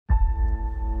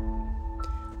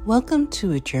Welcome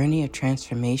to a journey of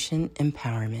transformation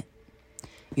empowerment.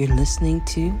 You're listening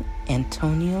to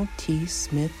Antonio T.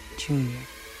 Smith Jr.,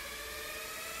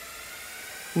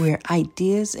 where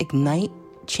ideas ignite,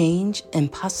 change,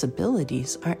 and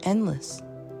possibilities are endless.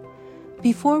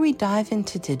 Before we dive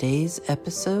into today's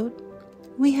episode,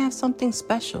 we have something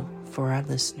special for our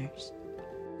listeners.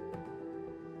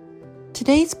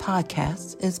 Today's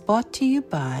podcast is brought to you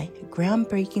by a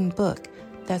groundbreaking book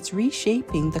that's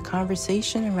reshaping the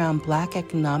conversation around Black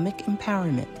economic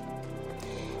empowerment.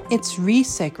 It's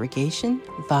Resegregation,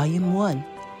 Volume 1,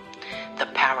 The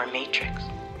Power Matrix,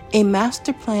 a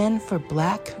master plan for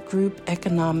Black group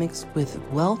economics with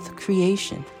wealth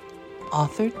creation,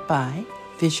 authored by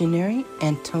visionary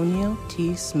Antonio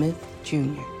T. Smith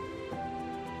Jr.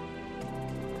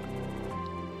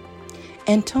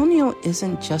 Antonio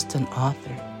isn't just an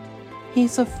author.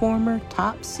 He's a former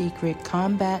top-secret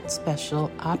Combat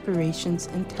Special Operations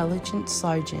Intelligence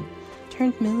Sergeant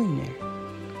turned millionaire.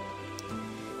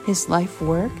 His life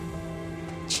work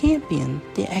championed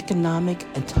the economic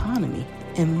autonomy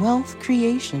and wealth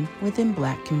creation within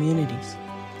Black communities.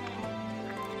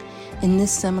 In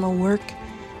this seminal work,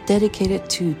 dedicated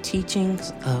to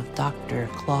teachings of Dr.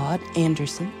 Claude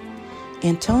Anderson,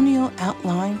 Antonio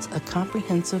outlines a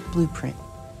comprehensive blueprint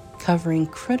covering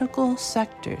critical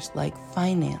sectors like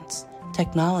finance,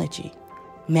 technology,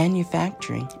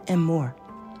 manufacturing, and more.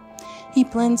 He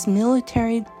blends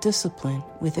military discipline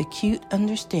with acute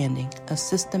understanding of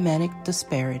systematic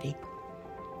disparity.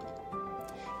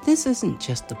 This isn't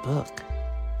just a book.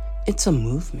 It's a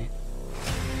movement,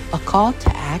 a call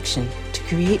to action to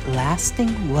create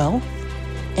lasting wealth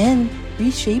and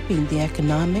reshaping the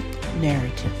economic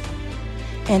narrative.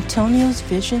 Antonio's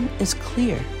vision is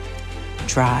clear.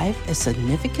 Drive a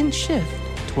significant shift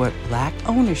toward Black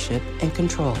ownership and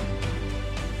control.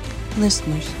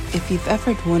 Listeners, if you've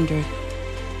ever wondered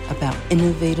about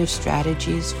innovative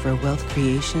strategies for wealth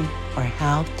creation or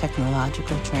how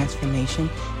technological transformation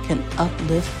can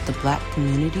uplift the Black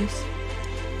communities,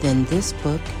 then this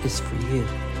book is for you.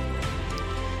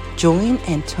 Join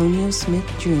Antonio Smith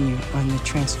Jr. on the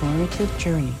transformative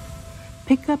journey.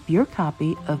 Pick up your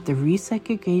copy of the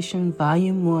Resegregation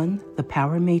Volume 1, The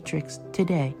Power Matrix,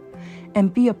 today,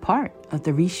 and be a part of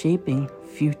the reshaping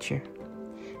future.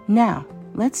 Now,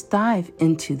 let's dive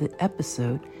into the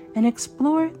episode and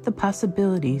explore the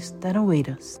possibilities that await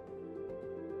us.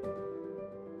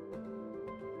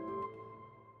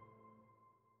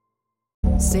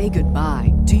 Say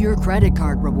goodbye to your credit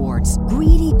card rewards.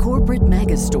 Greedy corporate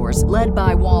mega stores, led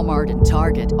by Walmart and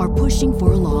Target, are pushing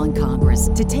for a law in Congress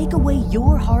to take away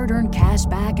your hard-earned cash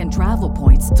back and travel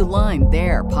points to line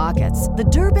their pockets. The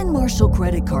Durbin-Marshall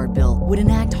credit card bill would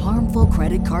enact harmful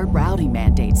credit card routing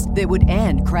mandates that would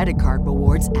end credit card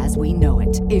rewards as we know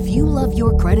it. If you love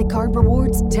your credit card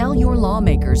rewards, tell your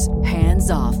lawmakers,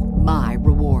 hands off my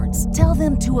rewards. Tell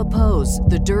them to oppose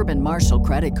the Durbin-Marshall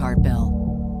credit card bill.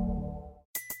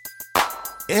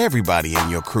 Everybody in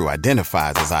your crew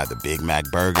identifies as either Big Mac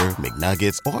Burger,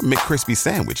 McNuggets, or McCrispy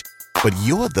Sandwich. But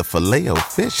you're the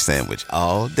Filet-O-Fish Sandwich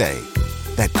all day.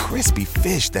 That crispy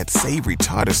fish, that savory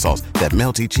tartar sauce, that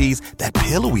melty cheese, that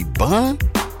pillowy bun.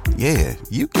 Yeah,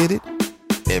 you get it.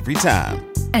 Every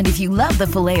time. And if you love the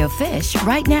Filet-O-Fish,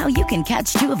 right now you can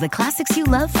catch two of the classics you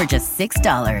love for just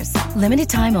 $6. Limited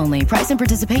time only. Price and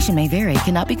participation may vary.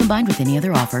 Cannot be combined with any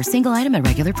other offer. Single item at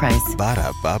regular price.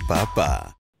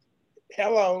 Ba-da-ba-ba-ba.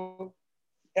 Hello.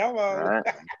 All right.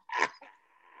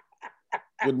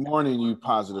 Good morning, you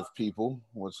positive people.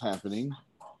 What's happening?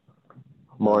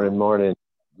 Morning.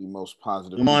 The most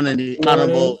positive. Good morning, the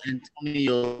Honorable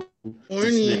Antonio.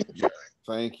 Morning.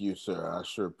 Thank you, sir. I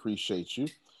sure appreciate you.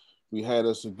 We had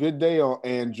us a good day on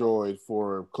Android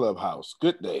for Clubhouse.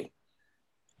 Good day.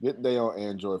 Good day on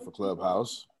Android for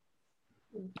Clubhouse.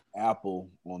 Apple,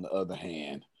 on the other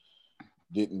hand,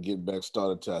 didn't get back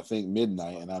started till I think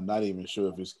midnight, and I'm not even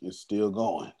sure if it's still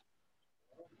going.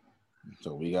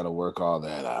 So we got to work all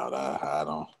that out. I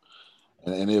don't,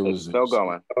 and it was still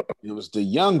going. It was the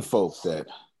young folk that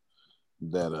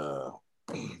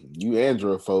you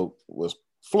Android folk was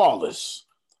flawless,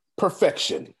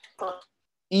 perfection,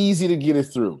 easy to get it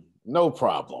through, no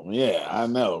problem. Yeah, I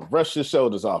know. Brush your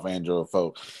shoulders off, Android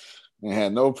folk. They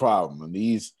had no problem, and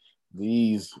these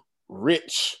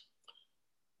rich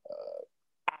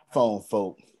iPhone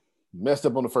folk messed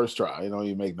up on the first try. It don't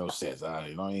even make no sense. I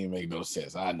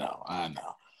know.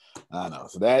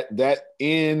 So that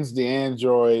ends the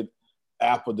Android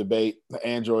Apple debate. The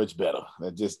Android's better.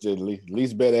 That just did at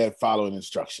least better at following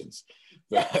instructions.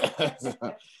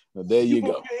 There you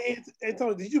go.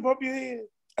 Antonio, did you bump your head?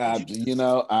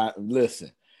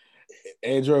 Listen.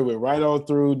 Android went right on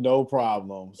through, no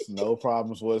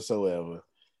problems whatsoever.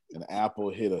 And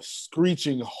Apple hit a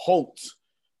screeching halt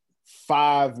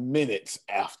 5 minutes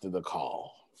after the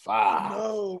call.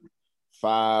 5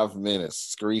 minutes,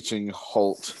 screeching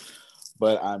halt.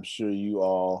 But I'm sure you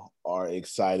all are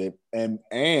excited,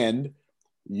 and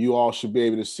you all should be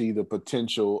able to see the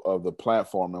potential of the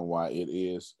platform and why it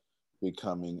is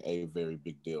becoming a very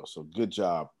big deal. So good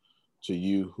job to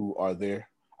you who are there.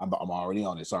 I'm already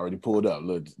on it. It's already pulled up.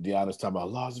 Look, Deanna's talking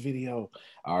about lost video.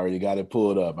 I already got it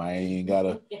pulled up. I ain't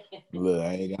gotta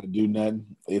do nothing.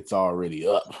 It's already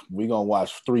up. We're gonna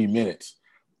watch 3 minutes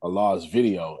of lost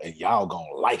video, and y'all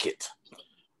gonna like it.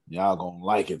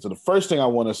 So the first thing I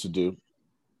want us to do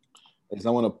is I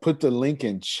want to put the link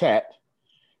in chat,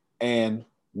 and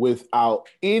without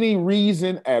any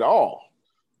reason at all,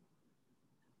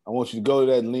 I want you to go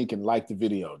to that link and like the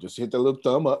video. Just hit the little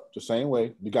thumb up the same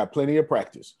way. You got plenty of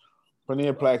practice from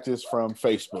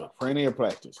Facebook, plenty of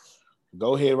practice.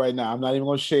 Go ahead right now. I'm not even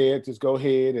going to share it. Just go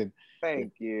ahead and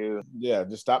thank you. Yeah,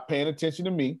 just stop paying attention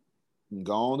to me and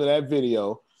go on to that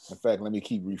video. In fact, let me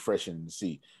keep refreshing to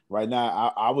see. Right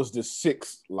now, I was the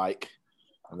 6th like.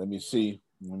 Let me see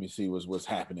what's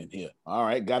happening here. All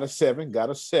right, got a 7.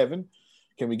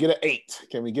 Can we get an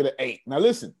 8? Now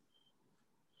listen.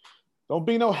 Don't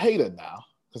be no hater now,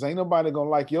 because ain't nobody gonna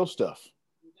like your stuff.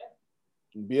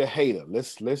 Be a hater.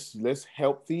 Let's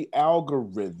help the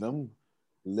algorithm.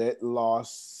 Let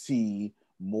Lost see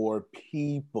more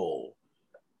people.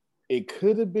 It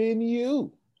could have been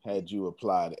you had you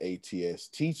applied ATS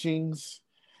teachings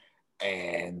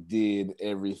and did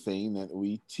everything that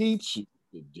we teach you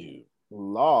to do.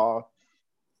 Law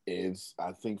is,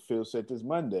 I think Phil said this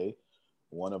Monday,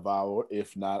 one of our,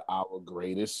 if not our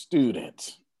greatest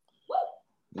students.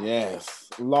 Yes,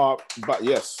 law, but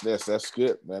yes, that's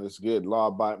good. That is good.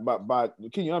 Law, by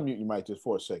can you unmute your mic just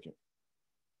for a second?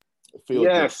 Phil,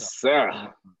 yes,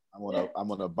 sir. I'm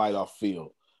gonna bite off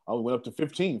Phil. I went up to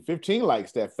 15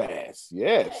 likes that fast.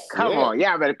 Yes. Come on.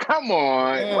 Yeah, but come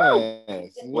on.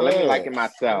 Yes, well, let me like it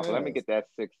myself. Let me get that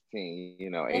 16,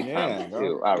 8 times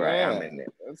 2. All right, I'm in there.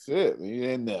 That's it. You're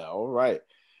in there. All right.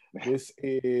 This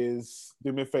is,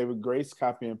 do me a favor, Grace,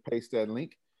 copy and paste that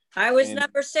link. I was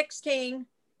number 16.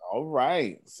 All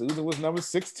right. Susan was number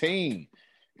 16.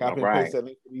 Copy and paste that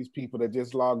link for these people that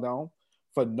just logged on.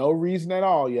 For no reason at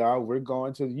all, y'all, we're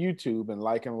going to YouTube and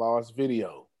liking Lost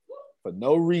video. For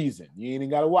no reason. You ain't even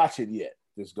got to watch it yet.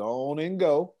 Just go on and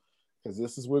go, because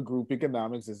this is what group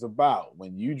economics is about.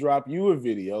 When you drop you a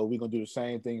video, we're going to do the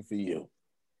same thing for you.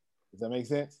 Does that make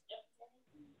sense?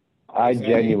 I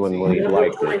genuinely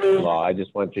liked it, Law. I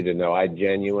just want you to know I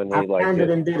genuinely liked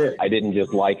it. I didn't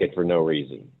just like it for no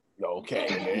reason. Okay.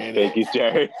 Thank you,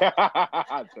 Jerry. Thank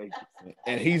you.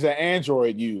 And he's an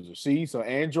Android user. See, so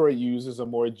Android users are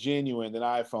more genuine than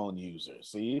iPhone users.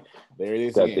 See, there it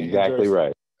is. That's exactly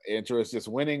right. Android's just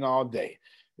winning all day.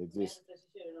 It just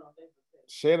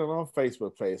share it on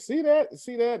Facebook page. See that?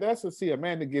 That's a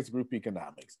Amanda gets group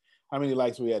economics. How many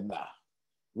likes we had now?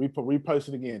 Repost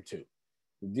it again too.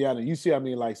 Deanna, you see how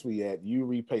many likes we had. You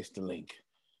repaste the link.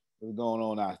 What's going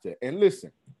on out there? And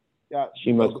listen,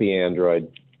 she must be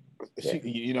Android.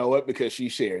 You know what? Because she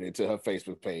shared it to her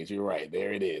Facebook page. You're right.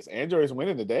 There it is. Android is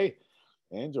winning today.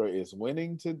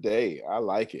 I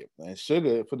like it. And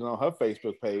Sugar put it on her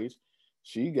Facebook page.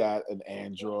 She got an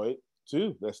Android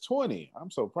too. That's 20.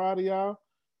 I'm so proud of y'all.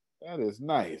 That is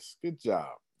nice. Good job.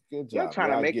 Y'all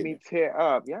trying to make me tear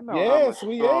up. Y'all know. Yes,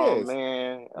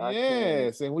 man.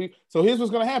 Yes, and so here's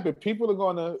what's going to happen. People are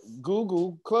going to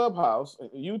Google Clubhouse,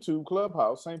 YouTube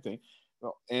Clubhouse, same thing,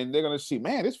 and they're going to see,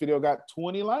 man, this video got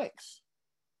 20 likes.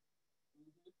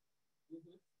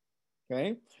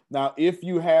 Okay. Now, if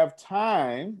you have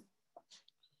time,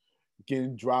 you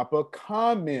can drop a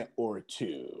comment or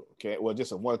two. Okay. Well,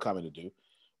 just one comment to do.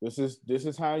 This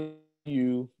is how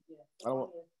you. I don't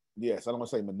want to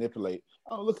say manipulate.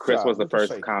 Oh, look, Chris was the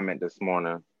first comment this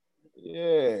morning.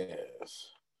 Yes.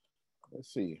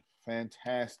 Let's see.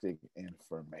 Fantastic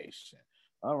information.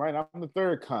 All right. I'm the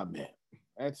third comment.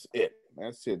 That's it.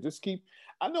 Just keep.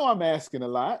 I know I'm asking a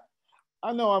lot.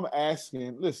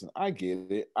 Listen, I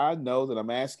get it. I know that I'm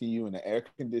asking you in an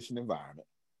air-conditioned environment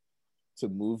to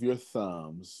move your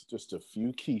thumbs just a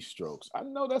few keystrokes. I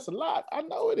know that's a lot. I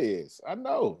know it is. I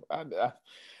know.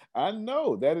 I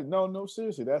know that. No,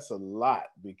 seriously, that's a lot,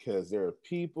 because there are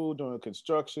people doing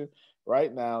construction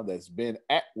right now that's been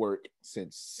at work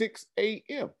since 6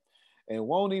 a.m. and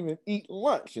won't even eat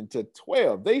lunch until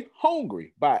 12. They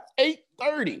hungry by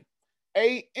 8:30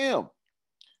 a.m.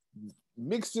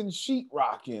 Mixing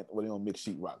sheetrock in. Well, they don't mix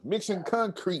sheetrock. Mixing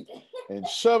concrete and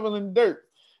shoveling dirt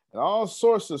and all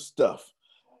sorts of stuff.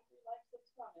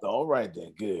 All right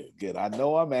then, good. I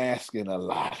know I'm asking a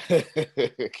lot.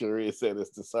 Korea said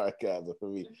it's the sarcasm for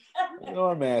me. I know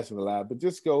I'm asking a lot, but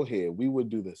just go ahead. We would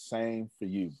do the same for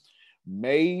you.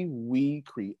 May we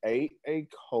create a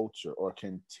culture or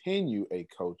continue a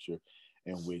culture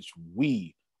in which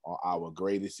we are our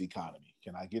greatest economy.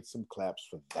 Can I get some claps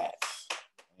for that?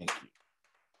 Thank you.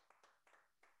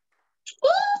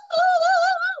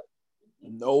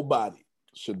 Nobody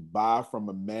should buy from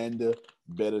Amanda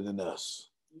better than us.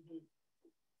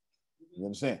 You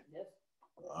understand? Yes.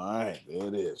 All right, there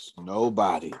it is.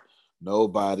 Nobody. If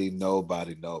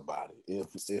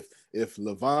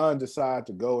LaVon decide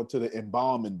to go into the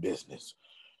embalming business,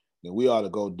 then we ought to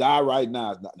go die right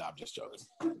now. No, I'm just joking.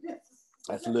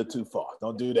 That's a little too far.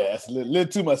 Don't do that. That's a little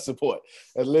too much support.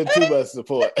 That's a little too much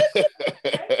support.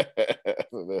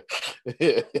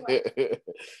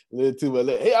 Little too much.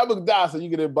 Hey, I'm gonna die so you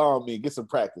can embalm me. Get some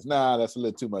practice. Nah, that's a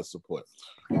little too much support.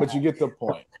 But you get the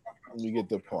point.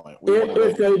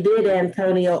 If they did,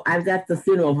 Antonio, I've got the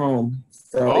funeral home.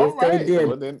 So if they did,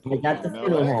 well, then, I got the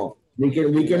funeral home. We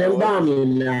can embalm you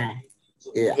now.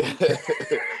 Yeah.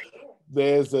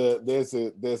 There's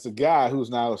a guy who's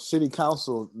now a city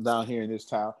council down here in this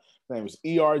town. His name is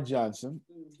E.R. Johnson.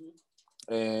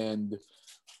 And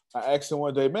I asked him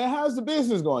one day, man, how's the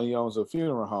business going? He owns a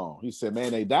funeral home. He said,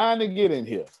 man, they dying to get in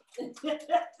here.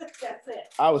 That's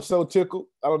it. I was so tickled.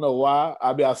 I don't know why.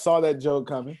 I mean, I saw that joke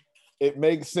coming. It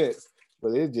makes sense.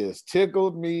 But it just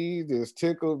tickled me. They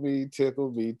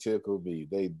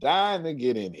dying to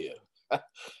get in here. I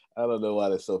don't know why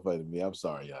that's so funny to me. I'm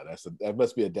sorry, y'all. That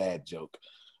must be a dad joke.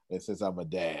 And since I'm a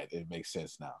dad, it makes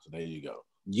sense now. So there you go.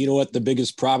 You know what the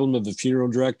biggest problem of a funeral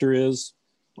director is?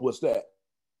 What's that?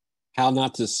 How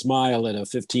not to smile at a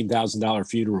 $15,000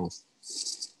 funeral.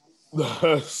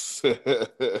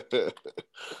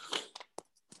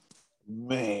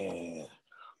 Man.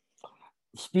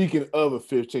 Speaking of a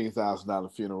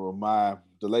 $15,000 funeral,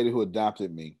 the lady who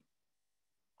adopted me,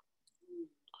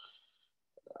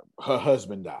 her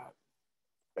husband died.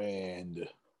 And it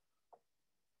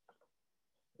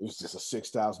was just a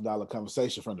 $6,000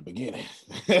 conversation from the beginning.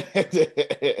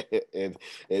 and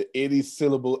any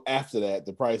syllable after that,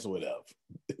 the price went up.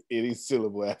 Any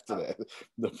syllable after that,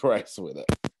 the price went up.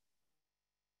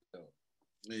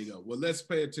 There you go. Well, let's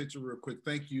pay attention real quick.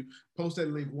 Thank you. Post that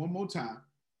link one more time.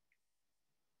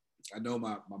 I know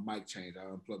my mic changed. I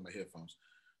unplugged my headphones.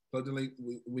 Plug the link.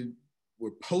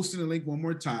 We're posting the link one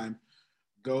more time.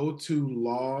 Go to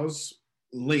Law's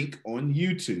link on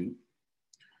YouTube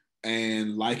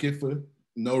and like it for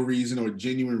no reason or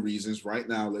genuine reasons. Right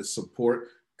now, let's support,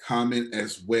 comment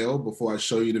as well before I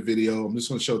show you the video. I'm just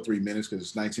going to show 3 minutes because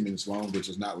it's 19 minutes long, which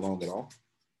is not long at all.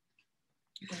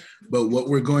 But what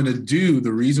we're going to do,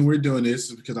 the reason we're doing this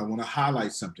is because I want to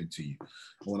highlight something to you.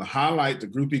 I want to highlight the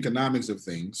group economics of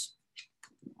things.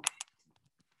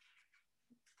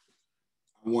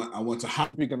 I want to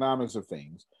highlight the economics of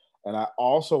things. And I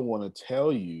also want to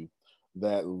tell you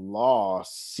that Law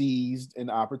seized an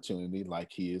opportunity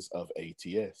like he is of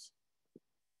ATS.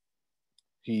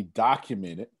 He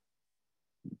documented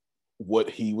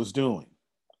what he was doing.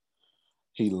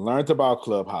 He learned about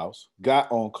Clubhouse,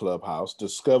 got on Clubhouse,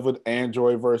 discovered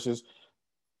Android versus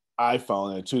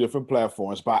iPhone and 2 different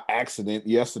platforms by accident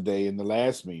yesterday in the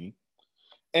last meeting,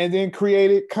 and then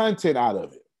created content out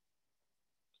of it.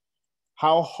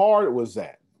 How hard was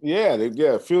that?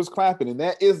 Yeah, Phil's clapping, and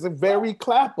that is very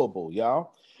clappable,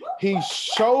 y'all. He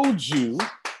showed you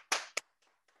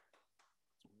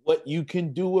what you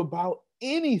can do about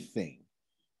anything.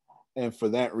 And for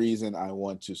that reason, I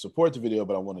want to support the video,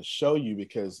 but I want to show you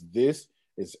because this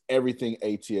is everything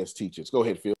ATS teaches. Go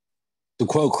ahead, Phil. To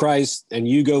quote Christ, and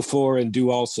you go for and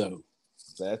do also.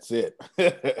 That's it.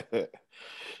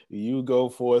 You go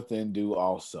forth and do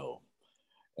also.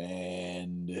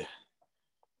 And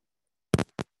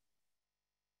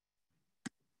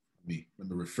let me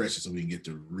refresh it so we can get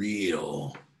the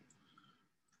real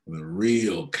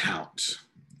count.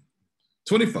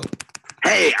 24.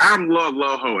 Hey, I'm Lord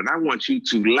Loho, and I want you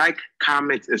to like,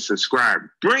 comment, and subscribe.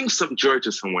 Bring some joy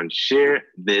to someone. Share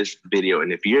this video.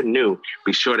 And if you're new,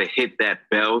 be sure to hit that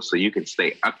bell so you can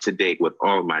stay up to date with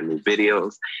all my new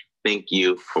videos. Thank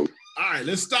you for... All right,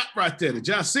 let's stop right there. Did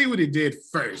y'all see what he did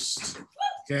first?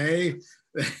 Okay.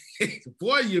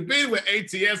 Boy, you've been with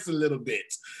ATS a little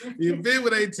bit. You've been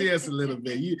with ATS a little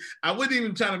bit. I wasn't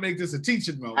even trying to make this a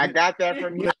teaching moment. I got that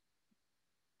from you.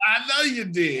 I know you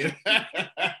did.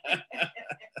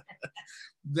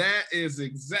 That is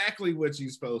exactly what you're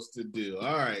supposed to do.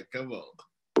 All right, come on.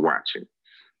 Watching.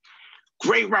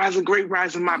 Great rising,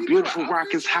 my beautiful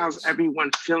rockers. How's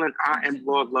everyone feeling? I am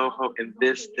Lord Loho, and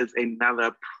this is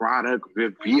another product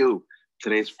review.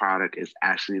 Today's product is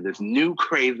actually this new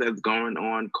craze that's going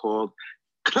on called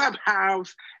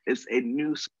Clubhouse. It's a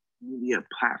new media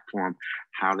platform.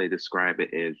 How they describe it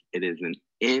is an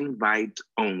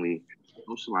invite-only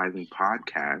socializing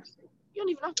podcast. You don't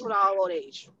even have to put our old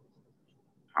age.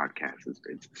 Podcast is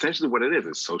it's essentially what it is.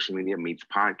 It's social media meets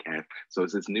podcast. So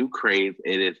it's this new craze.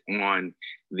 It is on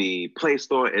the Play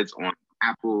Store. It's on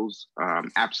Apple's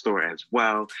App Store as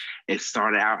well. It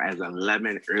started out as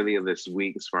 11 earlier this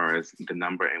week as far as the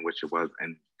number in which it was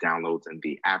and downloads in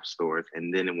the app stores,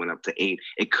 and then it went up to 8.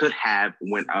 It could have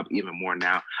went up even more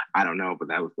now. I don't know, but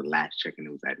that was the last check and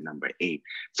it was at number 8.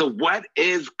 So what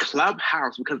is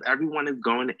Clubhouse? Because everyone is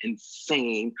going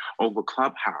insane over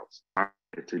Clubhouse. I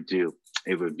wanted to do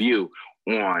a review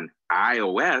on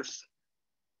iOS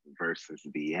versus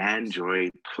the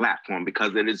Android platform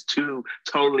because it is two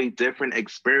totally different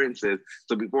experiences.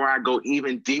 So before I go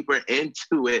even deeper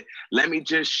into it, let me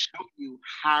just show you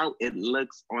how it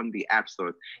looks on the App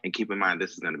Store. And keep in mind,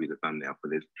 this is going to be the thumbnail for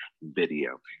this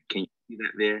video. Can you see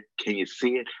that there? Can you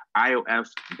see it? iOS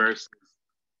versus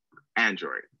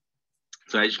Android.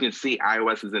 So as you can see,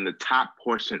 iOS is in the top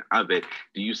portion of it.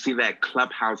 Do you see that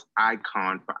Clubhouse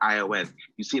icon for iOS?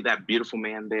 You see that beautiful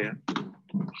man there?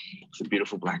 It's a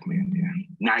beautiful black man there.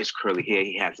 Nice curly hair.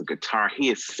 He has a guitar. He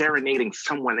is serenading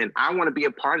someone, and I want to be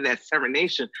a part of that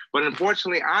serenation. But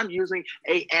unfortunately, I'm using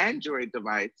an Android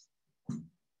device and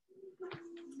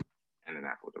an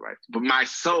Apple device. But my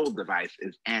sole device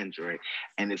is Android,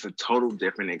 and it's a total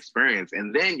different experience.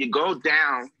 And then you go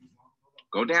down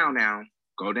now.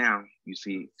 Go down. You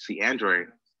see Android.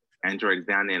 Android is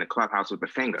down there in the Clubhouse with the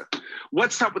finger.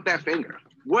 What's up with that finger?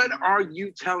 What are you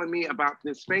telling me about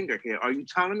this finger here? Are you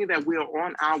telling me that we are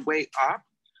on our way up?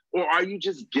 Or are you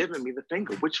just giving me the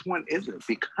finger? Which one is it?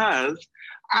 Because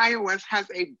iOS has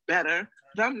a better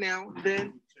thumbnail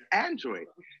than Android.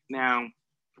 Now,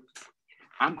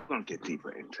 I'm going to get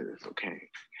deeper into this, okay?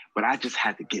 But I just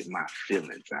had to get my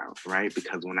feelings out, right?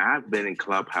 Because when I've been in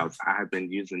Clubhouse, I've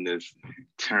been using this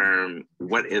term,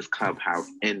 what is Clubhouse,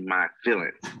 in my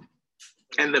feelings.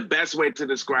 And the best way to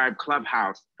describe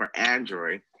Clubhouse for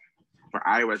Android, for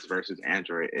iOS versus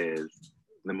Android, is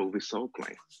the movie Soul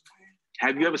Plane.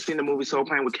 Have you ever seen the movie Soul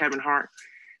Plane with Kevin Hart?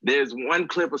 There's one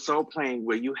clip of Soul Plane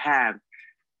where you have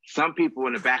some people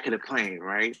in the back of the plane,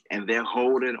 right? And they're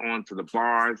holding on to the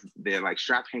bars. They're like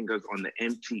strap hangers on the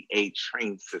MTA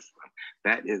train system.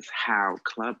 That is how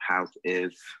Clubhouse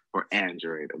is for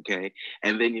Android, okay?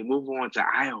 And then you move on to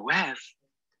iOS.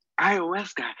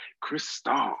 iOS got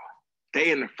Crystal.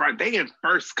 They in the front, they in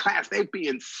first class, they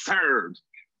being served.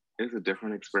 It's a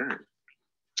different experience.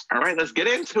 All right, let's get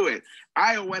into it.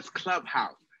 iOS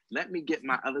Clubhouse. Let me get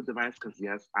my other device, because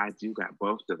yes, I do got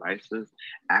both devices,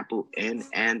 Apple and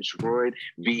Android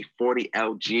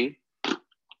V40LG.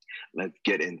 Let's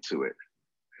get into it.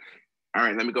 All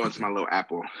right, let me go into my little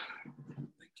Apple.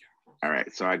 All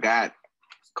right, so I got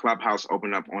Clubhouse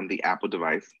open up on the Apple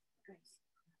device.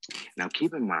 Now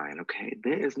keep in mind, okay,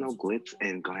 there is no glitz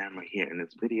and glamour here in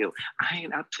this video. I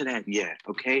ain't up to that yet,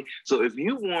 okay? So if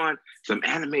you want some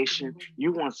animation,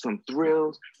 you want some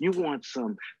thrills, you want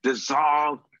some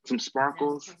dissolve, some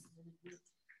sparkles,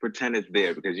 pretend it's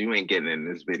there, because you ain't getting it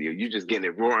in this video. You just getting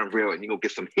it raw and real, and you're gonna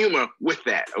get some humor with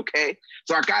that, okay?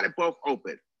 So I got it both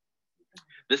open.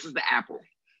 This is the Apple,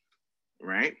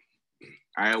 right?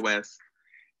 iOS,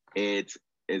 it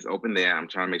is open there. I'm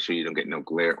trying to make sure you don't get no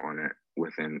glare on it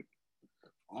within.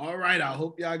 All right, I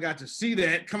hope y'all got to see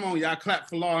that. Come on, y'all clap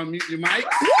for Law and mute your mic.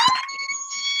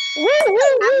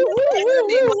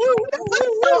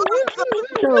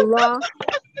 Law.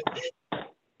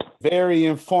 Very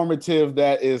informative.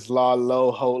 That is Law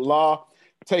Loho. Law,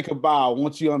 take a bow.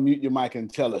 Won't you unmute your mic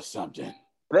and tell us something?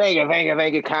 Thank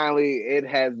you kindly. It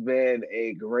has been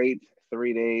a great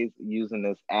 3 days using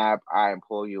this app. I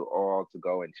implore you all to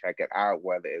go and check it out,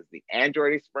 whether it's the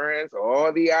Android experience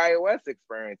or the iOS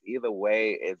experience. Either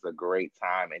way, it's a great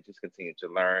time, and just continue to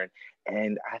learn.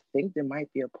 And I think there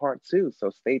might be a part 2, so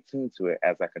stay tuned to it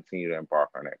as I continue to embark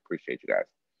on it. Appreciate you guys.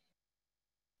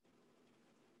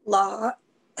 Law.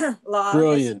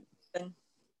 Brilliant.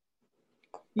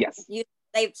 Yes.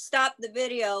 They've stopped the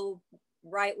video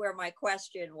right where my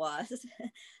question was.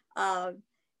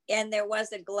 And there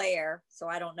was a glare, so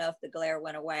I don't know if the glare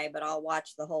went away, but I'll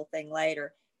watch the whole thing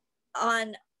later.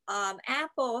 On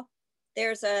Apple,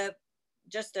 there's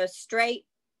just a straight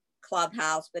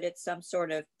Clubhouse, but it's some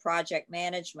sort of project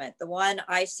management. The one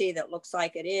I see that looks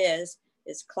like it is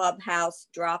Clubhouse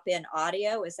drop-in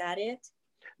audio. Is that it?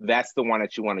 That's the one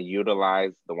that you want to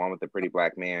utilize, the one with the pretty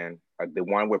black man. The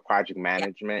one with project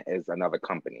management is another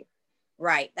company.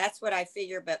 Right, that's what I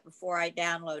figure, but before I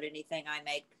download anything, I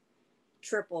make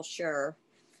triple sure.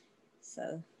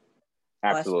 So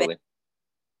absolutely.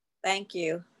 Thank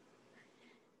you.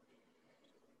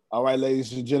 All right,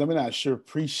 ladies and gentlemen, I sure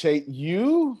appreciate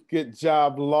you. Good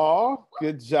job, Law.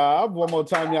 Good job. One more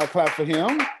time, y'all clap for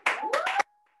him.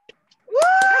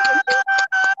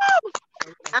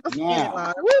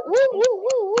 Now,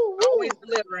 always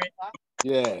delivering.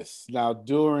 Yes. Now,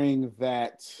 during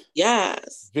that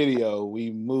video, we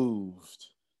moved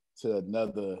to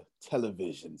another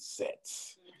television set.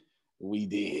 We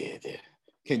did.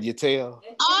 Can you tell?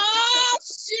 Oh,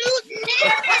 shoot!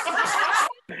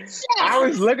 I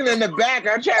was looking in the back.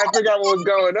 I'm trying to figure out what was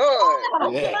going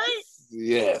on.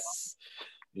 Yes.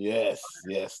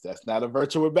 That's not a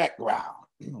virtual background.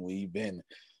 We've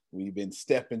been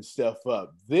stepping stuff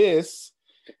up. This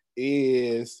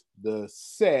is the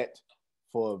set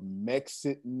for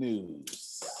Mexit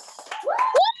News.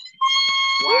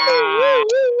 Wow.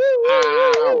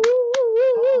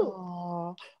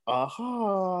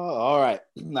 All right.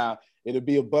 Now it'll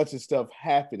be a bunch of stuff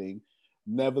happening.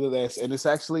 Nevertheless, and it's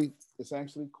actually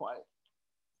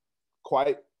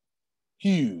quite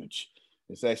huge.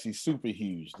 It's actually super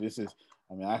huge. This is,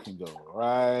 I can go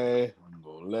right, I can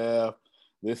go left.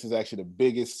 This is actually the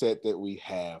biggest set that we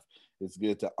have. It's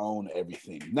good to own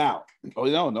everything. Now,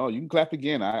 no, you can clap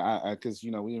again. I because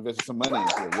we invested some money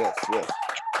into it. Yes.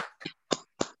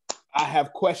 I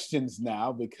have questions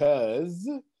now because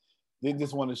they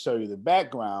just want to show you the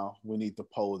background. We need to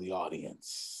poll the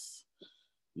audience.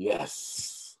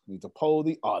 Yes, we need to poll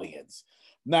the audience.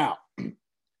 Now,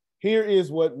 here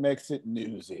is what Mexit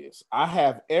News is. I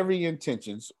have every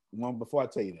intentions. Well, before I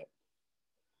tell you that,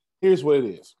 here's what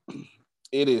it is.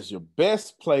 It is your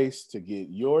best place to get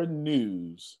your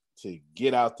news to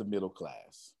get out the middle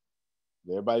class.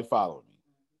 Everybody follow me.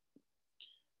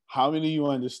 How many of you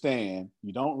understand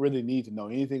you don't really need to know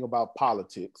anything about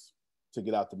politics to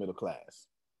get out the middle class?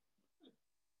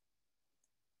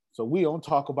 So we don't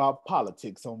talk about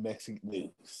politics on Mexit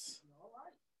News.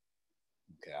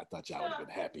 Okay, I thought y'all would have been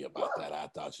happy about that. I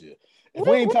thought you. If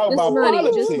we ain't talking about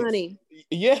politics, just money.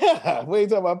 Yeah, we ain't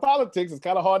talking about politics. It's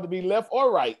kind of hard to be left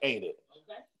or right, ain't it?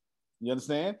 You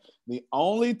understand? The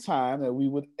only time that we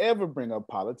would ever bring up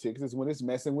politics is when it's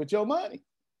messing with your money.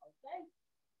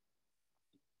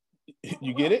 Okay.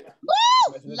 You get it?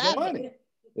 Love it.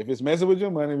 If it's messing with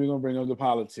your money, we're gonna bring up the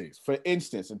politics. For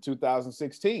instance, in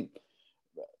 2016,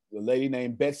 the lady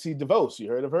named Betsy DeVos, you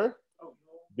heard of her?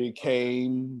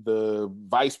 Became the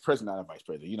vice president, not a vice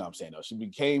president, you know what I'm saying? No, she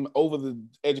became over the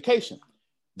education.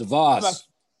 DeVos,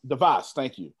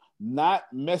 thank you. Not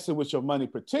messing with your money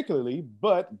particularly,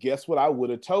 but guess what I would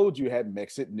have told you had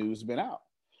Mexit News been out?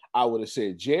 I would have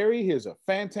said, Jerry, here's a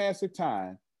fantastic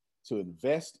time to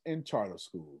invest in charter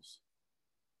schools.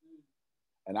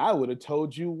 And I would have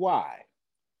told you why.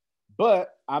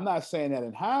 But I'm not saying that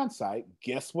in hindsight.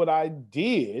 Guess what I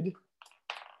did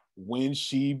when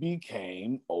she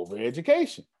became over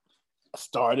education? I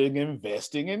started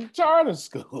investing in charter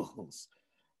schools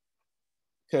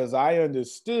because I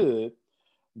understood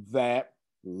that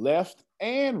left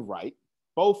and right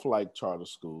both like charter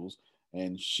schools,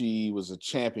 and she was a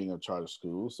champion of charter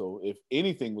schools. So if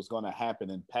anything was going to happen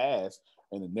and pass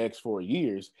in the next 4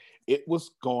 years, it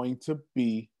was going to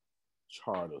be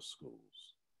charter schools.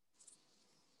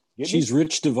 She's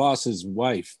Rich DeVos's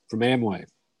wife from Amway.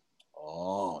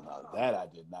 Oh, now that I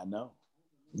did not know.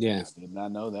 Yeah. I did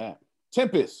not know that.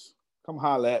 Tempest, come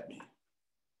holler at me.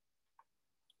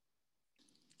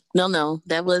 No,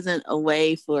 that wasn't a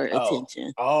way for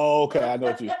attention. Oh, okay. I know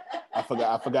what you. I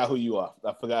forgot who you are.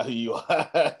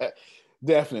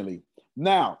 Definitely.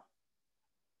 Now,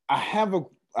 I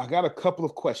got a couple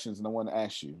of questions, and I want to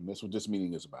ask you. And that's what this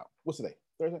meeting is about. What's today?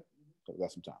 Thursday. So we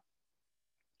got some time.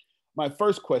 My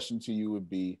first question to you would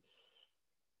be: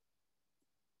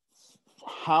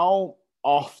 how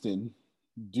often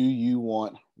do you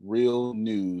want real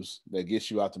news that gets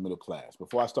you out the middle class?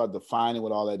 Before I start defining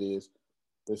what all that is,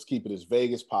 let's keep it as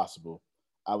vague as possible.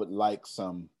 I would like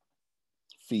some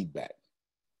feedback.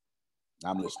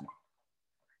 I'm listening.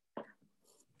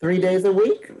 3 days a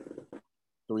week?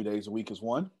 3 days a week is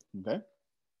one. Okay.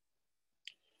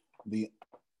 The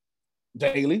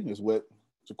daily is what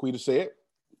Jaquita said.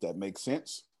 That makes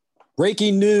sense.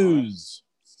 Breaking news.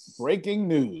 Breaking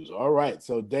news. All right.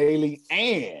 So daily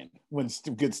and when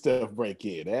good stuff break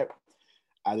in.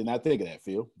 I did not think of that,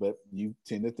 Phil, but you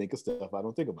tend to think of stuff I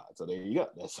don't think about. So there you go.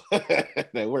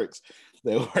 That works.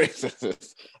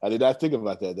 I did not think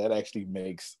about that. That actually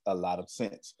makes a lot of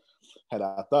sense. Had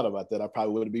I thought about that, I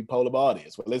probably wouldn't be polar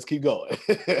audience. But let's keep going.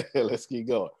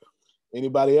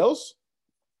 Anybody else?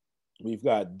 We've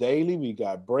got daily, we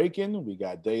got breaking, we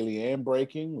got daily and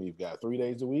breaking. We've got 3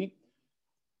 days a week.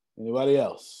 Anybody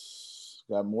else?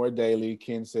 Got more daily.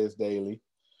 Ken says daily.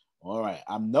 All right.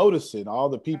 I'm noticing all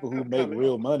the people who make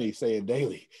real money saying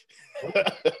daily.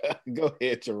 Go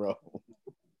ahead, Jerome.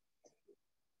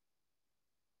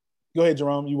 Go ahead,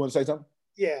 Jerome. You want to say something?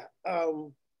 Yeah.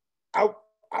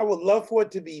 I would love for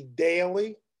it to be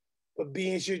daily, but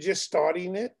being you're just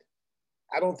starting it,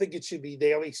 I don't think it should be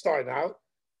daily starting out.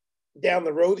 Down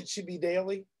the road, it should be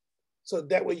daily. So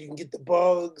that way you can get the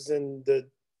bugs and the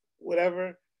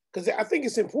whatever. Because I think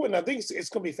it's important. I think it's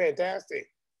going to be fantastic.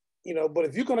 You know, but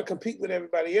if you're going to compete with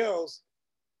everybody else,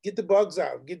 get the bugs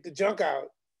out, get the junk out,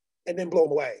 and then blow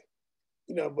them away.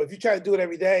 You know, but if you try to do it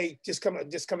every day, just come out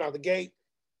the gate,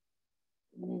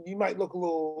 you might look a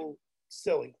little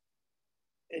silly.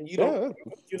 And you don't.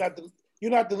 Yeah.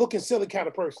 You're not the looking silly kind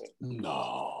of person.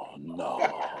 No.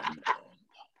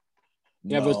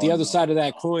 Yeah, but the other side of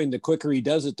that coin, the quicker he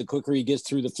does it, the quicker he gets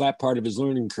through the flat part of his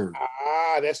learning curve.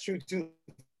 Ah, that's true too.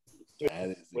 That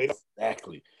is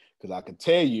exactly. Because I can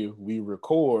tell you, we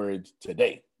record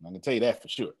today. I can tell you that for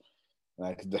sure.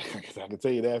 I can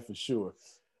tell you that for sure.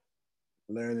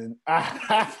 Learning.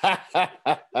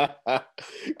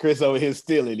 Chris over here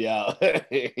stealing, y'all.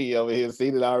 He over here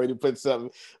seen it already. Put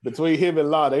something between him and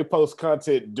Law. They post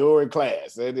content during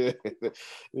class.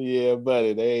 Yeah,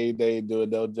 buddy, they ain't doing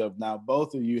no jump. Now,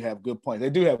 both of you have good points. They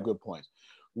do have good points.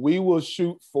 We will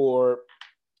shoot for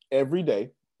every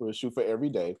day. We'll shoot for every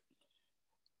day.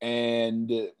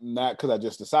 And not because I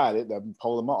just decided. I'm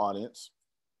polling my audience.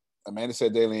 Amanda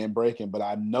said daily and breaking, but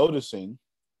I'm noticing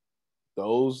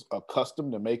those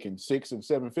accustomed to making 6 and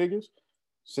 7 figures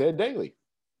said daily.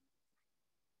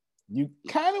 You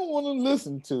kind of want to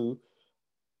listen to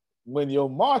when your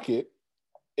market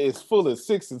is full of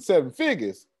 6 and 7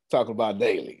 figures talking about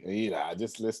daily. You know,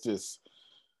 let's just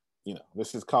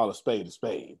call a spade a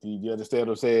spade. Do you understand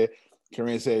what I'm saying?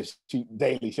 Corinne says she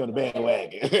daily, she on the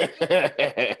bandwagon.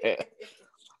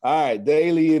 All right,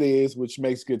 daily it is, which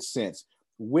makes good sense.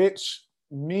 Which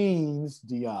means,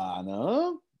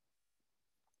 Deanna,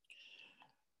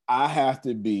 I have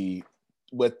to be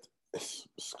with this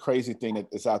crazy thing that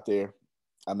is out there.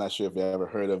 I'm not sure if you ever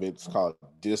heard of it. It's called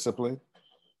discipline.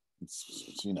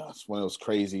 It's one of those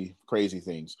crazy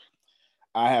things.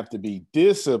 I have to be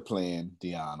disciplined,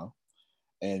 Deanna,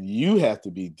 and you have to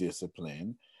be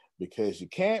disciplined because you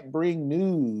can't bring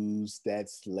news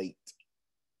that's late.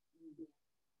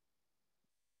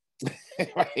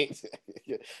 Right.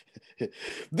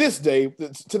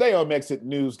 Today on Exit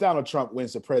News, Donald Trump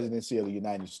wins the presidency of the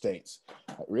United States.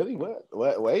 Really? What?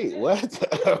 Wait,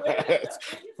 what?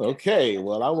 Okay,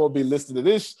 well, I won't be listening to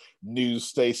this news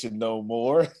station no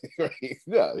more.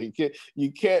 No,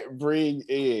 you can't bring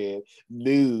in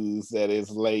news that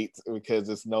is late because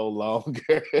it's no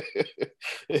longer.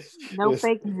 No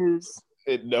fake news.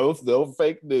 No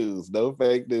fake news. No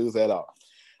fake news at all.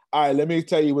 All right, let me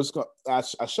tell you what's going. I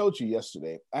showed you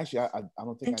yesterday. Actually, I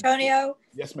don't think. Antonio.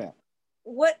 Yes, ma'am.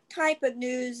 What type of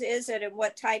news is it, and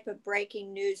what type of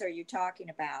breaking news are you talking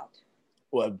about?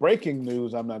 Well, breaking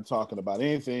news, I'm not talking about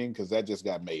anything because that just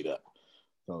got made up.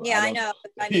 So yeah, I know.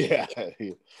 But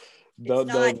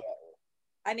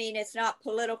I mean, it's not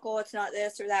political. It's not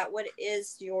this or that. What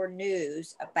is your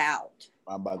news about?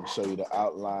 I'm about to show you the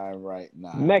outline right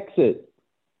now. Mexit.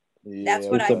 Yeah, that's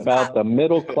what it's about the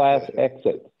middle class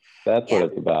exit. That's what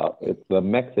it's about. It's the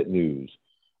Mexit news.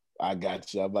 I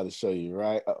got you. I'm about to show you,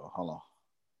 right? Oh, hold on.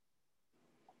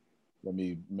 Let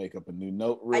me make up a new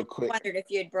note real quick. I wondered if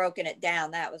you had broken it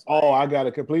down. That was. I got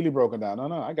it completely broken down.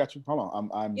 No, I got you. Hold on.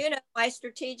 I'm. My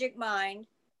strategic mind.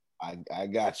 I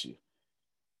got you.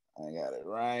 I got it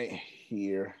right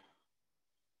here.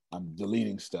 I'm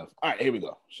deleting stuff. All right, here we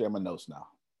go. Share my notes now.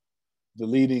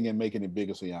 Deleting and making it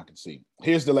bigger so y'all can see.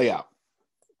 Here's the layout.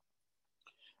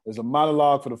 There's a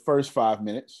monologue for the first 5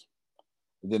 minutes.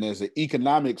 Then there's an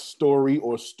economic story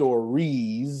or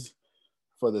stories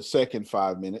for the second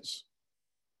 5 minutes.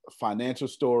 A financial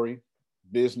story,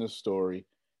 business story,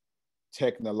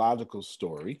 technological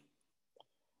story,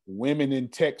 women in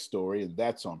tech story, and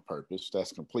that's on purpose.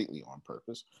 That's completely on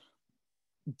purpose.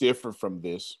 Different from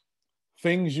this.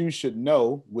 Things you should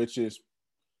know, which is,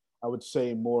 I would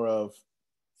say, more of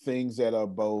things that are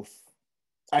both.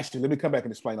 Actually, let me come back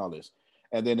and explain all this.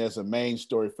 And then there's a main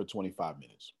story for 25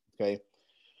 minutes. Okay.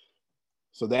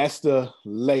 So that's the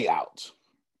layout.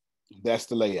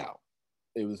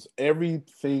 It was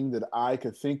everything that I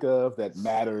could think of that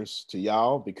matters to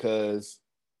y'all because,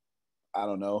 I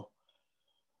don't know,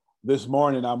 this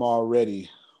morning I'm already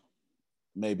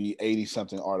maybe 80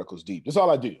 something articles deep. That's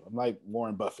all I do. I'm like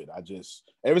Warren Buffett.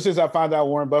 Ever since I found out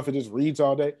Warren Buffett just reads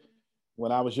all day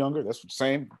when I was younger, that's the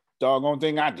same doggone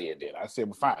thing I did. I said,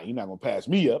 well, fine, you're not going to pass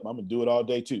me up. I'm going to do it all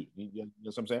day too. You know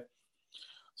what I'm saying?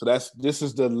 So this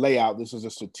is the layout. This is a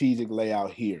strategic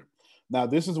layout here. Now,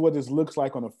 this is what this looks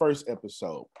like on the first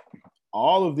episode.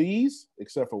 All of these,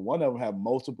 except for one of them, have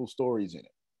multiple stories in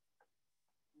it.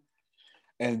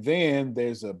 And then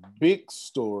there's a big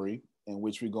story in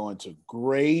which we go into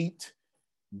great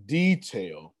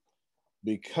detail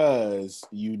because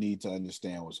you need to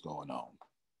understand what's going on.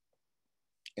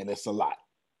 And it's a lot.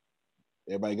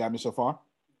 Everybody got me so far?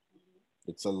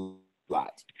 It's a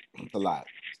lot. It's a lot.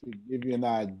 To give you an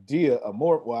idea of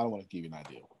more, well, I don't want to give you an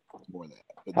idea. More than that.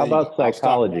 But How about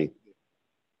psychology?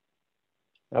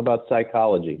 How about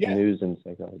psychology? Yeah. News and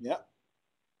psychology. Yeah.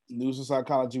 News and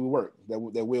psychology will work. That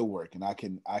will work. And I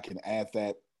can add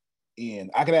that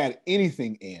in. I can add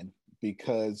anything in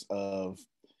because of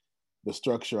the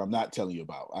structure I'm not telling you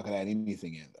about. I can add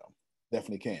anything in though.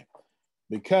 Definitely can.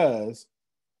 Because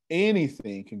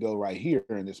anything can go right here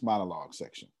in this monologue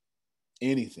section.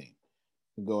 Anything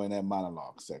can go in that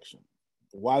monologue section.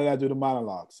 Why did I do the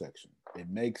monologue section? It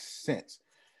makes sense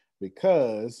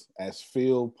because, as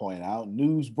Phil pointed out,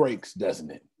 news breaks, doesn't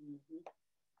it?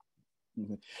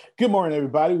 Mm-hmm. Good morning,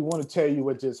 everybody. We want to tell you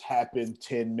what just happened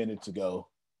 10 minutes ago.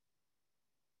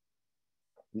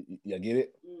 Y'all get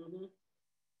it? Mm-hmm.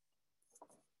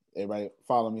 Everybody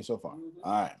follow me so far? Mm-hmm.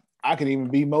 All right. I can even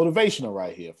be motivational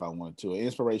right here if I wanted to, or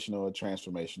inspirational or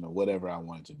transformational, whatever I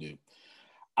wanted to do.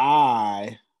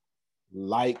 I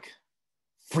like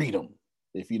freedom.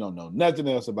 If you don't know nothing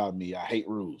else about me, I hate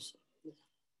rules.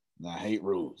 I hate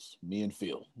rules. Me and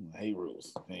Phil, I hate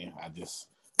rules. Man, I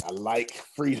like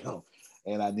freedom,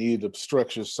 and I need to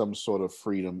structure some sort of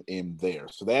freedom in there.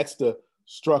 So that's the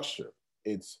structure.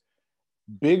 It's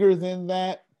bigger than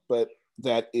that, but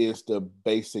that is the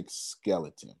basic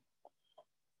skeleton.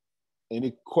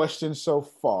 Any questions so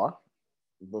far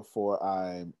before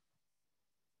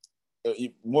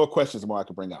more questions, the more I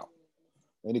can bring out.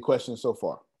 Any questions so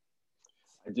far?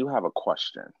 I do have a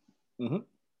question. Mm-hmm.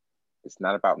 It's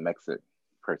not about Mexit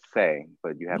per se,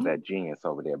 but you have that genius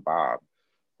over there, Bob,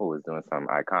 who is doing some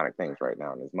iconic things right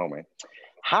now in this moment.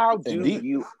 How do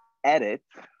you edit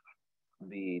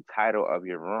the title of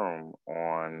your room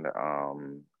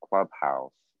on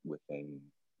Clubhouse within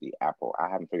the Apple? I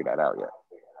haven't figured that out yet.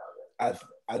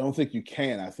 I don't think you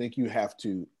can. I think you have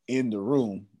to end the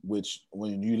room, which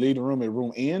when you leave the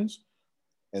room ends,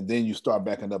 and then you start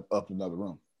backing up another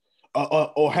room.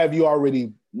 Or have you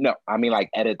already? No, I mean like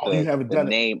edit the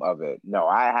name of it. No,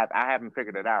 I haven't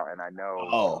figured it out, and I know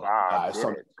Bob did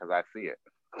it because I see it.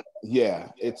 Yeah,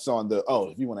 it's on the.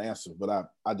 If you want to answer, but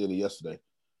I did it yesterday.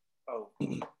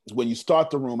 When you start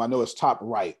the room, I know it's top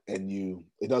right, and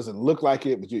it doesn't look like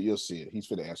it, but you'll see it. He's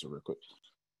going to answer real quick.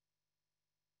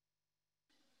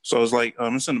 So it's like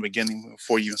it's in the beginning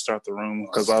before you even start the room,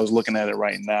 because I was looking at it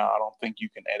right now. I don't think you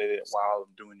can edit it while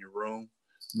doing your room,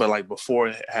 but like before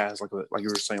it has like you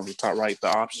were saying on the top right, the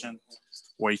option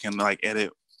where you can like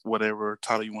edit whatever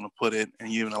title you want to put it, and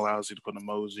it even allows you to put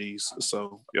emojis.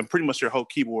 So pretty much your whole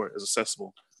keyboard is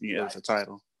accessible. You can edit the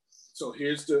title. So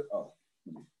here's the.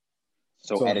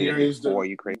 So edit it before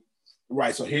you create.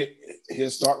 Right. So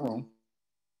here's start room,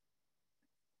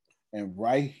 and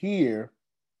right here.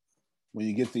 When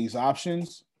you get these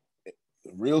options,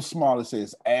 real small, it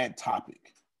says add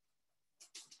topic.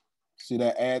 See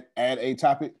that add a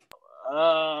topic?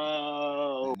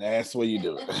 Oh. And that's where you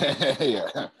do it.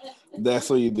 Yeah, that's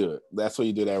where you do it. That's where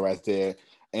you do that right there.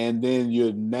 And then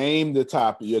you name the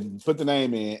topic, you put the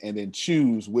name in, and then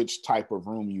choose which type of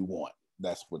room you want.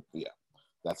 That's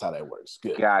how that works.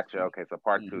 Good. Gotcha. Okay, so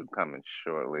part 2 is coming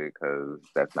shortly because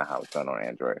that's not how it's done on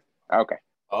Android. Okay.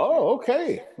 Oh,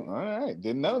 okay. All right.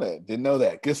 Didn't know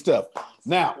that. Good stuff.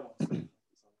 Now,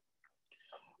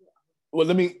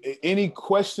 well, any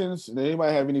questions? Does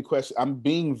anybody have any questions? I'm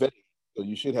being vague, so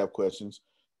you should have questions.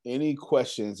 Any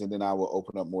questions, and then I will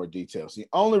open up more details. The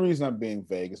only reason I'm being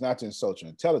vague is not to insult your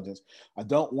intelligence. I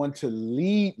don't want to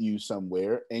lead you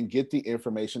somewhere and get the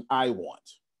information I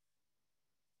want.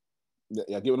 You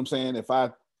get what I'm saying? If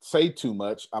I say too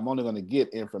much, I'm only going to get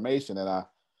information that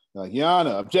like, Your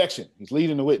Honor, objection. He's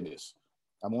leading the witness.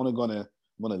 I'm only going to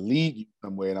lead you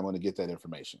somewhere, and I'm going to get that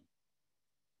information.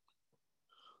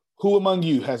 Who among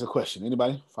you has a question?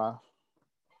 Anybody? 5?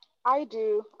 I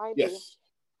do. Yes.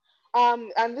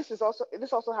 And this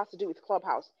also has to do with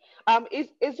Clubhouse. Can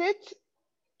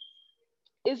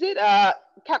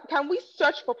we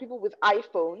search for people with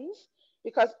iPhones?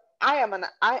 Because I am an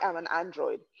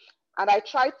Android, and I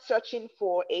tried searching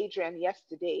for Adrian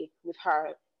yesterday with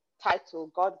her title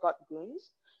God Got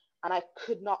Goons, and I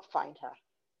could not find her.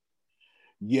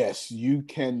 Yes, you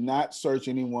cannot search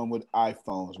anyone with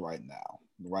iPhones right now.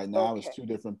 Right now, It's 2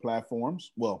 different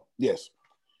platforms. Well, yes,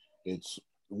 it's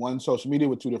one social media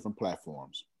with 2 different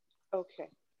platforms. Okay.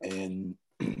 And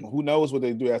who knows what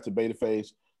they do after beta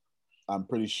phase? I'm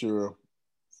pretty sure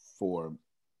I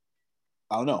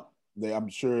don't know. I'm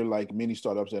sure like many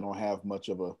startups, they don't have much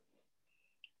of a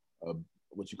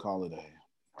what you call it,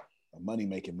 a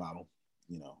money-making model,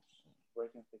 you know.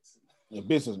 A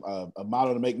business, a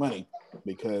model to make money,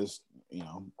 because, you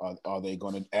know, are they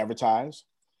going to advertise?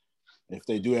 If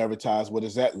they do advertise, what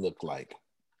does that look like?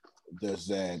 Does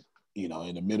that, you know,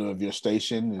 in the middle of your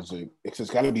station,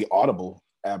 it's got to be audible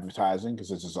advertising because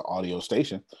this is an audio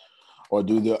station, or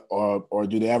do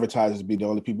the advertisers be the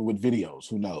only people with videos?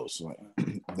 Who knows?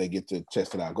 They get to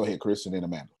test it out. Go ahead, Chris, and then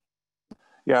Amanda.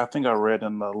 Yeah, I think I read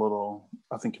in the little,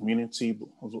 community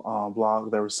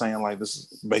blog, they were saying like this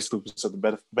is basically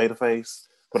the beta phase,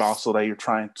 but also that you're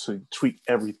trying to tweak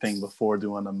everything before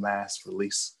doing a mass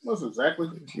release. That's exactly.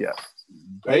 Yeah.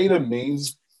 Beta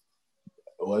means,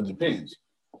 well, it depends.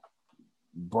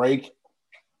 Break,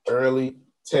 early,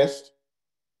 test.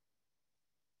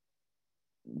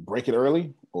 Break it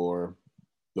early or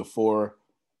before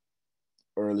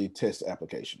early test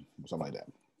application, something like that.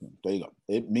 There you go.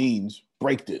 It means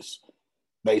break this,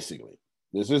 basically.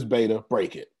 This is beta,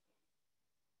 break it.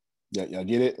 Yeah, y'all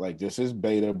get it? Like, this is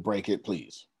beta, break it,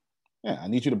 please. Yeah, I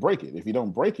need you to break it. If you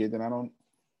don't break it, then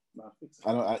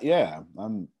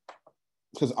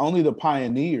because only the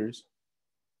pioneers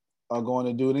are going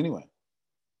to do it anyway.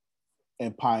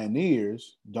 And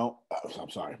pioneers don't, I'm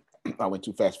sorry, I went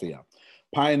too fast for y'all.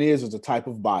 Pioneers is a type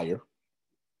of buyer,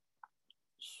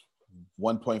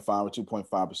 1.5 or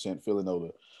 2.5%, filling over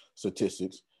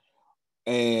statistics.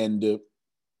 And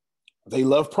they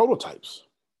love prototypes.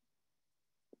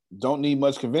 Don't need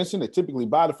much convincing. They typically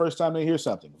buy the first time they hear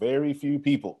something. Very few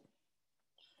people.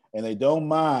 And they don't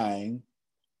mind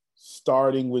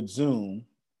starting with Zoom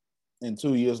and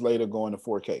 2 years later going to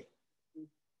 4K.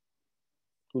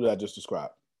 Who did I just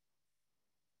describe?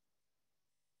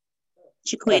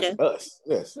 Chiquita. Us.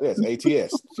 Yes,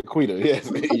 ATS. Chiquita,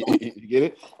 yes. You get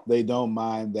it? They don't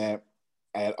mind that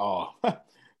at all.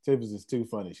 Tibbs is too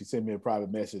funny. She sent me a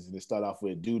private message and it started off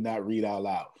with, "Do not read out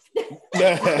loud."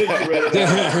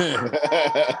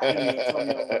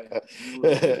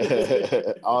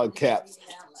 All caps.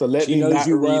 So let me not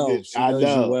read this. I know.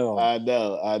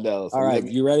 So all right,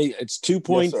 you ready? It's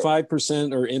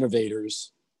 2.5% are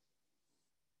innovators.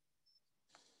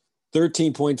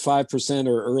 13.5%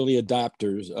 are early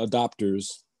adopters.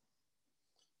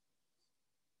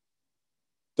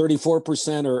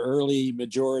 34% are early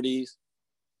majorities.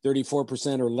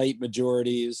 34% are late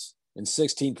majorities, and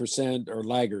 16% are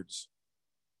laggards.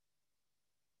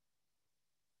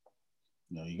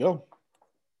 There you go.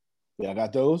 Yeah, I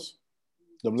got those.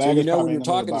 So you know when you're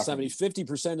talking to somebody,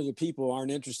 50% of the people aren't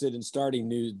interested in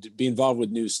be involved with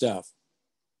new stuff.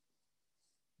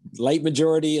 Late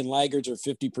majority and laggards are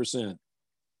 50%.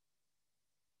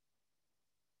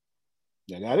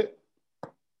 You got it?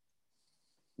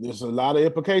 There's a lot of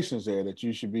implications there that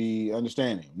you should be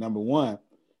understanding. Number one,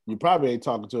 you probably ain't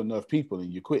talking to enough people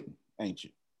and you're quitting, ain't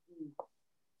you?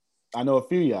 I know a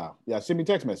few of y'all. Yeah, send me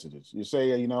text messages. You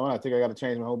say, you know, I think I got to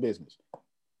change my whole business.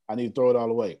 I need to throw it all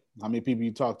away. How many people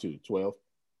you talk to? 12.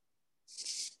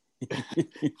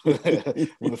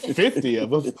 50 of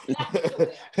them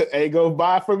ain't gonna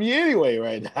buy from you anyway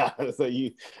right now. So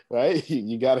you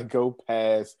got to go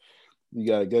past. You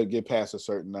got to get past a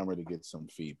certain number to get some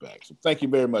feedback. So thank you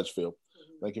very much, Phil.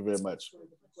 Thank you very much.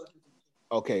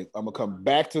 Okay, I'm gonna come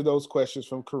back to those questions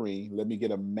from Kareem. Let me get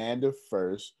Amanda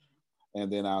first,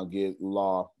 and then I'll get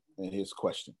Law and his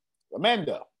question.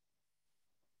 Amanda,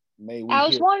 I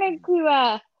was wanting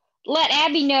to let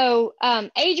Abby know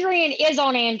Adrian is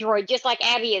on Android, just like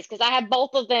Abby is, because I have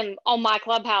both of them on my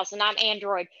Clubhouse, and I'm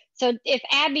Android. So if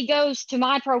Abby goes to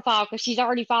my profile, because she's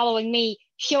already following me,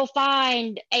 she'll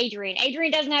find Adrian.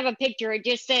 Adrian doesn't have a picture. It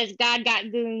just says God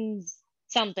Got Goons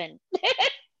something.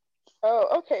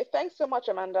 Oh, okay. Thanks so much,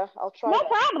 Amanda. I'll try. No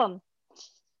problem.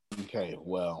 Okay,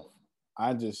 well,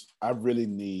 I really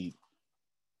need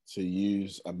to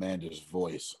use Amanda's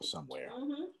voice somewhere.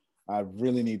 Mm-hmm. I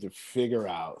really need to figure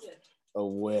out a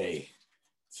way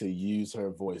to use her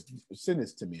voice. Send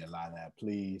this to me, Alana,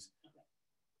 please.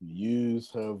 Use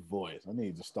her voice. I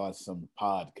need to start some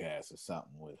podcast or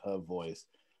something with her voice.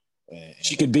 And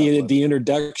she could be the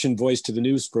introduction voice to the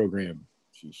news program.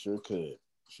 She sure could.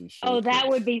 That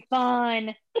would be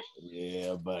fun.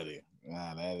 Yeah, buddy.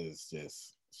 That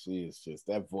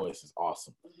voice is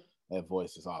awesome. That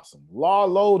voice is awesome. Law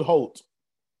Load Holt.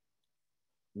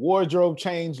 Wardrobe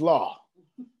change law.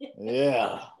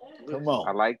 Yeah. Come on.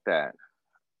 I like that.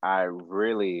 I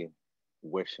really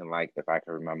wish and like if I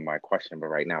could remember my question, but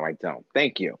right now I don't.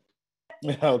 Thank you.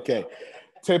 Okay.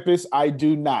 Tempest, I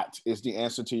do not is the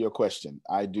answer to your question.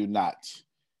 I do not.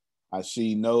 I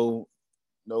see no,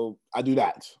 I do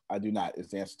not. I do not is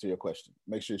the answer to your question.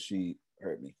 Make sure she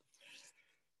heard me.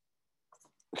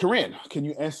 Corinne, can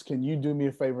you do me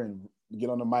a favor and get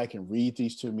on the mic and read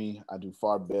these to me? I do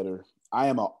far better. I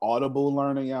am an audible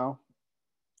learner, y'all,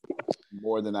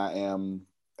 more than I am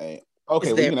a.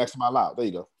 Okay, well, you can ask them out loud. There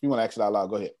you go. If you want to ask it out loud,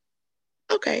 go ahead.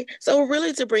 Okay, so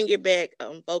really to bring it back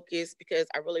focus, because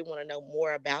I really want to know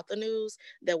more about the news,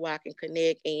 that way I can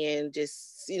connect and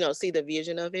just, see the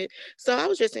vision of it. So I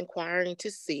was just inquiring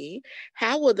to see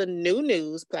how will the new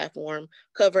news platform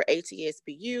cover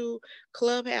ATSBU,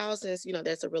 Clubhouse, since,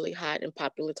 that's a really hot and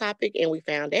popular topic. And we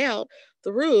found out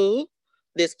through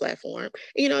this platform,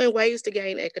 in ways to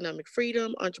gain economic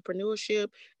freedom, entrepreneurship,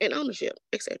 and ownership,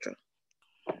 etc.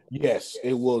 Yes,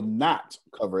 it will not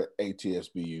cover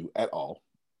ATSBU at all.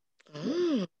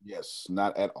 Yes,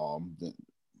 not at all.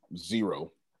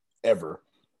 Zero, ever.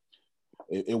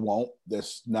 It won't.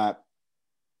 That's not.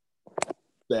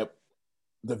 That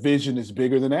the vision is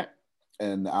bigger than that,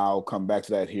 and I'll come back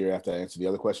to that here after I answer the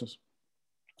other questions.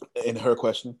 In her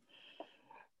question,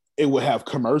 it will have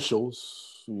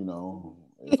commercials.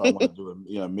 If I want to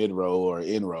do a mid-row or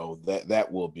in-row,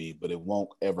 that will be, but it won't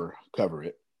ever cover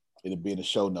it. It'll be in the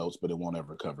show notes, but it won't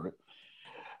ever cover it.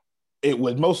 It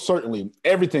would most certainly,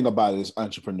 everything about it is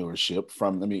entrepreneurship.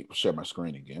 Let me share my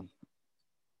screen again.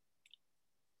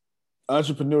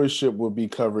 Entrepreneurship will be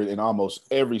covered in almost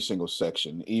every single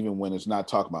section, even when it's not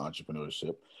talking about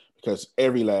entrepreneurship, because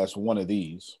every last one of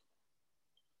these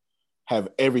have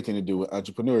everything to do with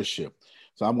entrepreneurship.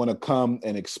 So I'm going to come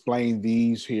and explain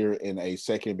these here in a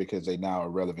second because they now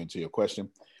are relevant to your question,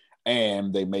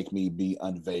 and they make me be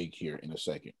unvague here in a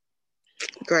second.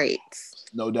 Great.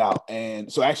 No doubt.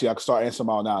 And so actually I can start answering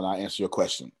them all now and I'll answer your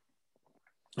question.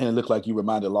 And it looked like you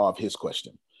reminded Law of his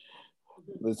question.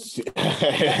 Let's see.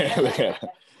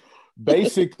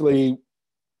 Basically,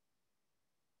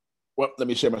 well, let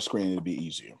me share my screen. It'll be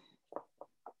easier.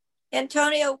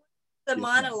 Antonio, the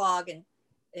monologue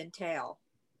entail?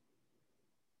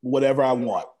 Whatever I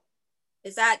want.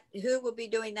 Is that, who will be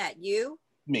doing that? You?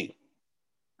 Me.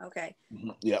 Okay.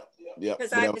 Yep.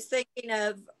 Because I was thinking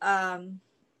of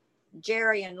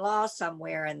Jerry and Law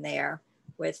somewhere in there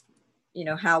with,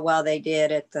 how well they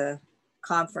did at the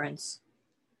conference.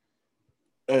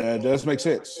 It does make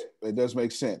sense. It does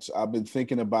make sense. I've been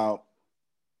thinking about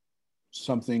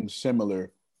something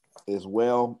similar as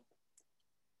well.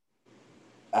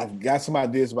 I've got some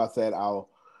ideas about that.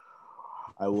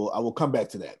 I will come back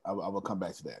to that. I will come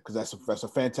back to that because that's a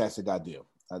fantastic idea.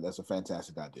 That's a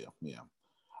fantastic idea. Yeah.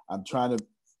 I've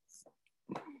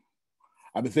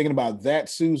been thinking about that,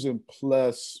 Susan,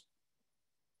 plus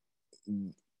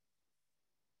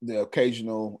the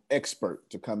occasional expert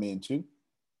to come in too.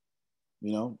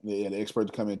 The expert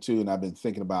to come in too, and I've been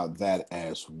thinking about that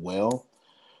as well.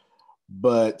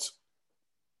 But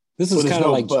this is kind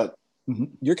of like,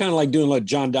 you're kind of like doing what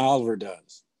John Oliver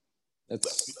does.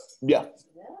 Yeah,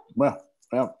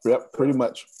 pretty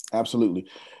much, absolutely,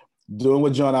 doing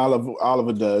what John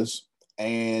Oliver does,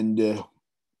 and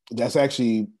that's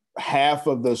actually half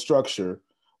of the structure.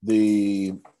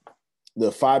 The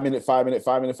 5 minute.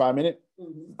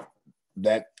 Mm-hmm.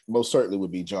 That most certainly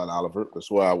would be John Oliver. That's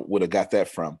where I would have got that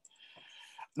from.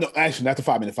 No, actually, not the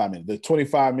 5 minute. The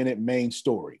 25-minute main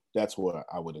story. That's where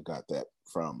I would have got that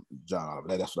from John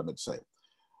Oliver. That's what I meant to say.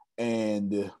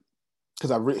 And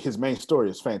because his main story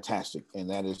is fantastic, and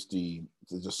that is the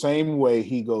same way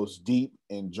he goes deep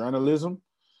in journalism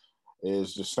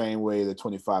is the same way the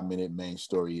 25-minute main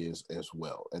story is as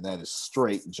well. And that is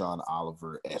straight John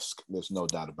Oliver-esque. There's no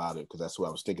doubt about it, because that's what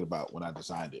I was thinking about when I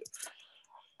designed it.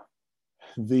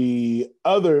 The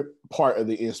other part of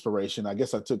the inspiration, I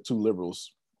guess I took two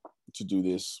liberals to do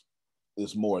this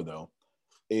more though,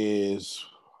 is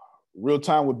Real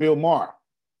Time with Bill Maher.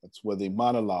 That's where the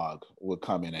monologue would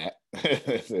come in at.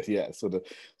 Yeah, so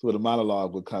the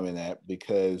monologue would come in at,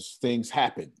 because things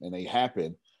happen and they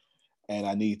happen, and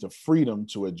I need the freedom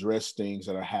to address things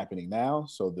that are happening now,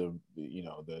 so the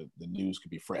news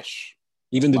could be fresh.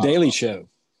 Even the Daily Show.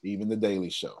 Even the Daily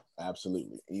Show,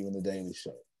 absolutely. Even the Daily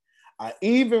Show. I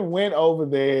even went over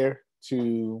there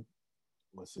to,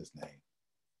 what's his name?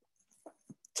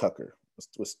 Tucker.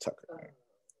 What's Tucker name?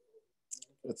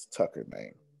 What's Tucker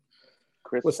name?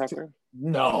 Chris Tucker?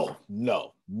 No.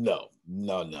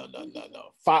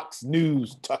 Fox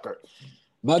News Tucker.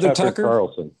 Mother Tucker?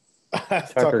 Carlson.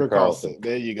 Tucker Carlson.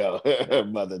 There you go.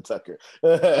 Mother Tucker.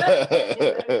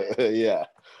 Yeah.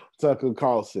 Tucker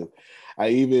Carlson.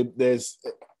 There's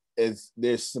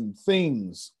some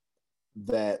things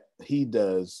that he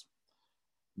does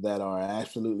that are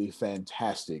absolutely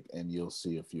fantastic, and you'll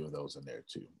see a few of those in there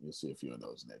too. You'll see a few of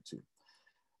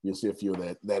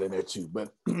that in there too.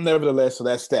 But nevertheless, so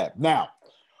that's that. Now,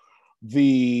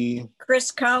 the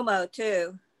Chris Como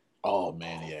too. Oh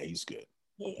man, yeah, he's good.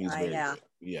 He's very good.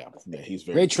 Yeah, he's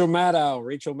very Rachel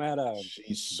Maddow.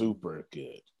 She's super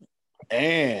good.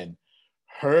 And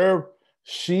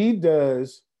she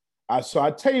does, so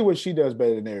I tell you what she does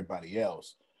better than everybody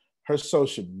else. Her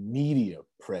social media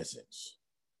presence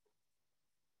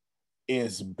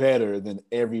is better than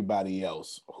everybody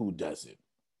else who does it.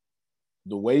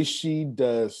 The way she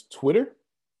does Twitter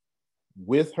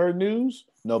with her news,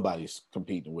 nobody's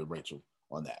competing with Rachel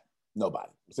on that.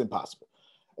 Nobody. It's impossible.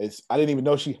 I didn't even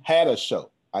know she had a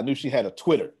show. I knew she had a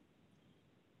Twitter.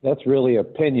 That's really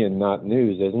opinion, not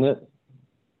news, isn't it?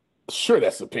 Sure,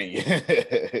 that's opinion.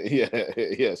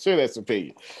 yeah, sure, that's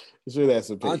opinion.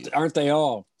 Aren't they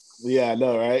all? Yeah, I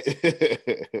know, right?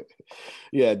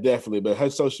 Yeah, definitely. But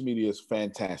her social media is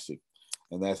fantastic,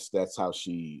 and that's how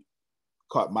she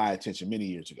caught my attention many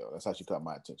years ago. That's how she caught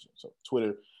my attention. So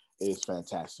Twitter is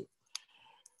fantastic.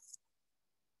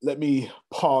 Let me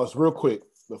pause real quick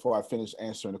before I finish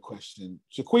answering the question.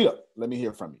 Shaquita, let me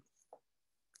hear from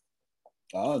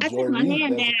you. I took my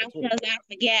hand down because I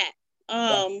forget.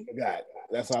 I forgot.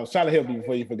 That's why I was trying to help you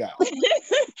before you forgot.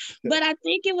 But I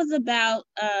think it was about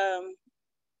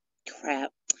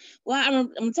crap. Well,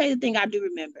 I'm gonna tell you the thing I do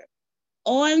remember.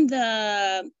 On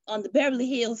the Beverly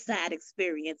Hills side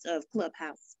experience of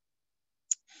Clubhouse.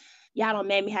 Y'all don't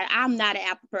make me I'm not an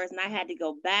Apple person. I had to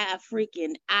go buy a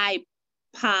freaking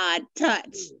iPod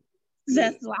Touch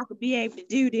just so I could be able to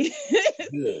do this.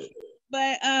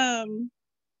 But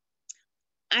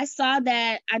I saw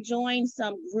that I joined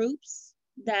some groups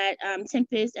that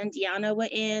Tempest and Deanna were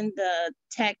in, the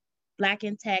tech, Black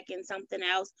in Tech and something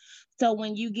else. So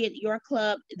when you get your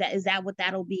club, is that what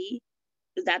that'll be?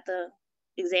 Is that the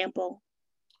example?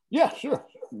 Yeah, sure.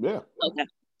 Yeah. Okay.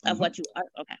 Of what you are.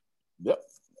 Okay. Yep.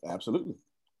 Absolutely.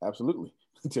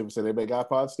 Tempest said they make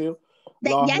iPods still?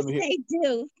 Yes, they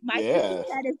do. My sister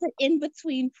said it's an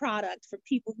in-between product for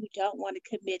people who don't want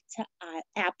to commit to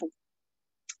Apple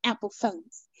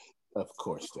phones. Of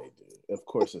course they do. Of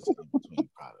course it's an in-between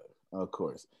product. Of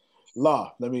course.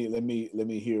 Law, let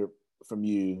me hear from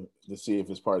you to see if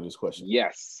it's part of this question.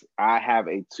 Yes, I have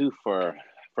a twofer.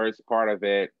 First part of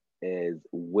it is,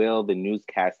 will the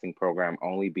newscasting program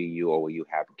only be you, or will you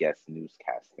have guest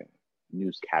newscasters?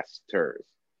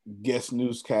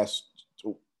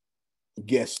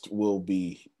 Guest will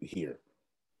be here.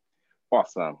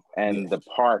 Awesome. And the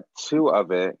part two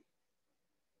of it,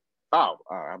 I'm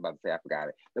about to say I forgot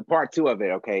it. The part two of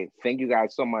it, okay. Thank you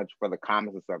guys so much for the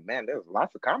comments and stuff. Man, there's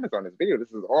lots of comments on this video. This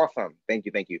is awesome. Thank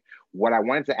you. What I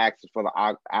wanted to ask is for the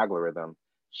algorithm,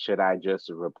 should I just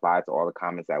reply to all the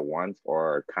comments at once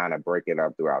or kind of break it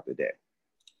up throughout the day?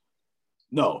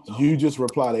 No, you just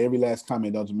reply to every last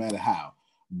comment, doesn't matter how.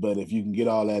 But if you can get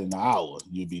all that in an hour,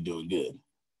 you'll be doing good.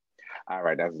 All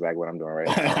right, that's exactly what I'm doing right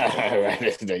now. All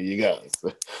right, there you go.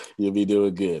 So you'll be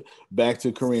doing good. Back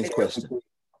to Corinne's question.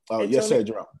 Oh, yes, sir,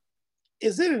 Jerome.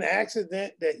 Is it an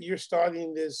accident that you're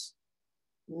starting this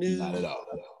new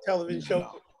television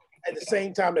show at the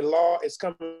same time that Law is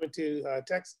coming to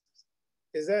Texas?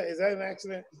 Is that an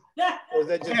accident? Or is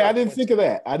that just I didn't think of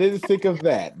that. I did not think of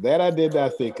that. I did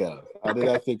not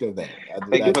think of that.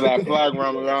 Thank you for that plug,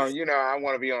 Ramon. You know, I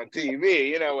want to be on TV.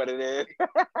 You know what it is.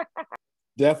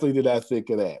 Definitely did not think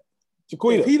of that.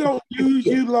 Chiquita. If he don't use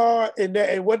you, Law,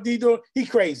 and what he doing? He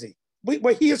crazy.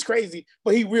 But he is crazy,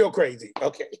 but he real crazy.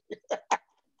 Okay.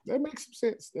 That makes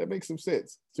some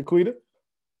sense. Chiquita.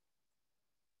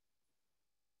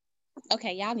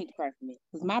 Okay, y'all need to pray for me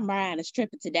because my mind is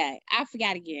tripping today. I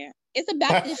forgot again. It's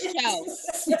about this show.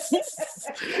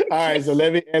 All right, so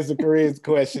let me answer Corinne's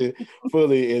question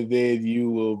fully, and then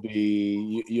you'll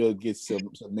get some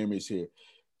memories here.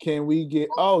 Can we get?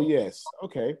 Oh yes.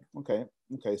 Okay.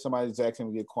 Somebody's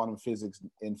asking to get quantum physics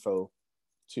info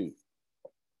too.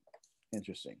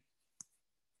 Interesting.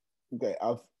 Okay,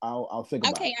 I'll think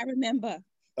about it. Okay, I remember.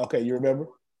 Okay, you remember?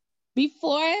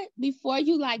 Before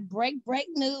you like break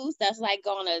news that's like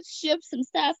gonna ship some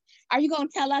stuff, are you gonna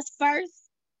tell us first?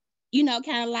 You know,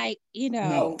 kind of like, you know.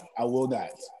 No, I will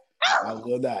not. I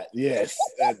will not. Yes,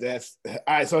 that's all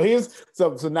right.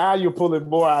 So now you're pulling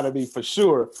more out of me for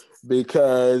sure,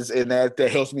 because that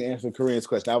helps me answer Corinne's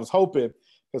question. I was hoping,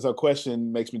 because her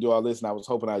question makes me do all this, and I was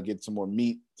hoping I'd get some more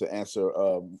meat to answer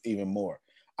even more.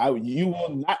 You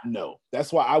will not know.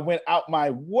 That's why I went out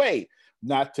my way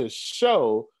not to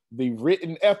show the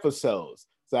written episodes.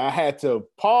 So I had to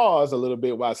pause a little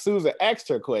bit while Susan asked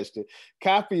her question,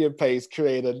 copy and paste,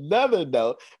 create another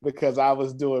note because I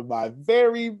was doing my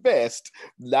very best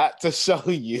not to show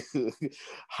you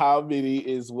how many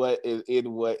is what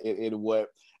in what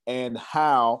and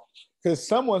how. Because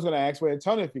someone's going to ask, well,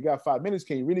 Antonio, if you got 5 minutes,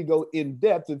 can you really go in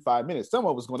depth in 5 minutes?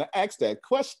 Someone was going to ask that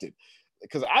question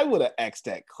because I would have asked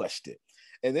that question.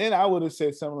 And then I would have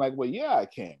said something like, well, yeah, I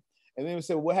can. And then we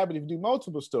said, what happens if you do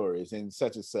multiple stories and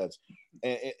such,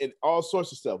 and all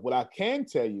sorts of stuff. What I can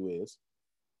tell you is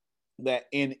that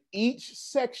in each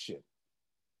section,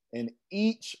 in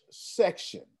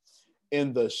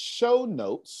the show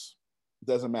notes,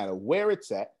 doesn't matter where it's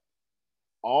at,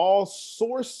 all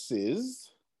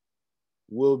sources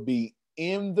will be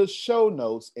in the show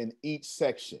notes in each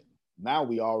section. Now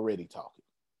we already talking.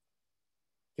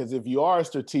 Because if you are a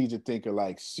strategic thinker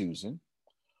like Susan,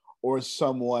 or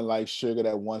someone like Sugar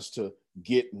that wants to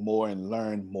get more and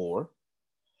learn more,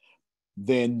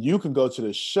 then you can go to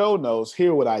the show notes,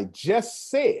 hear what I just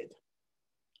said,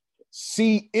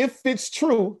 see if it's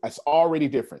true. That's already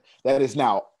different. That is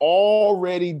now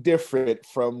already different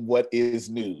from what is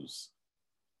news.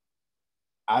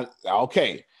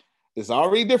 Okay, it's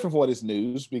already different from what is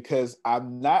news because I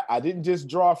didn't just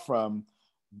draw from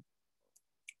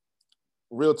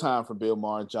Real Time from Bill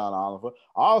Maher and John Oliver.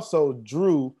 I also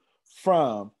drew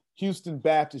from Houston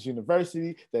Baptist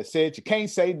University that said you can't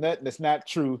say nothing that's not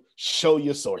true. Show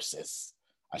your sources.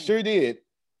 I sure did.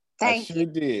 I sure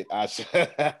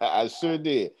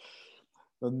did.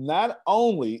 But not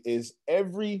only is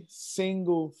every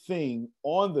single thing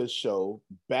on the show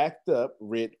backed up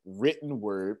with written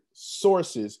word,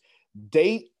 sources,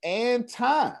 date, and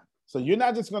time. So you're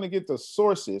not just going to get the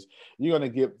sources. You're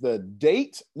going to get the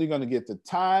date, you're going to get the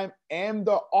time, and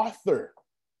the author.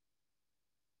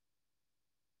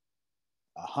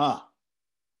 All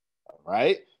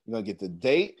right. You're going to get the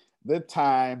date, the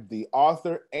time, the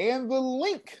author, and the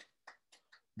link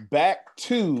back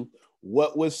to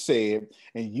what was said.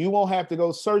 And you won't have to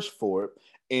go search for it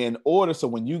in order. So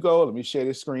when you go, let me share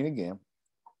this screen again.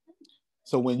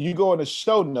 So when you go in the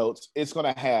show notes, it's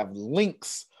going to have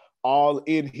links all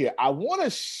in here. I want to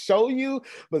show you,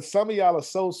 but some of y'all are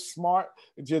so smart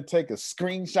that you'll take a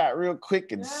screenshot real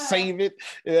quick and save it.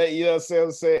 You know what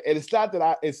I'm saying? And it's not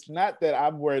that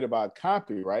I'm worried about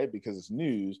copyright because it's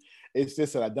news. It's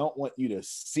just that I don't want you to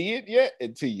see it yet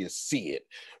until you see it,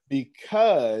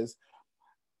 because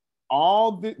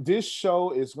this show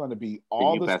is going to be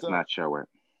all the best stuff. Not show it.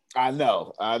 I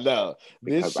know.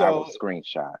 Because this show, I will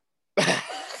screenshot.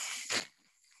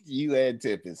 You and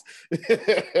Tempest.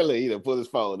 Look, he done put his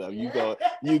phone up. You go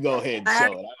ahead and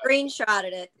show it. I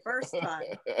screenshotted it first time.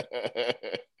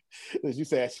 You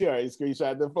said, sure, you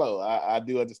screenshot the flow. I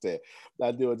do understand.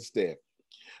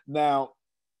 Now,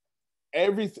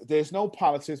 there's no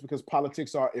politics because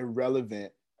politics are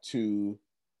irrelevant to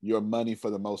your money for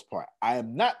the most part. I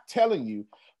am not telling you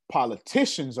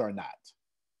politicians are not.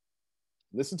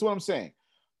 Listen to what I'm saying.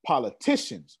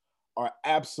 Politicians are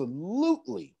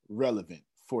absolutely relevant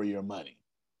for your money.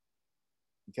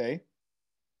 Okay?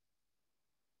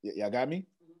 Y'all got me?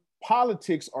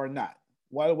 Politics are not.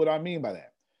 What do I mean by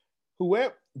that?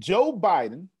 Joe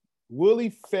Biden will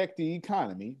affect the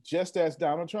economy just as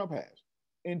Donald Trump has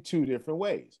in two different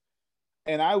ways.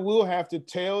 And I will have to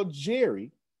tell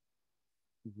Jerry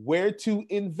where to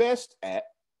invest at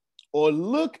or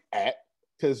look at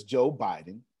because Joe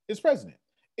Biden is president.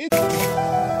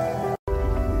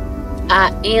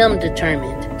 I am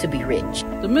determined to be rich.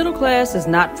 The middle class is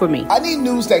not for me. I need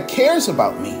news that cares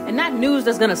about me. And not news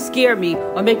that's gonna scare me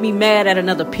or make me mad at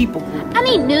another people group. I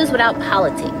need news without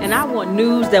politics. And I want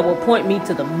news that will point me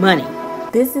to the money.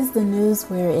 This is the news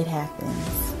where it happens.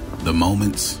 The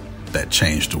moments that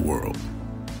change the world.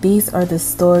 These are the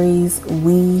stories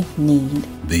we need.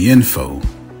 The info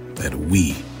that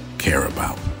we care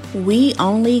about. We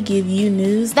only give you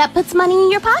news that puts money in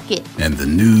your pocket. And the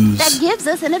news that gives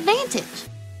us an advantage.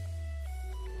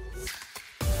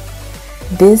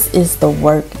 This is the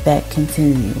work that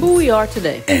continues. Who we are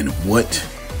today. And what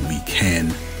we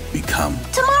can become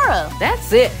tomorrow.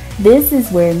 That's it. This is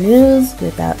where news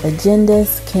without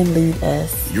agendas can lead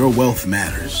us. Your wealth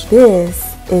matters.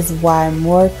 This is why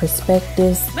more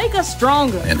perspectives make us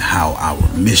stronger. And how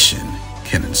our mission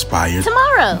can inspire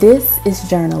tomorrow. This is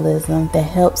journalism that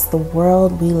helps the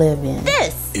world we live in.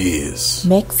 This is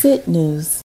Mexit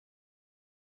News.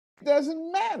 It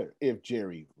doesn't matter if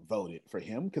Jerry voted for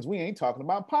him because we ain't talking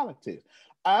about politics.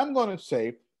 I'm going to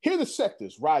say, here are the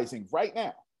sectors rising right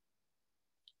now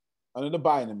under the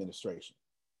Biden administration.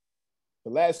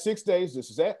 The last 6 days, this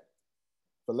is that.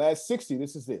 The last 60,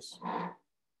 this is this.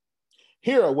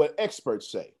 Here are what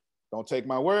experts say. Don't take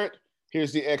my word.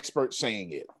 Here's the expert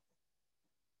saying it.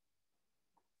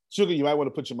 Sugar, you might want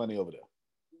to put your money over there.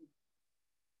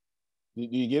 Do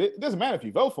you get it? It doesn't matter if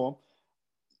you vote for him.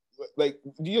 Like,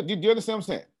 do you understand what I'm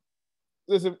saying?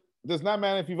 Listen, it does not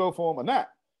matter if you vote for him or not.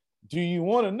 Do you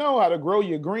want to know how to grow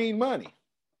your green money?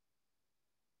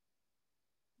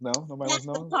 No, nobody wants to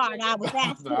know. That's the part I was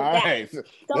asking All about. right. So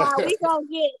are we gonna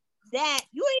get that?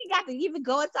 You ain't got to even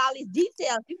go into all these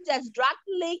details. You just drop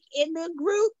the link in the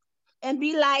group and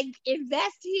be like,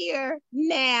 invest here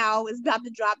now. It's about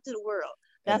to drop to the world.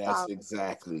 That's all.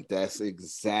 Exactly.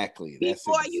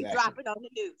 Before you drop it on the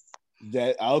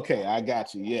news. Okay, I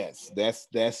got you. Yes, that's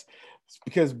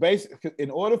because basically,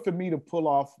 in order for me to pull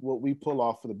off what we pull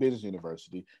off for the business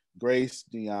university, Grace,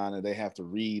 Deanna, they have to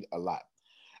read a lot,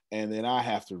 and then I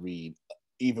have to read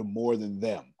even more than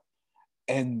them.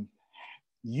 And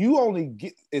you only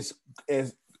get as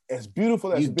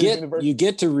beautiful as you get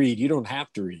to read. You don't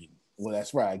have to read. Well,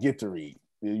 that's right. I get to read.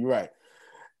 You're right,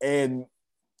 and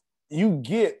y'all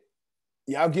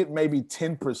get maybe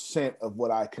 10% of what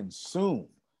I consume,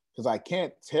 because I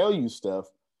can't tell you stuff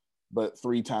but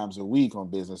 3 times a week on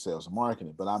business, sales, and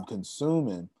marketing. But I'm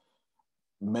consuming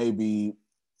maybe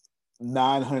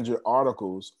 900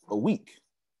 articles a week,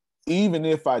 even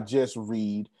if I just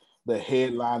read the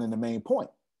headline and the main point.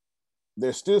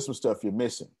 There's still some stuff you're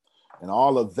missing. And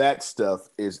all of that stuff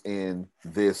is in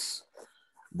this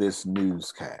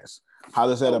newscast. How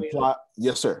does that apply?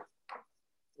 Yes, sir.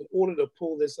 In order to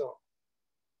pull this off,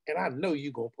 and I know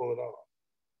you're going to pull it off,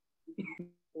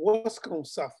 what's going to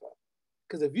suffer?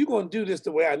 Because if you're going to do this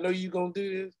the way I know you're going to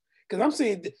do this, because I'm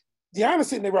seeing Deanna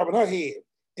sitting there rubbing her head.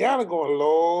 Deanna going,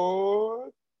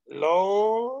 Lord,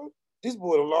 this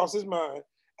boy done lost his mind.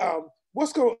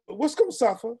 What's going to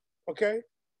suffer? Okay.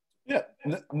 Yeah,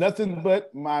 nothing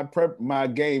but my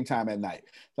game time at night.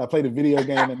 So I played a video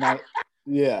game at night.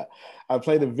 Yeah, I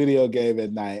played a video game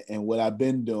at night, and what I've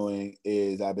been doing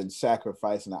is I've been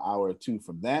sacrificing an hour or 2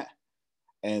 from that,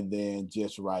 and then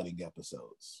just writing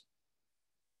episodes.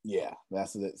 Yeah,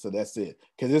 that's it. So that's it,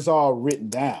 because it's all written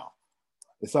down.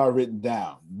 It's all written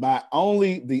down.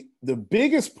 The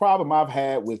biggest problem I've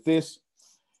had with this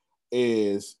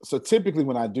is, so typically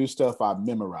when I do stuff, I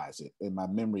memorize it, and my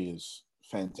memory is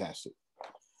fantastic.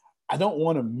 I don't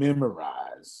want to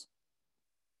memorize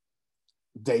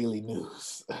daily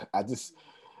news. I just,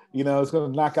 it's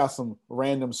going to knock out some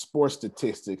random sports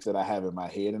statistics that I have in my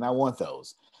head, and I want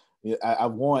those. I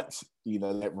want,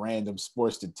 that random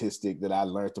sports statistic that I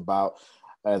learned about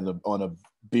on a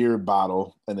beer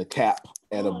bottle and a cap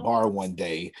at a bar one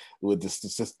day with the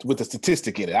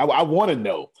statistic in it. I want to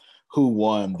know who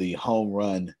won the home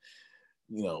run,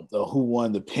 who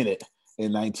won the pennant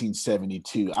in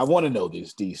 1972. I want to know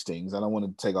these things. I don't want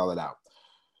to take all that out.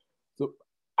 So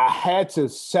I had to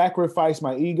sacrifice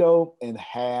my ego and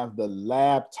have the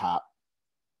laptop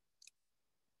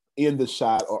in the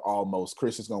shot, or almost.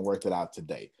 Chris is going to work that out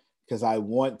today, because I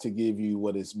want to give you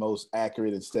what is most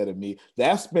accurate instead of me.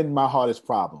 That's been my hardest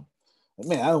problem.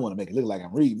 Man, I don't want to make it look like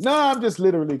I'm reading. No, I'm just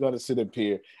literally going to sit up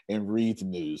here and read the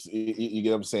news. You get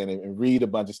what I'm saying? And read a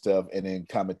bunch of stuff and then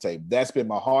commentate. That's been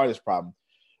my hardest problem,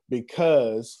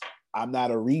 because I'm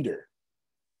not a reader.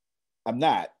 I'm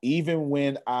not. Even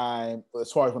when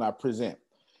as far as when I present,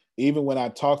 even when I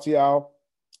talk to y'all,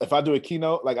 if I do a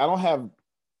keynote, like I don't have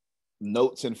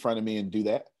notes in front of me and do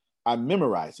that. I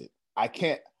memorize it. I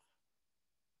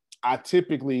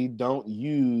typically don't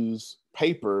use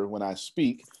paper when I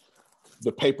speak.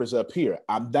 The paper's up here.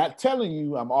 I'm not telling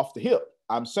you I'm off the hip.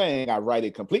 I'm saying I write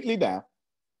it completely down,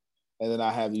 and then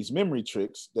I have these memory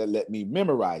tricks that let me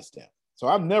memorize them. So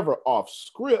I'm never off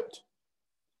script.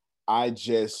 I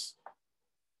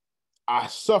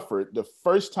suffered. The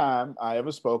first time I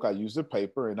ever spoke, I used a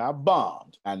paper and I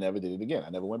bombed. I never did it again.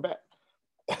 I never went back.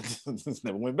 Just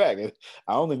never went back.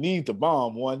 I only need to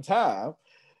bomb one time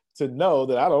to know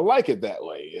that I don't like it that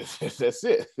way. That's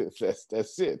it.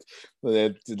 That's it.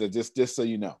 Just so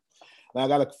you know. Now I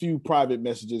got a few private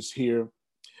messages here.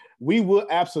 We will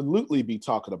absolutely be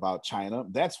talking about China.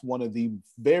 That's one of the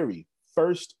very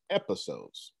first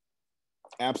episodes.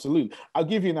 Absolutely. I'll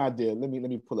give you an idea. Let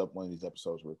me pull up one of these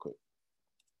episodes real quick.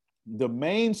 The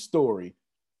main story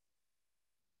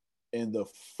in the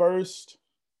first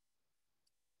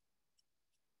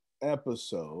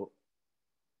episode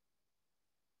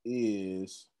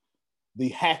is the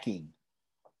hacking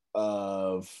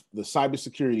of the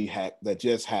cybersecurity hack that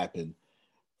just happened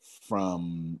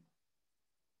from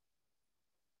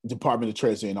Department of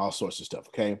Treasury and all sorts of stuff.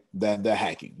 Okay, the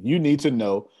hacking. You need to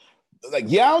know,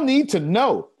 y'all need to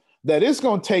know that it's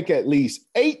going to take at least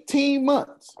 18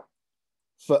 months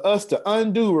for us to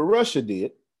undo what Russia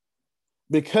did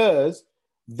because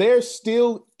they're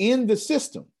still in the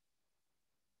system.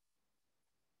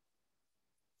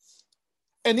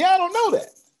 And y'all don't know that.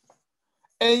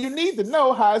 And you need to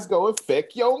know how it's going to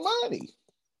affect your money.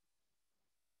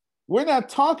 We're not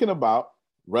talking about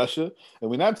Russia, and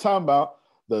we're not talking about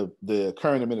the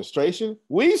current administration.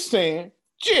 We saying,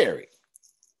 Jerry,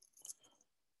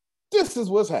 this is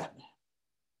what's happening.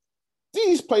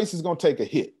 These places going to take a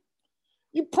hit.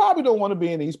 You probably don't want to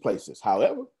be in these places.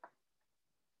 However,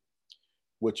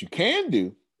 what you can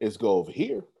do is go over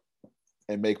here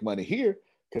and make money here,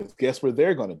 because guess what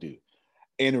they're going to do?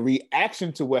 In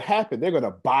reaction to what happened, they're going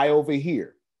to buy over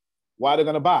here. Why they're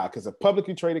going to buy? Because they're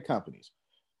publicly traded companies.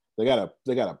 They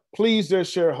gotta please their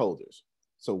shareholders.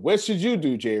 So what should you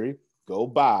do, Jerry? Go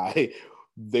buy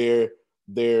their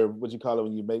what you call it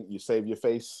when you save your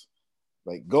face?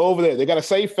 Like, go over there. They got a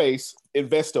save face,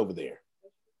 invest over there.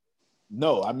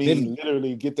 No, I mean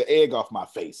literally get the egg off my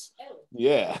face.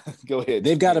 Yeah, go ahead.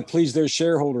 They've got to please their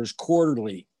shareholders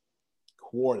quarterly.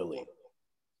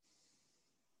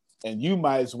 And you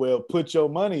might as well put your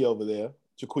money over there,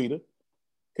 Chiquita.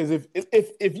 Because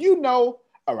if you know,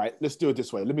 all right, let's do it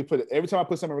this way. Let me put it, every time I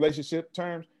put something in relationship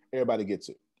terms, everybody gets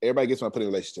it. Everybody gets when I put it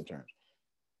in relationship terms.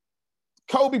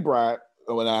 Kobe Bryant,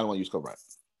 I don't want to use Kobe Bryant.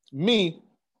 Me,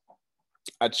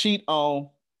 I cheat on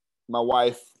my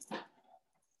wife,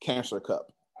 Cancer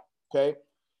Cup. Okay?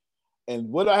 And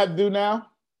what do I have to do now?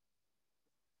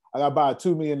 I got to buy a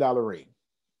 $2 million ring.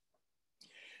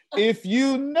 If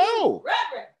you know,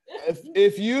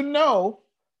 if you know,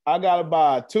 I got to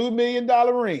buy a $2 million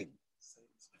ring.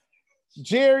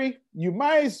 Jerry, you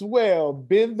might as well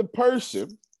be the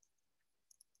person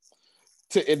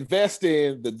to invest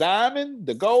in the diamond,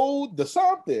 the gold, the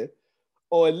something,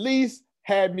 or at least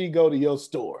have me go to your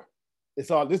store. This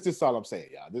is all I'm saying,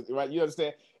 y'all. Right? You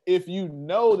understand? If you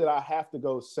know that I have to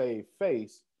go save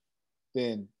face,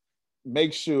 then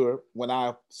make sure when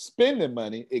I spend the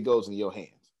money, it goes in your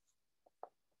hands.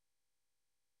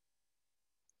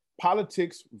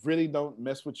 Politics really don't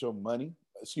mess with your money.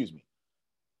 Excuse me.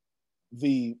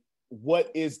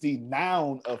 What is the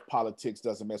noun of politics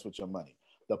doesn't mess with your money.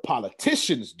 The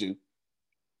politicians do.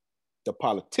 The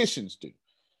politicians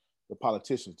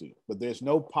do. But there's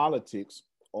no politics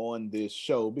on this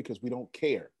show because we don't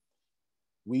care.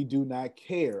 We do not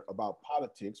care about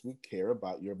politics. We care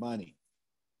about your money.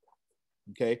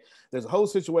 Okay? There's a whole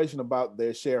situation about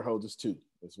their shareholders too.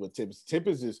 That's what Tim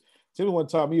want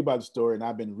to talk to me about the story, and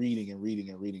I've been reading.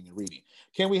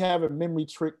 Can we have a memory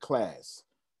trick class?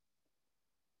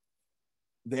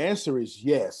 The answer is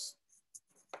yes.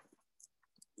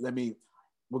 We're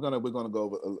gonna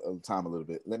go over time a little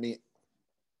bit. Let me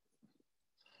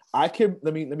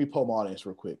pull my audience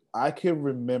real quick. I can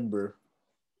remember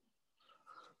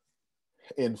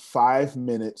in 5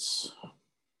 minutes.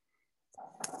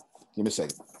 Give me a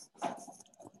second.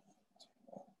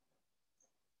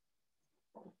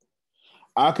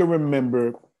 I can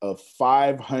remember a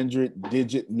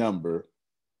 500-digit number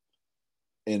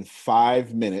in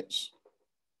 5 minutes,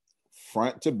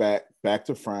 front to back, back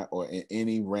to front, or in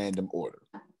any random order.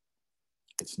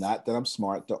 It's not that I'm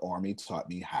smart. The Army taught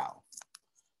me how.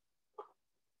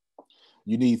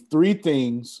 You need 3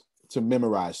 things to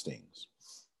memorize things.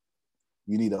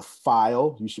 You need a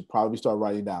file. You should probably start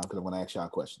writing down because I'm going to ask y'all a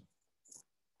question.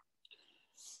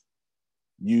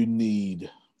 You need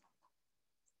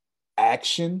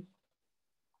action,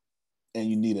 and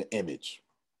you need an image.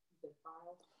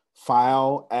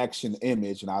 File, action,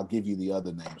 image, and I'll give you the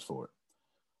other names for it.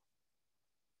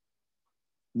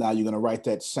 Now you're going to write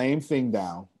that same thing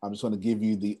down. I'm just going to give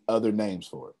you the other names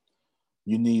for it.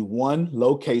 You need 1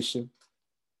 location,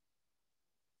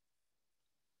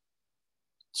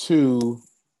 2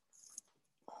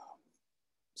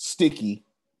 sticky,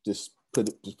 just put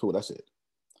what I said,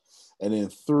 and then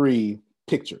 3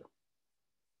 picture.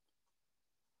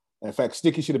 In fact,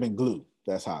 sticky should have been glue.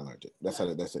 That's how I learned it. That's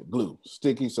it. Glue,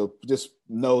 sticky. So just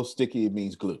know sticky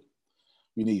means glue.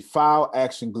 You need file,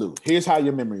 action, glue. Here's how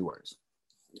your memory works.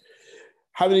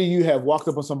 How many of you have walked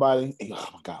up on somebody and, oh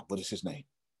my God, what is his name?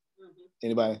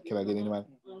 Anybody? Can I get anybody?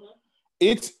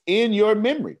 It's in your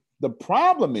memory. The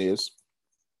problem is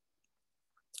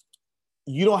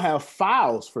you don't have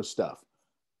files for stuff.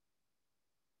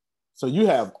 So you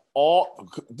have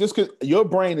just because your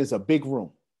brain is a big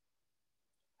room.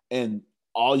 And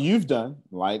all you've done,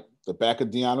 like the back of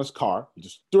Deanna's car, you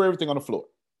just threw everything on the floor.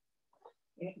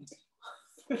 Now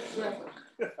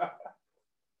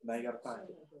you gotta find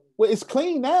it. Well, it's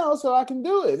clean now, so I can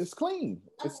do it. It's clean.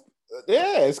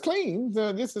 It's clean.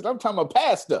 I'm talking about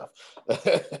past stuff.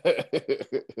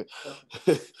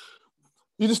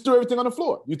 You just threw everything on the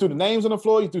floor. You threw the names on the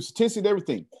floor. You threw statistics,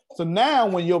 everything. So now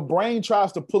when your brain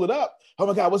tries to pull it up, oh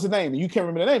my God, what's the name? And you can't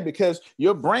remember the name because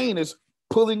your brain is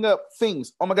pulling up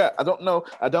things. Oh my God, I don't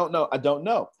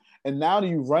know. And now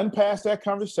you run past that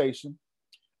conversation.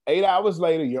 8 hours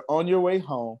later, you're on your way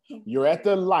home. You're at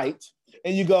the light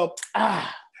and you go,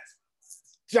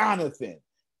 Jonathan,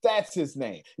 that's his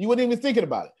name. You weren't even thinking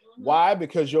about it. Why?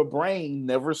 Because your brain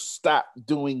never stopped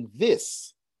doing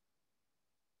this.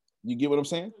 You get what I'm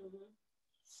saying?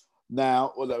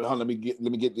 Now, let me get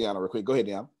Deanna real quick. Go ahead,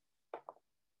 Deanna.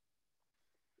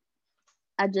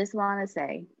 I just want to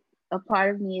say, a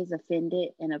part of me is offended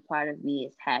and a part of me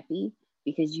is happy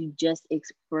because you just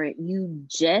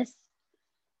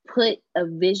put a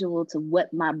visual to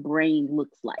what my brain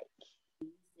looks like.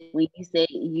 When you say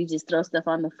you just throw stuff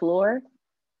on the floor,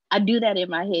 I do that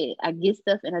in my head. I get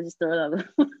stuff and I just throw it on the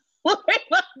floor in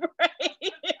my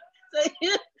brain. So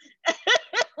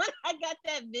when I got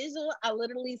that visual, I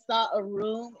literally saw a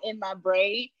room in my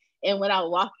brain, and when I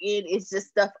walk in, it's just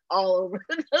stuff all over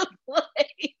the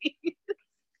place.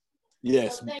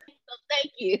 Yes. So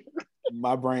thank you.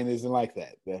 My brain isn't like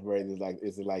that. That brain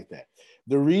isn't like that.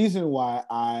 The reason why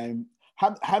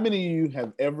how many of you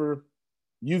have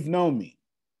you've known me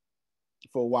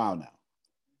for a while now.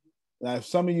 Now, if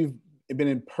some of you have been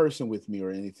in person with me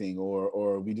or anything,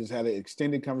 or we just had an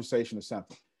extended conversation or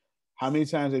something, how many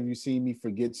times have you seen me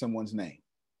forget someone's name?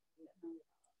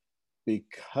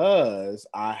 Because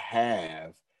I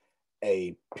have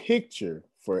a picture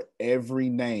for every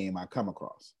name I come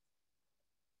across.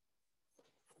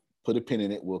 Put a pin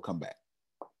in it, we'll come back.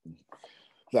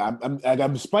 I'm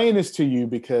explaining this to you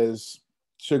because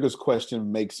Sugar's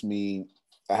question makes me,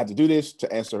 I had to do this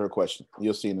to answer her question.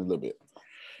 You'll see in a little bit.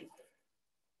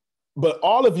 But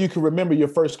all of you can remember your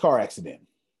first car accident.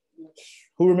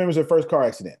 Who remembers their first car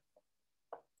accident?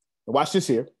 Watch this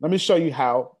here. Let me show you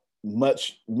how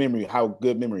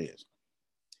good memory is.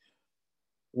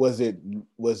 Was it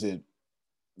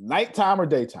nighttime or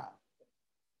daytime?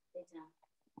 Daytime.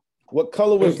 What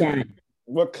color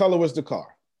was the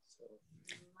car?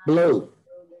 Blue.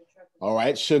 All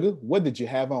right, Sugar. What did you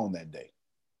have on that day?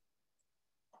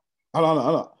 Hold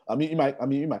on. I mean, you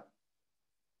might.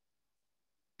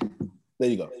 There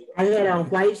you go. I had on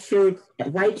white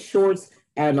shorts,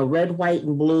 and a red, white,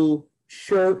 and blue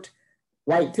shirt,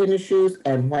 white tennis shoes,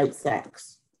 and white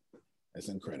socks. That's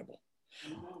incredible.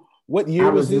 What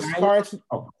year was this car accident?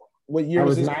 What year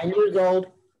was this? I was 9 years old,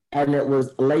 and it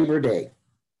was Labor Day,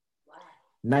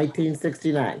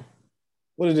 1969.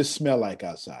 What did it smell like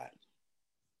outside?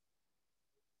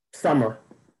 Summer.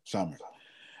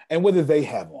 And what did they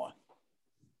have on?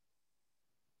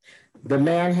 The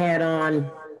man had on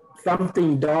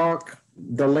something dark.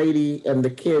 The lady and the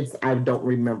kids, I don't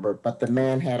remember, but the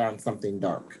man had on something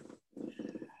dark.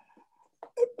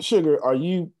 Sugar, are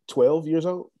you 12 years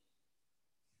old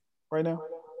right now?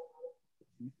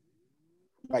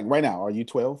 Like right now, are you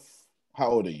 12? How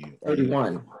old are you?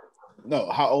 31. No,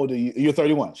 how old are you? You're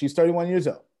 31. She's 31 years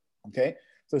old. Okay.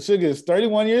 So Sugar is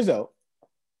 31 years old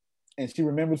and she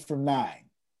remembers from 9.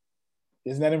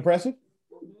 Isn't that impressive?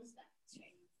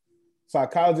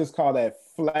 Psychologists call that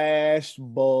flash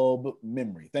bulb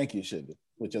memory. Thank you, Sugar,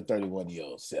 with your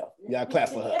 31-year-old self. Y'all clap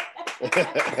for her.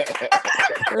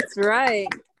 That's right.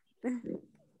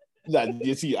 Now,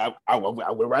 you see, I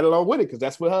went right along with it because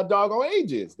that's what her doggone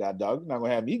age is. That dog not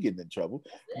gonna have me getting in trouble.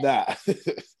 Nah.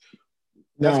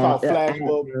 That's called flash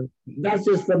bulb. That's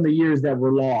just from the years that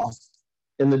were lost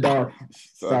in the dark.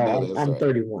 So I'm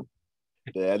 31.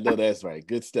 Yeah, I know that's right.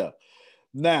 Good stuff.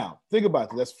 Now, think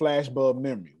about it. That's flash bulb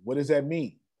memory. What does that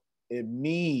mean? It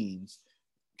means,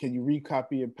 can you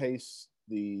recopy and paste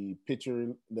the picture,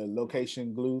 the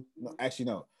location glue? No, actually,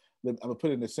 no. I'm going to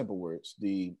put it in the simple words.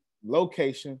 The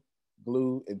location,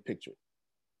 glue, and picture.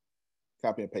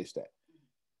 Copy and paste that.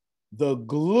 The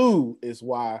glue is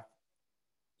why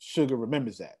Sugar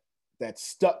remembers that. That's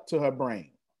stuck to her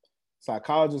brain.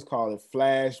 Psychologists call it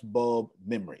flash bulb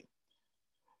memory.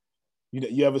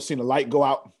 You ever seen a light go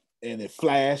out and it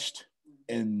flashed,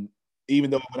 and even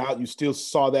though it went out, you still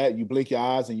saw that. You blink your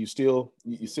eyes, and you still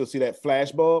see that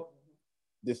flash bulb.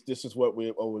 This is what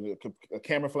a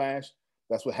camera flash.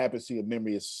 That's what happens to your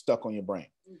memory. Is stuck on your brain.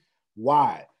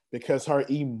 Why? Because her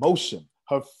emotion,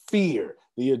 her fear,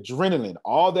 the adrenaline,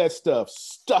 all that stuff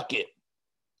stuck it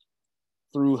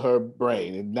through her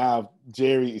brain. And now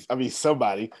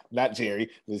somebody, not Jerry.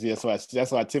 That's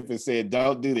why Tiffany said,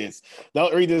 "Don't do this.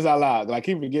 Don't read this out loud." I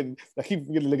keep forgetting to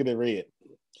look at it red.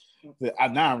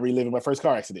 Now I'm reliving my first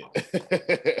car accident.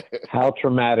 How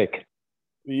traumatic.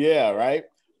 Yeah, right.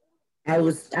 I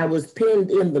was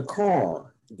pinned in the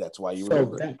car. That's why you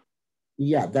remember.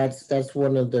 Yeah, that's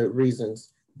one of the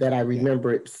reasons that I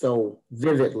remember it so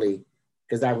vividly,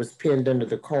 because I was pinned under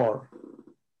the car,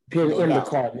 pinned in the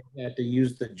car, and they had to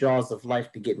use the jaws of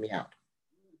life to get me out.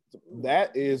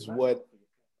 That is what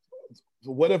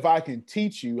if I can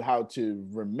teach you how to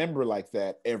remember like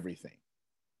that everything?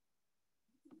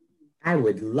 I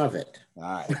would love it. All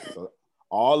right. So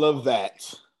all of that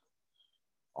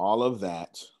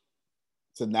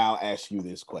to now ask you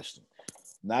this question.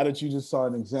 Now that you just saw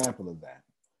an example of that,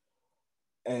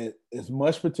 and as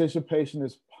much participation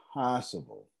as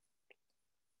possible,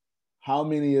 how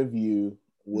many of you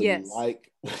would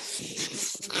like...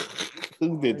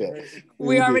 Who did that?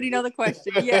 We already know the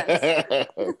question. Yes.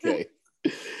 Okay.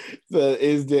 So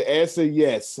is the answer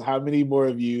yes? How many more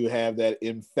of you have that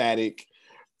emphatic,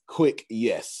 quick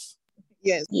yes?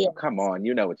 Yes. Yeah. Come on,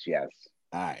 you know it's yes.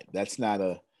 All right.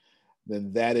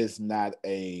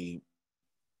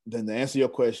 Then the answer to your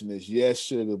question is yes,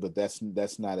 sugar, but that's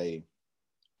not the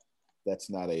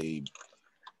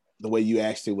way you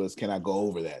asked it was, can I go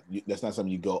over that? That's not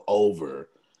something you go over.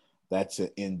 That's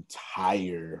an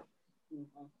entire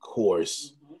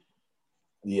course.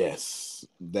 Yes,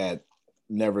 that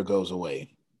never goes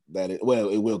away. It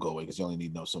will go away because you only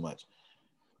need to know so much.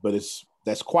 But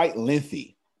that's quite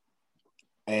lengthy,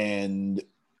 and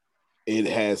it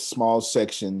has small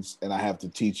sections, and I have to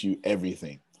teach you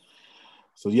everything.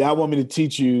 So y'all want me to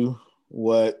teach you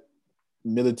what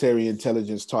military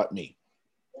intelligence taught me?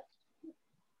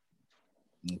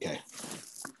 Okay.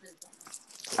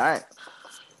 All right.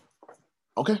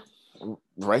 Okay.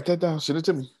 Write that down. Send it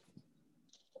to me.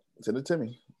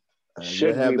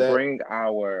 Should we bring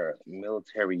our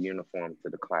military uniform to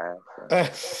the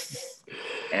class?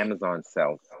 Amazon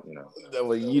sells,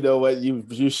 Well, you know what?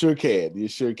 You sure can. You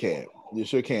sure can.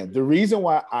 The reason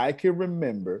why I can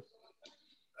remember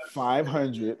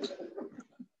 500.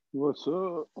 What's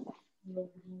up?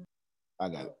 I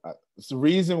got it. It's the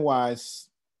reason why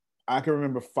I can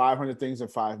remember 500 things in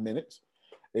 5 minutes.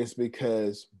 It's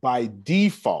because by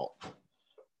default,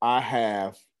 I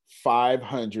have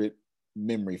 500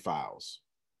 memory files.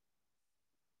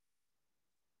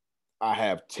 I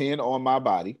have 10 on my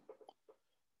body,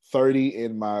 30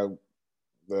 in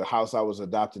the house I was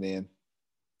adopted in.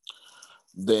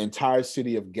 The entire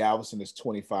city of Galveston is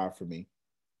 25 for me.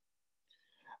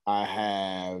 I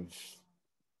have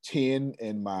 10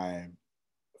 in my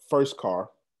first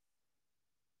car,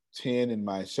 10 in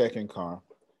my second car.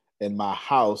 In my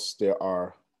house, there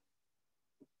are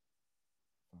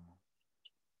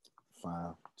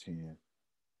 5, 10,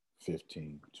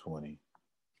 15, 20,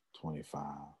 25,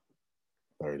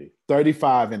 30.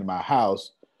 35 in my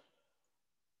house.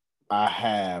 I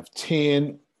have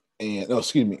 10 in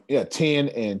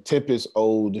Tempest's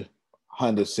old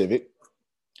Honda Civic.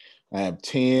 I have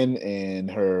 10 in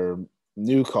her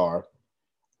new car,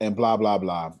 and blah, blah,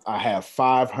 blah. I have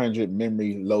 500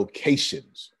 memory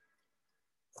locations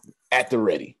at the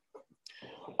ready.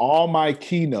 All my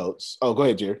keynotes. Oh, go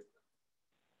ahead, Jerry.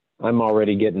 I'm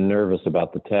already getting nervous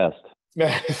about the test.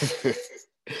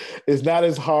 It's not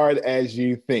as hard as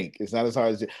you think. It's not as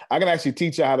hard as I can actually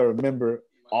teach you how to remember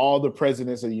all the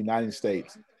presidents of the United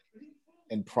States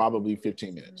in probably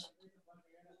 15 minutes.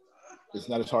 It's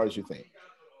not as hard as you think.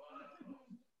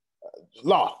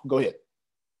 Law, go ahead.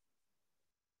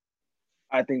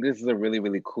 I think this is a really,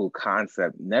 really cool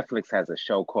concept. Netflix has a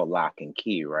show called Lock and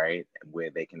Key, right? Where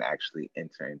they can actually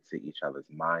enter into each other's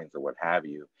minds or what have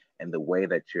you. And the way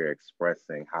that you're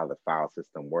expressing how the file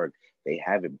system works, they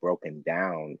have it broken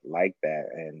down like that.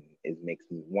 And it makes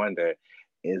me wonder,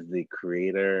 was the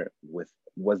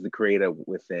creator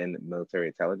within military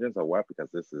intelligence or what? Because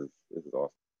this is awesome.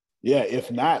 Yeah, if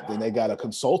not, then they got a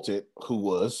consultant who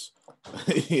was,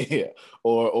 yeah,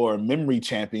 or a memory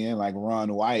champion like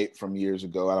Ron White from years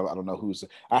ago. I don't know who's.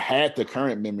 I had the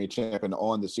current memory champion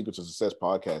on the Secrets of Success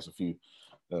podcast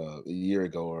a year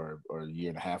ago or a year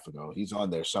and a half ago. He's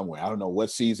on there somewhere. I don't know what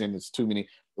season. It's too many.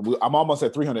 I'm almost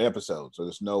at 300 episodes, so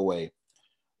there's no way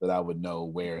that I would know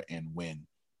where and when.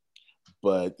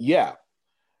 But yeah,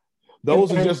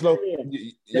 those are just low.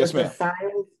 Yes, ma'am.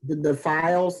 Did the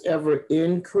files ever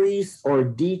increase or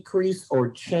decrease or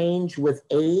change with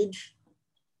age?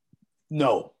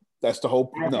 No, that's the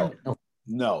whole.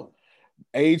 No.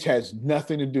 Age has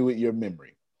nothing to do with your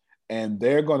memory, and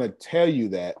they're going to tell you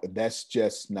that that's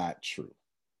just not true.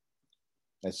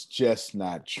 That's just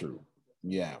not true.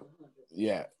 Yeah.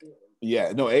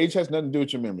 No, age has nothing to do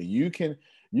with your memory. You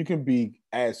can be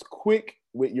as quick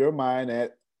with your mind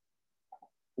at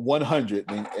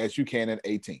 100 as you can at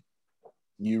 18.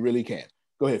 You really can.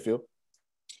 Go ahead, Phil.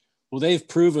 Well, they've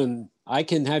proven I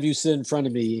can have you sit in front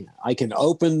of me. I can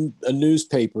open a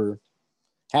newspaper,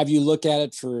 have you look at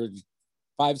it for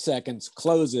 5 seconds,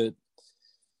 close it,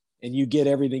 and you get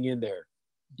everything in there.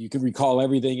 You can recall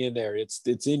everything in there.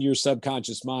 It's in your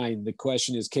subconscious mind. The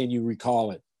question is, can you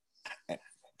recall it?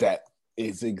 That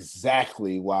is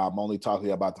exactly why I'm only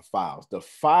talking about the files. The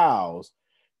files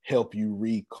help you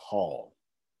recall.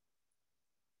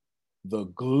 The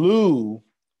glue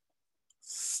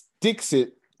sticks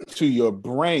it to your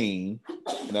brain,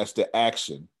 and that's the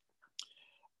action.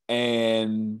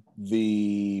 And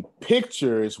the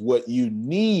picture is what you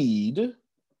need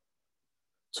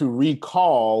to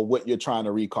recall what you're trying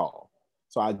to recall.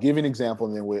 So I'll give an example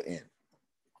and then we're in.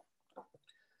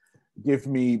 Give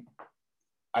me,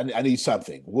 I need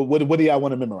something. What do y'all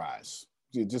want to memorize?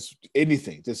 Just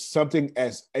anything, just something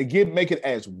make it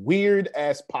as weird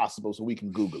as possible so we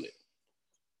can Google it.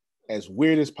 As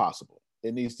weird as possible.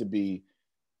 It needs to be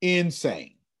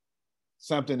insane.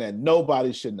 Something that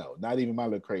nobody should know, not even my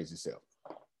little crazy self.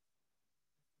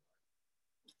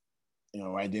 You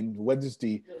know, right? Then what is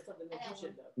the,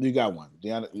 you got one.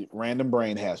 The random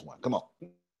brain has one. Come on.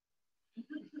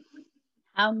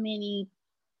 How many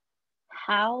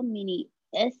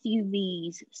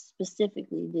SUVs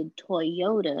specifically did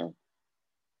Toyota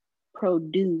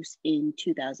produce in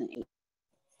 2008?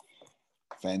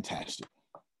 Fantastic.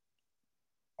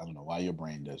 I don't know why your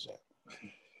brain does that.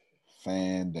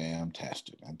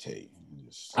 Fan-damn-tastic, I tell you.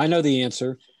 I know the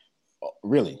answer. Oh,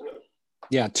 really?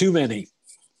 Yeah, too many.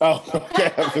 Oh,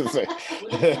 okay. I was gonna say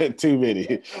too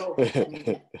many.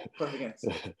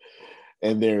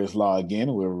 And there's Law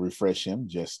again. We'll refresh him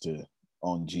just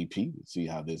on GP to see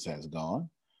how this has gone.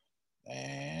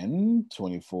 And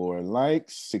 24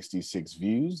 likes, 66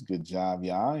 views. Good job,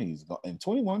 y'all. He's got and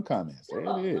 21 comments. There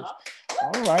it is.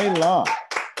 All right, Law.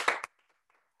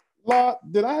 Law,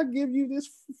 did I give you this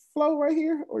flow right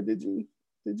here, or did you?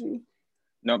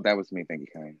 Nope, that was me. Thank you,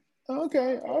 Kane.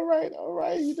 Okay, all right.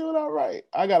 You're doing all right.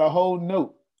 I got a whole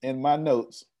note in my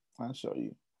notes. I'll show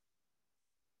you.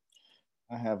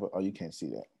 I have oh, you can't see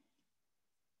that.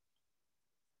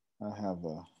 I have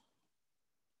a,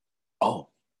 oh,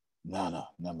 no,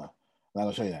 never mind. I'm not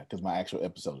gonna show you that because my actual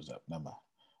episode is up. Never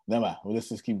mind. Well, let's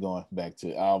just keep going back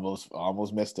to, I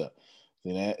almost messed up.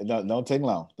 See that? Don't take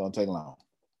long.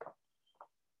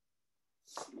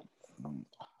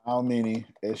 How many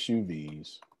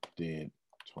SUVs did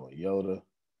Toyota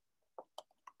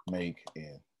make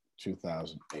in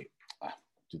 2008?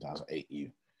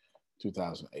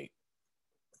 2008.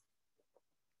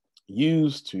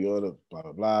 Used Toyota, blah,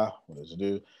 blah, blah. What does it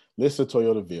do? List of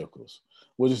Toyota vehicles.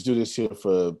 We'll just do this here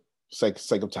for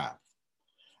sake of time.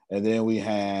 And then we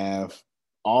have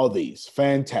all these.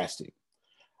 Fantastic.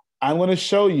 I'm going to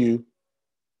show you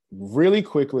really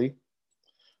quickly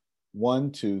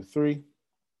 1, 2, 3,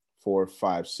 4,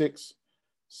 5, 6,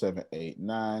 7, 8,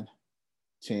 9,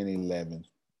 10, 11,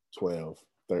 12,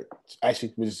 13.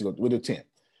 Actually, we'll do 10.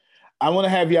 I want to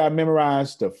have y'all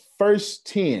memorize the first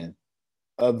 10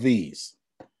 of these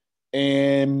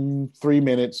in 3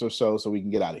 minutes or so we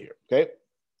can get out of here, okay?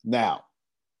 Now,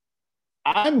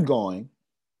 I'm going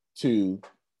to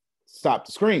stop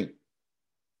the screen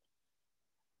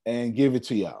and give it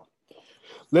to y'all.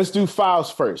 Let's do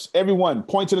files first. Everyone,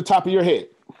 point to the top of your head.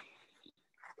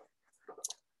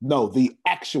 No, the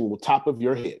actual top of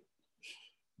your head.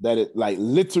 That it like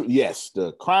literally, yes,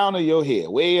 the crown of your head,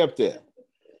 way up there.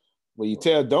 Where you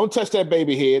tell, don't touch that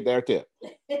baby head, there.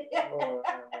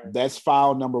 That's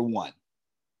file number 1.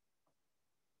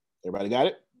 Everybody got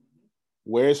it?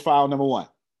 Where's file number 1?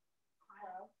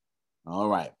 All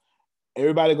right.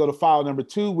 Everybody go to file number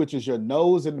 2, which is your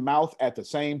nose and mouth at the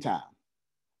same time.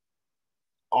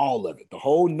 All of it, the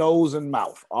whole nose and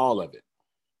mouth, all of it.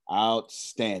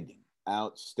 Outstanding.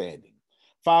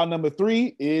 File number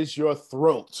 3 is your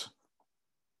throat.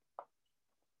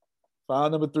 File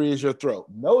number 3 is your throat.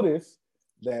 Notice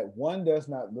that one does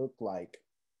not look like,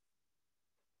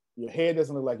 your head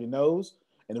doesn't look like your nose.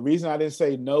 And the reason I didn't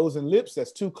say nose and lips,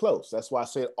 that's too close. That's why I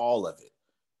said all of it.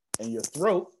 And your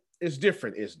throat is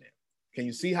different, isn't it? Can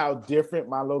you see how different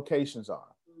my locations are?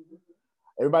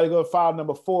 Everybody go to file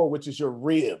number 4, which is your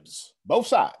ribs. Both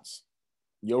sides,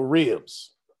 your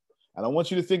ribs. I don't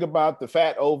want you to think about the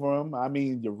fat over them. I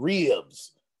mean your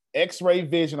ribs. X-ray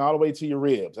vision all the way to your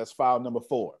ribs. That's file number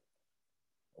 4.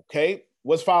 Okay,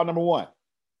 what's file number 1?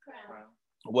 Crown.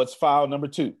 What's file number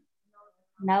 2?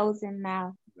 Nose and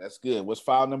mouth. That's good. What's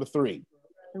file number 3?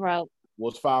 Throat.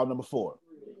 What's file number 4?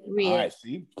 Ribs. All right,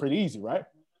 see, pretty easy, right?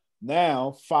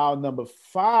 Now, file number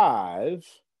 5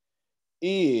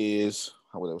 is,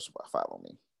 what else about 5 on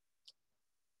me?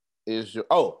 Is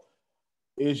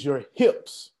your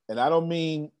hips. And I don't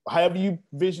mean however you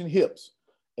vision hips.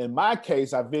 In my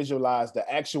case, I visualize the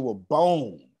actual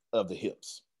bone of the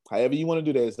hips. However you want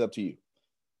to do that, it's up to you.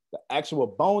 The actual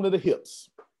bone of the hips.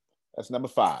 That's number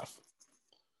 5.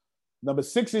 Number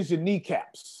 6 is your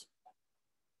kneecaps.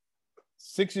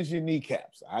 6 is your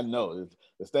kneecaps. I know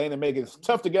the thing that makes it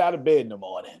tough to get out of bed in the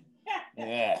morning.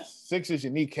 Yeah, 6 is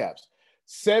your kneecaps.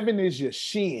 7 is your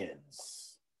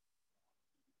shins.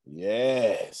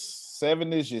 Yes,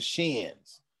 7 is your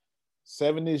shins.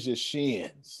 7 is your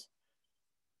shins.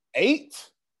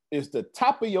 8 is the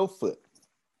top of your foot.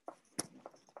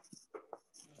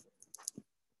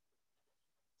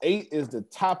 8 is the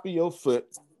top of your foot.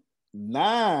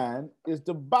 9 is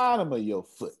the bottom of your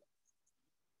foot.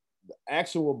 The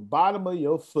actual bottom of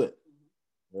your foot.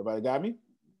 Everybody got me?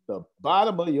 The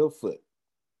bottom of your foot.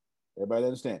 Everybody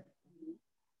understand?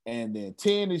 And then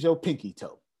 10 is your pinky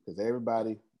toe. Because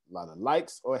everybody, a lot of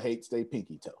likes or hates their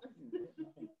pinky toe.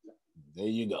 There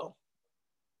you go.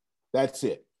 That's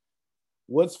it.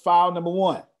 What's file number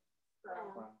 1?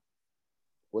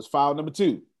 What's file number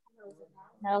 2?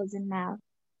 Nose and mouth.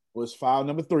 What's file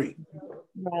number 3?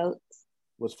 Throat.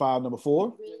 What's file number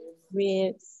 4?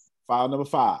 Ribs. File number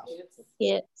 5.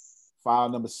 Hips. File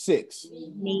number 6.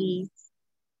 Knees.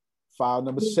 File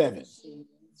number 7.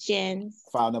 Shins.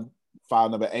 File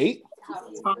number 8.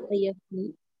 Top of your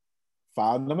feet.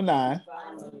 File number 9.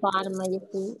 Bottom of your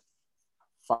feet.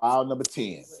 File number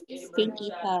 10.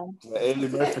 Pinky toe. Eddie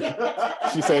Murphy.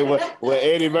 She said what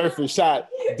Eddie Murphy shot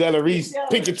Della Reese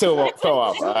pinky toe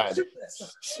off. Right.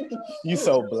 You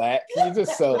so black. You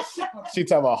just so. She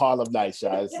talking about Harlem Nights,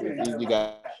 y'all.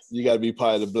 You got to be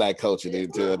part of the black culture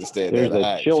to understand. There's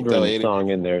that. a children's song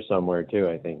in there somewhere too,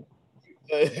 I think.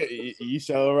 You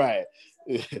so right.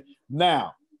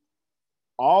 Now,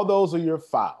 all those are your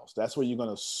files. That's where you're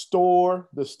going to store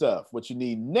the stuff. What you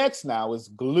need next now is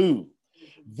glue.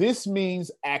 This means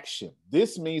action.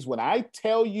 This means when I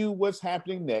tell you what's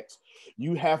happening next,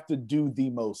 you have to do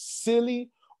the most silly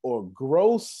or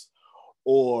gross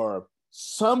or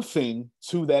something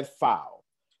to that file.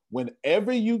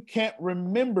 Whenever you can't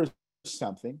remember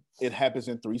something, it happens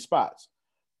in 3 spots.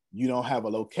 You don't have a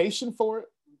location for it,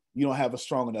 you don't have a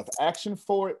strong enough action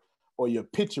for it, or your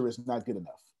picture is not good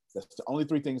enough. That's the only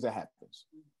 3 things that happens.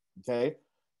 Okay?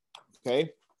 Okay?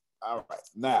 All right.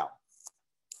 Now,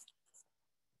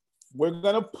 we're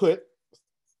going to put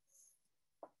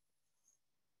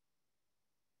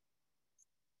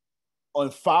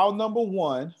on file number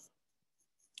 1,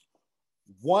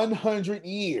 100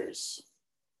 years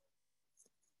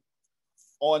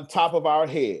on top of our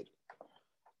head.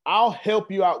 I'll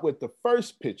help you out with the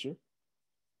first picture.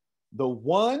 The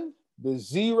 1, the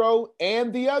 0,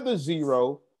 and the other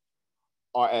 0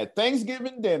 are at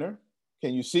Thanksgiving dinner.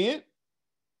 Can you see it?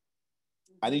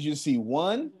 I need you to see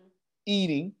 1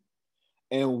 eating,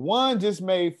 and 1 just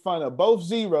made fun of both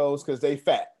zeros because they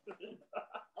fat.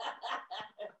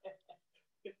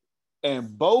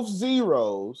 And both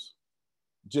zeros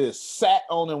just sat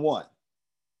on in 1.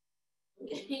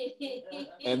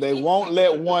 And they won't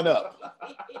let 1 up.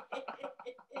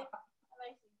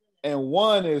 And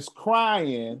 1 is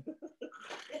crying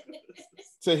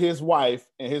to his wife,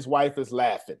 and his wife is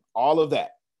laughing. All of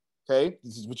that. Okay?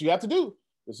 This is what you have to do.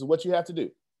 This is what you have to do.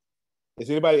 Is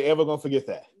anybody ever going to forget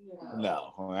that?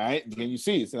 No. All right? Can you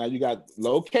see? So now you got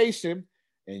location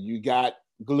and you got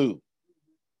glue.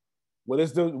 What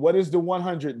is the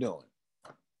 100 doing?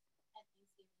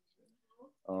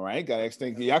 All right, got to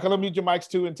think. Y'all can unmute your mics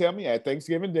too and tell me at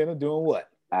Thanksgiving dinner doing what?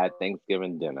 At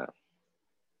Thanksgiving dinner.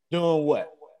 Doing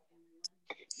what?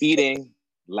 Eating,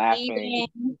 laughing,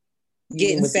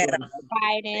 getting sat on,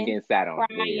 fighting, getting sat on.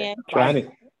 crying.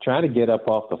 Trying to get up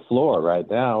off the floor right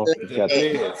now. There it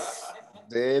is.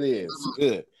 There it is.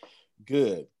 Good,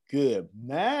 good, good.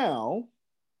 Now,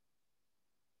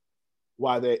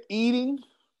 while they're eating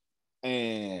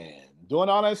and doing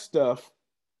all that stuff,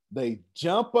 they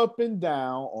jump up and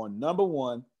down on number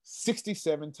 1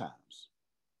 67 times.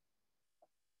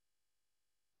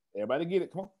 Everybody get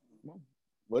it? Come on. Come on.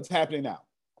 What's happening now?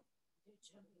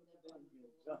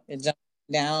 it jumped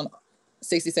down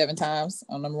 67 times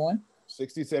on number 1.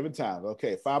 67 times.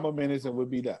 Okay, 5 more minutes and we'll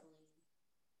be done.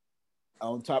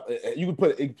 On top, you can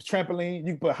put a trampoline,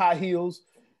 you can put high heels,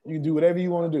 you can do whatever you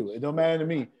want to do. It don't matter to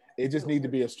me. It just needs to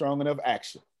be a strong enough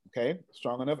action. Okay,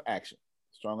 strong enough action.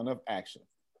 Strong enough action.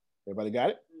 Everybody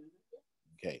got it?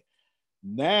 Okay.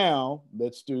 Now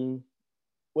let's do,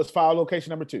 what's file location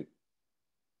number 2?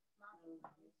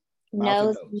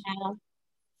 Nose and mouth.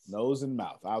 Nose and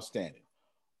mouth. Outstanding.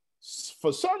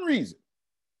 For some reason,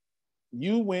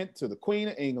 you went to the Queen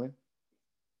of England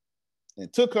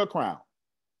and took her crown.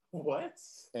 What?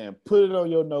 And put it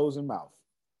on your nose and mouth.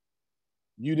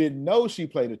 You didn't know she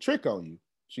played a trick on you.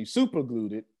 She super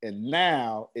glued it, and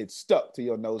now it's stuck to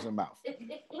your nose and mouth.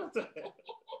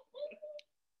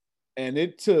 And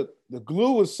the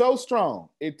glue was so strong,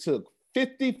 it took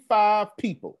 55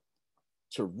 people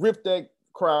to rip that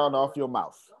crown off your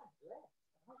mouth.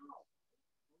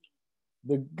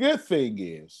 The good thing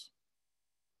is,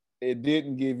 it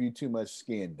didn't give you too much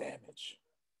skin damage.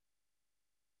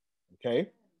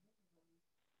 Okay?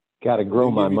 Got to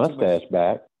grow my mustache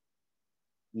back.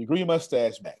 You grew your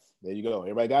mustache back. There you go.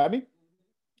 Everybody got me?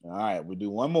 All right, we'll do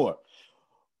one more.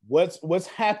 What's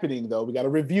happening, though? We got to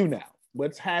review now.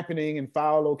 What's happening in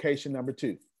file location number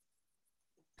 2?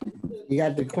 You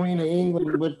got the Queen of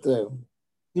England with the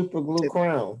super glue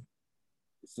crown.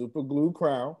 Super glue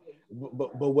crown.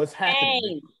 But what's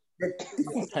happening?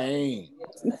 Pain.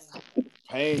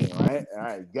 Pain, right? All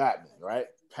right, got me, right?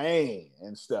 Pain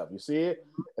and stuff. You see it?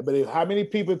 But how many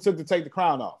people it took to take the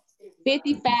crown off?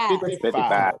 55.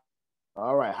 55.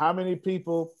 All right. How many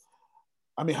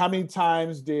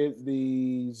times did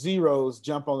the zeros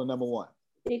jump on the number 1?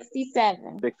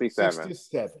 67.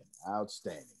 67.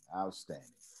 Outstanding.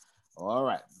 All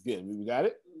right. Good. We got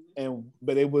it.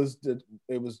 But it was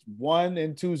 1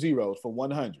 and 2 zeros for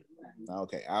 100.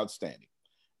 Okay. Outstanding.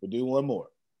 We'll do one more.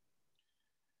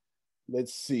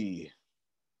 Let's see.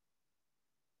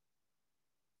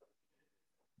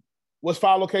 What's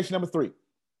file location number 3?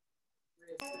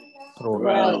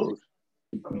 Throat.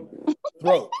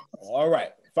 Throat. All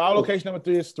right. File location number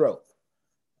 3 is throat.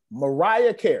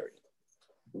 Mariah Carey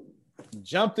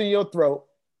jumped in your throat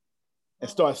and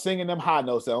started singing them high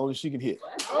notes that only she can hit.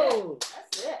 Oh,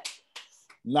 that's it.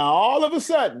 Now, all of a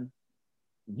sudden,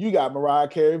 you got Mariah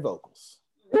Carey vocals.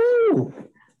 Ooh.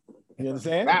 You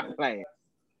understand? Stop playing.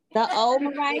 The old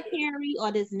Mariah Carey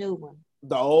or this new one?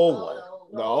 The old one.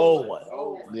 The old one.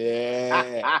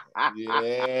 Yeah.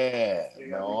 Yeah.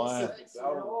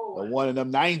 The one in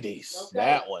them 90s.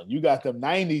 That one. You got them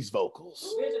 90s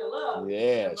vocals.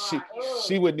 Yeah.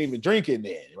 She wouldn't even drink it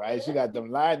then, right? She got them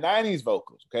 90s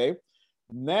vocals. Okay.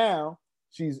 Now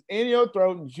she's in your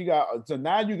throat, and so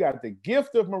now you got the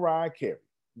gift of Mariah Carey.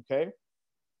 Okay.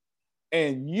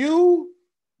 And you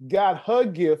got her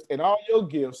gift and all your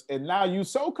gifts, and now you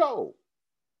so cold.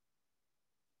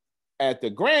 At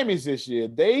the Grammys this year,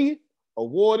 they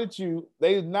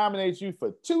nominated you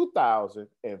for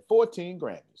 2014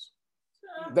 Grammys.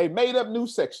 They made up new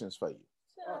sections for you.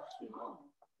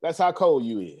 That's how cold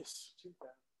you is.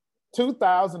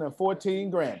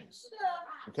 2014 Grammys.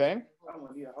 Okay?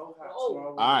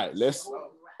 All right,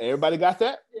 everybody got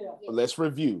that? Let's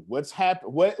review. What's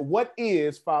happened? What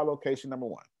is file location number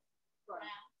 1?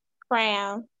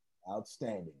 Crown.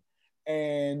 Outstanding.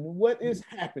 And what is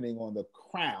happening on the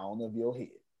crown of your head?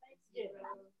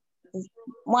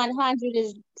 100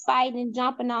 is fighting,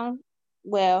 jumping on.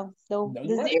 Well, so the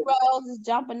zeros is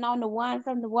jumping on the 1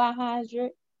 from the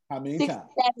 100. How many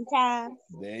 67 times? times.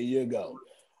 There you go.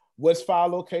 What's file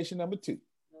location number 2?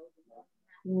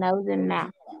 Nose and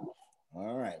mouth.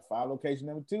 All right. File location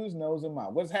number 2 is nose and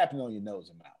mouth. What's happening on your nose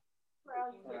and mouth?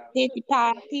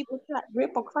 55 people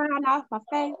rip a crown off my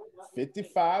face.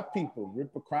 55 people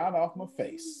rip a crown off my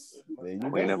face. There you go.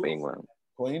 Queen of England.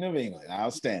 Queen of England.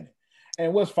 Outstanding.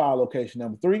 And what's file location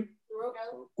number 3?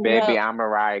 Baby, I'm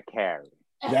Mariah Carey.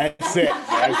 That's it.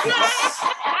 I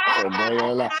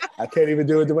can't even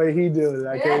do it the way he do it.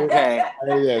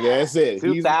 Yeah, that's it.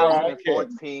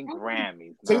 2014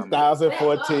 Grammys.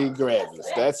 2014 Grammys.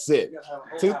 That's it.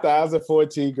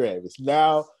 2014 Grammys.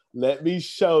 Now, let me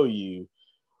show you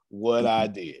what I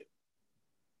did.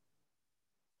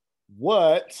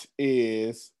 What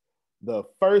is the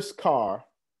first car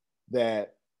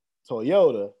that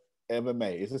Toyota ever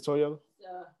made? Is this Toyota?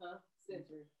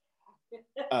 Century.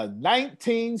 A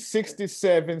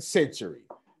 1967 Century.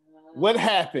 What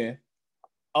happened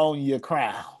on your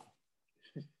crown?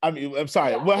 I'm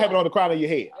sorry. What happened on the crown of your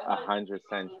head? 100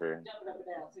 Century.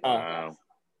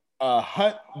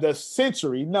 The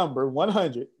Century number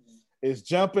 100 is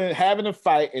jumping, having a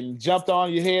fight, and jumped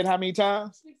on your head how many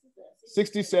times?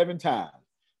 67 times.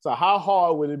 So how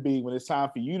hard would it be when it's time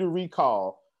for you to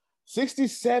recall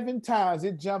 67 times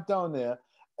it jumped on there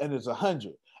and it's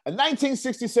 100? A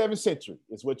 1967 Century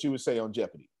is what you would say on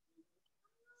Jeopardy.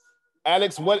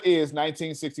 Alex, what is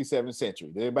 1967 Century?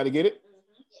 Did everybody get it?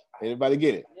 Everybody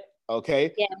get it?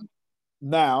 Okay. Yeah.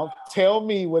 Now, tell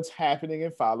me what's happening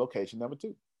in file location number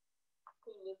 2.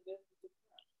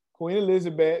 Queen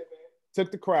Elizabeth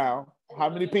took the crown. How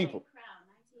many people?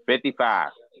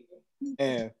 55.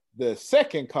 And the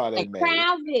second car they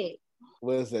made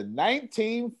was a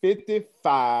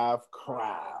 1955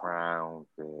 crown. Crown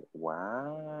Vic.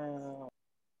 Wow.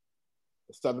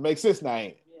 It's starting to make sense now,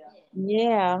 ain't it?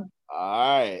 Yeah.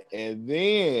 All right. And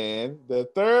then the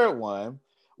third one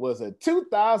was a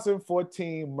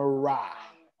 2014 Mirai.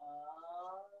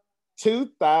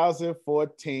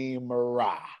 2014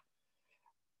 Mirai.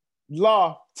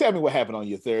 Law, tell me what happened on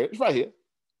your third. It's right here.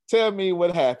 Tell me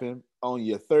what happened on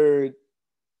your third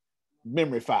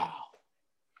memory file.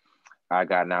 I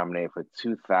got nominated for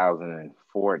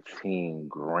 2014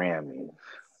 Grammys,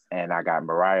 and I got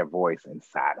Mariah voice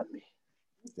inside of me.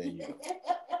 There you go.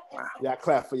 Wow. Y'all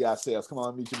clap for yourselves. Come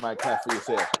on, meet you might clap for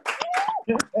yourself.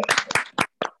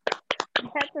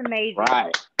 That's amazing.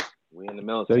 Right. We in the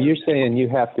military. So you're saying you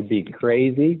have to be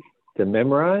crazy to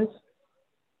memorize?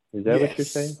 Is that what you're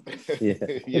saying?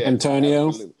 Yeah. Antonio?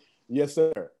 Absolutely. Yes,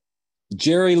 sir.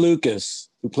 Jerry Lucas,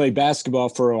 who played basketball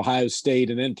for Ohio State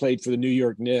and then played for the New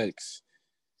York Knicks.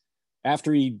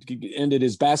 After he ended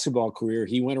his basketball career,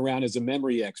 he went around as a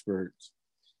memory expert,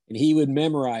 and he would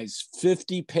memorize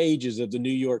 50 pages of the New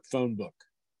York phone book.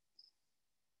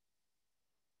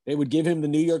 They would give him the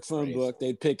New York phone book.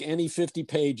 They'd pick any 50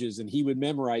 pages, and he would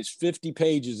memorize 50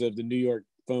 pages of the New York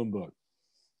phone book.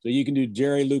 So you can do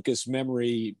Jerry Lucas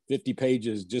memory 50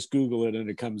 pages. Just Google it, and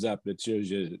it comes up. It shows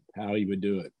you how he would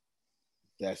do it.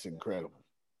 That's incredible.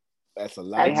 That's a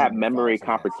lot. They have memory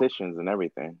competitions and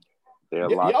everything. There are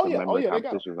lots of memory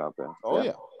competitions out there. Oh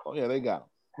yeah, they got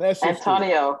them.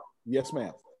 Antonio. Yes,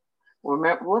 ma'am.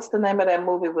 Remember, what's the name of that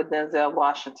movie with Denzel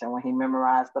Washington when he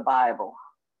memorized the Bible?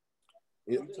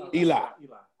 Eli.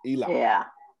 Yeah,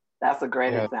 that's a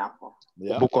great example.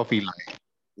 Yep. Book of Eli.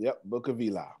 Yep, Book of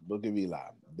Eli.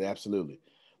 Absolutely.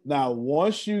 Now,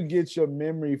 once you get your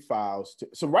memory files,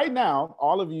 so right now,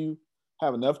 all of you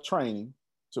have enough training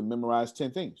to memorize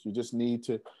 10 things. You just need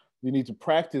to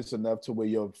practice enough to where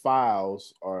your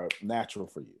files are natural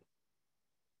for you.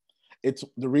 It's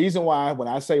the reason why when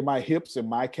I say my hips, in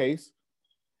my case,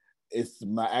 it's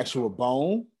my actual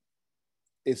bone.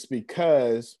 It's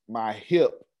because my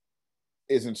hip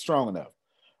isn't strong enough.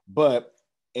 But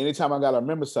anytime I got to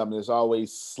remember something, it's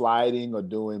always sliding or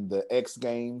doing the X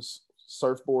Games,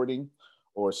 surfboarding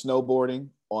or snowboarding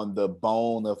on the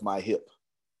bone of my hip.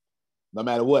 No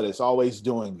matter what, it's always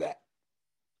doing that.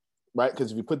 Right?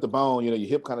 Because if you put the bone, your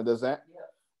hip kind of does that.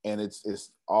 And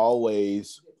it's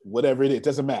always, whatever it is, it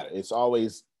doesn't matter. It's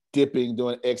always dipping,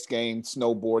 doing X Games,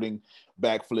 snowboarding,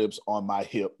 backflips on my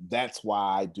hip. That's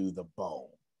why I do the bone.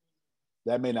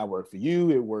 That may not work for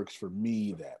you. It works for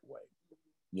me that way.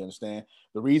 You understand?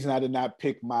 The reason I did not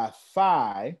pick my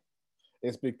thigh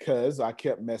is because I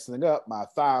kept messing it up. My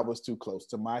thigh was too close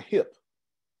to my hip.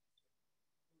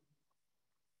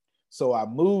 So I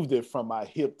moved it from my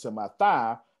hip to my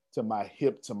thigh to my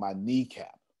hip to my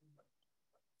kneecap.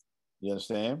 You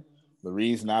understand? The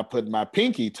reason I put my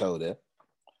pinky toe there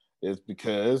is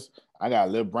because I got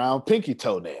a little brown pinky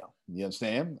toenail. You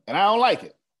understand? And I don't like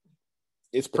it.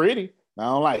 It's pretty. I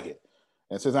don't like it.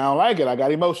 And since I don't like it, I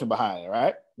got emotion behind it,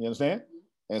 right? You understand?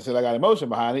 And since I got emotion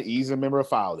behind it, easy to remember a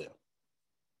file there.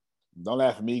 Don't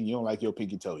laugh at me. You don't like your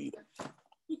pinky toe either.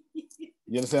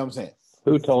 You understand what I'm saying?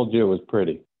 Who told you it was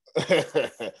pretty?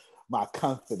 My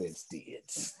confidence did.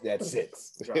 That's it.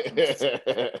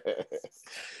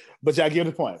 But y'all get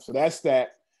the point. So that's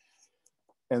that.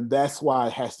 And that's why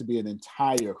it has to be an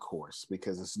entire course,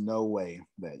 because there's no way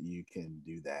that you can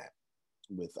do that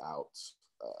without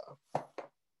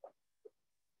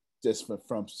just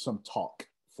from some talk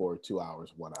for 2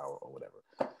 hours, 1 hour, or whatever.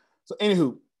 So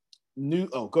anywho,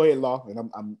 go ahead, Law, and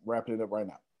I'm wrapping it up right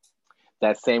now.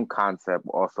 That same concept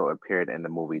also appeared in the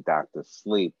movie Dr.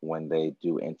 Sleep. When they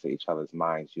do Into Each Other's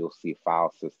Minds, you'll see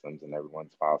file systems, and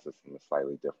everyone's file system is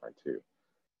slightly different too.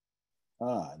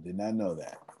 I did not know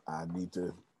that. I need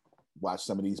to watch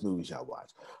some of these movies y'all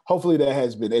watch. Hopefully that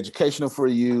has been educational for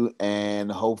you,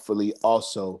 and hopefully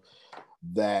also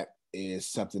that is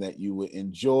something that you will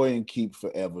enjoy and keep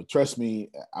forever. Trust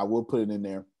me, I will put it in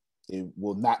there. It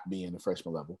will not be in the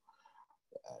freshman level.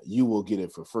 You will get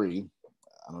it for free.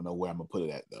 I don't know where I'm gonna put it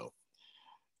at though.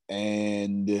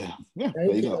 And yeah,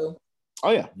 there you go.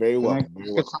 Oh yeah, very well.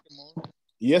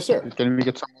 Yes, sir. Can we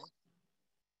get some more?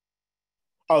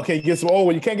 Okay, get some more.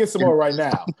 Well, you can't get some more right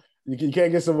now. You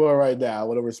can't get some more right now. I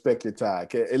want to respect your time.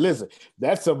 Okay? And listen,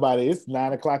 that's somebody. It's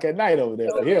 9 o'clock at night over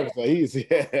there for him. So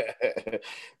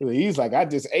he's like, I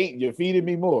just ate. You're feeding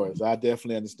me more. So I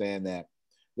definitely understand that.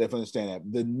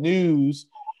 The news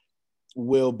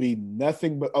will be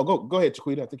nothing but. Oh, go ahead,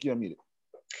 Chiquita. I think you're unmuted.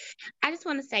 I just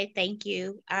want to say thank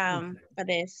you for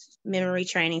this memory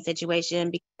training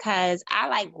situation, because I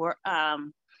like work.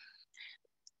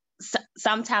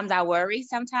 Sometimes I worry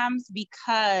sometimes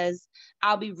because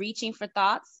I'll be reaching for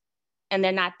thoughts and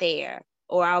they're not there,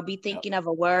 or I'll be thinking of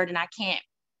a word and I can't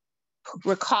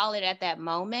recall it at that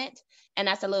moment. And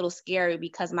that's a little scary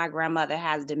because my grandmother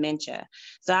has dementia.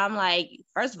 So I'm like,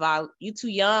 first of all, you too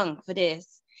young for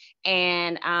this.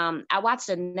 And I watched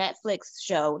a Netflix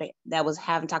show that was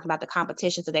talking about the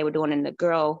competitions that they were doing, and the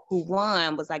girl who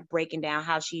won was like breaking down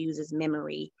how she uses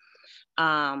memory,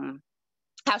 how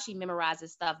she memorizes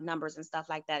stuff, numbers and stuff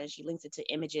like that, and she links it to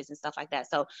images and stuff like that.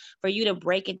 So for you to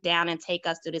break it down and take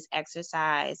us through this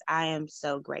exercise, I am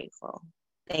so grateful.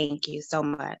 Thank you so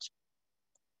much.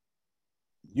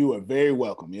 You are very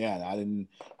welcome. Yeah, I didn't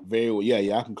very well.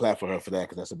 Yeah, I can clap for her for that,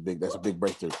 because that's a big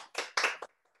breakthrough.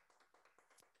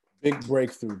 Big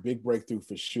breakthrough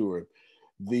for sure.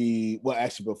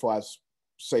 Actually, before I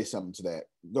say something to that,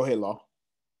 go ahead, Law.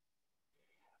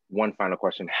 One final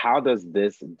question. How does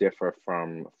this differ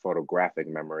from photographic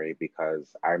memory?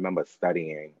 Because I remember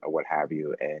studying or what have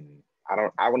you, and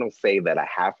I wouldn't say that I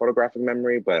have photographic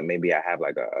memory, but maybe I have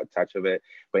like a touch of it.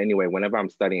 But anyway, whenever I'm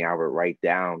studying, I would write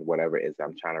down whatever it is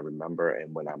I'm trying to remember.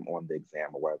 And when I'm on the exam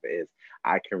or whatever it is,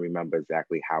 I can remember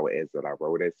exactly how it is that I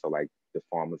wrote it. So like the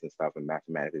formulas and stuff and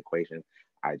mathematical equations,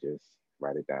 I just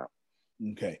write it down.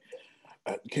 Okay.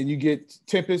 Can you get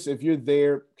Tempest, if you're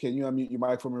there, can you unmute your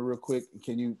mic for me real quick?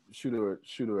 Can you shoot her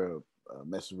a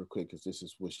message real quick? Because this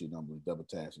is what she normally double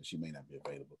taps and she may not be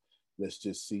available. Let's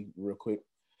just see real quick.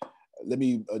 Let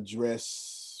me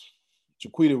address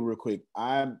Jaquita real quick.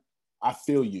 I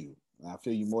feel you. I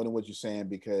feel you more than what you're saying,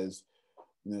 because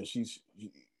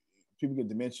people get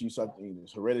dementia,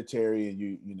 it's hereditary, and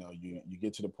you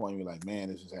get to the point where you're like, man,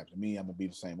 this has happened to me. I'm gonna be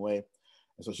the same way.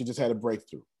 And so she just had a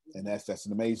breakthrough, and that's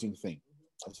an amazing thing.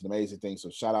 That's an amazing thing. So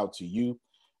shout out to you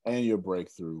and your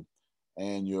breakthrough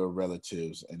and your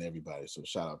relatives and everybody. So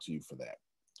shout out to you for that.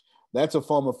 That's a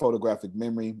form of photographic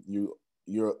memory.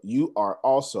 You are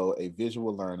also a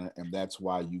visual learner, and that's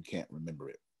why you can't remember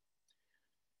it.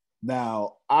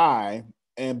 Now, I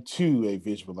am too a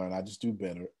visual learner. I just do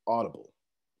better audible.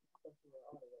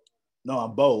 No,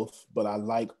 I'm both, but I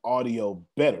like audio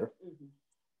better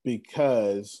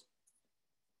because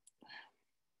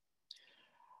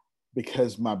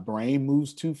my brain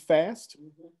moves too fast,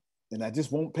 and I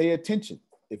just won't pay attention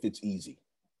if it's easy.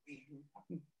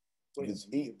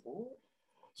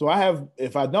 So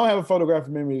if I don't have a photographic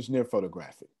memory, it's near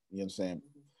photographic. You know what I'm saying?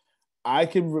 I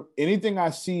can, anything I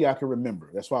see, I can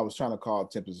remember. That's why I was trying to call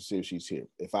Tempest to see if she's here.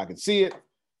 If I can see it,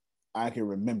 I can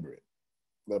remember it.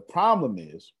 The problem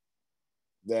is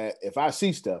that if I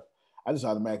see stuff, I just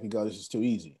automatically go, this is too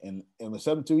easy. And when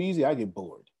something's too easy, I get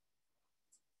bored.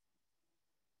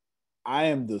 I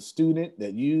am the student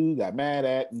that you got mad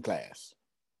at in class.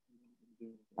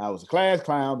 I was a class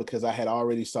clown because I had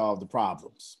already solved the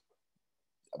problems.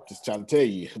 I'm just trying to tell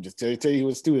you. I'm just tell you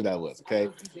what student I was, okay?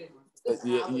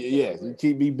 Yeah, you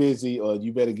keep me busy, or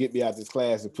you better get me out this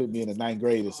class and put me in the 9th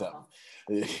grade or something.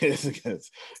 Because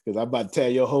I'm about to tear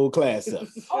your whole class up.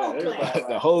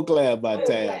 The whole class about to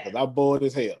tear up, because I'm bored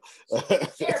as hell.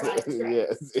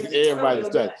 Everybody's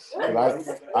trying.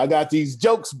 I got these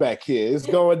jokes back here. It's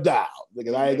going down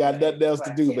because I ain't got nothing else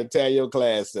to do but tear your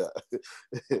class up.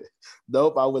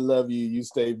 Nope, I would love you. You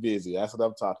stay busy. That's what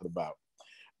I'm talking about.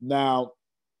 Now,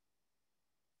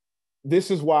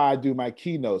 this is why I do my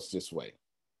keynotes this way.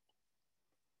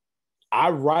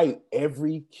 I write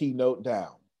every keynote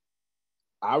down.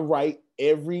 I write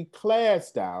every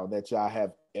class down that y'all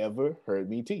have ever heard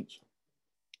me teach.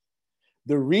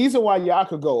 The reason why y'all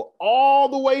could go all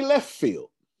the way left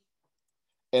field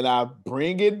and I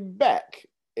bring it back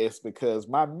is because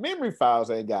my memory files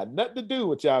ain't got nothing to do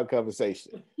with y'all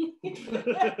conversation.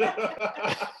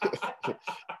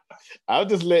 I'm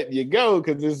just letting you go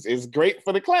because it's great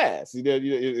for the class.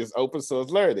 It's open source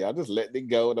learning. I'm just letting it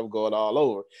go, and I'm going all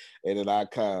over. And then I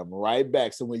come right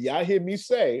back. So when y'all hear me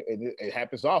say, and it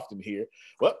happens often here,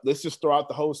 well, let's just throw out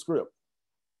the whole script.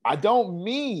 I don't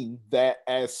mean that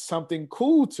as something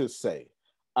cool to say.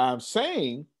 I'm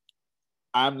saying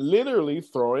I'm literally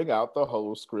throwing out the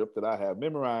whole script that I have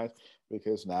memorized,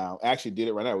 because now, I actually did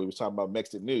it right now. We were talking about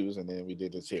Mexican news, and then we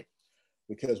did this here.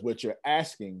 Because what you're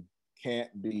asking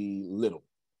can't be little.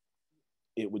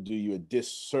 It would do you a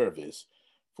disservice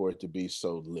for it to be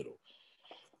so little.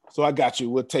 So I got you.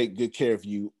 We'll take good care of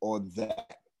you on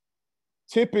that.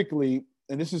 Typically,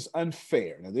 and this is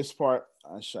unfair. Now this part,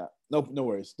 no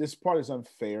worries. This part is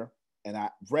unfair, and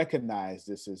I recognize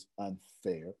this is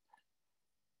unfair.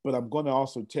 But I'm going to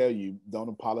also tell you, don't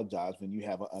apologize when you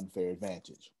have an unfair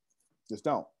advantage. Just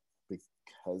don't,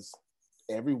 because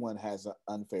everyone has an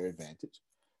unfair advantage.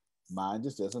 Mine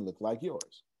just doesn't look like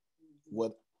yours.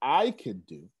 What I can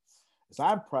do is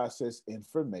I process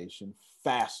information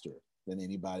faster than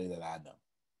anybody that I know.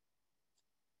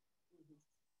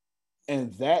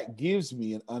 And that gives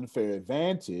me an unfair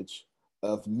advantage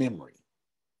of memory.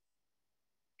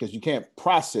 Because you can't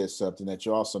process something that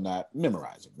you're also not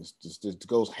memorizing. It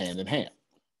goes hand in hand.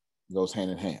 It goes hand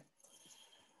in hand.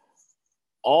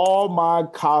 All my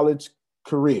college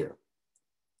career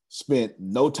spent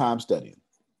no time studying.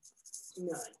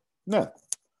 None.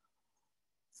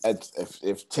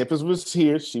 If Tempest was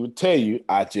here, she would tell you,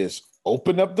 I just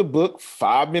open up the book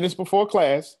 5 minutes before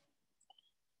class,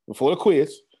 before the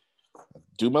quiz,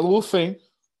 do my little thing,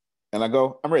 and I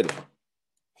go, I'm ready.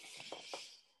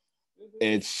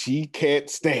 And she can't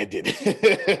stand it.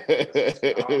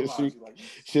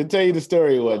 She'll tell you the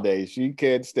story one day. She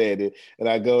can't stand it. And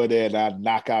I go in there and I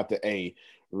knock out the A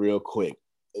real quick.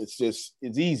 It's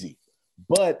easy.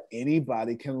 But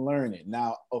anybody can learn it.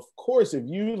 Now, of course, if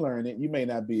you learn it, you may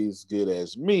not be as good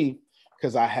as me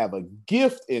because I have a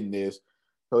gift in this.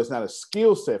 So it's not a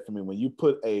skill set for me. When you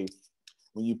put a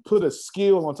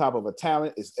skill on top of a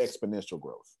talent, it's exponential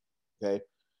growth. Okay.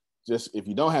 Just if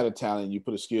you don't have a talent, you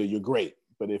put a skill, you're great.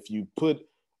 But if you put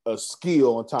a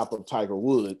skill on top of Tiger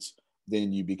Woods,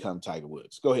 then you become Tiger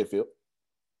Woods. Go ahead, Phil.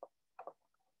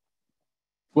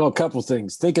 Well, a couple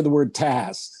things. Think of the word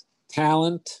task,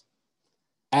 talent,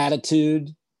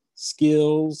 attitude,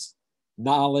 skills,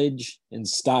 knowledge, and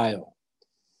style.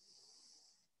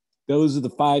 Those are the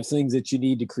 5 things that you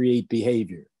need to create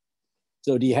behavior.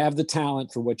 So do you have the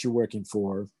talent for what you're working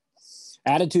for?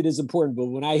 Attitude is important, but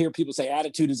when I hear people say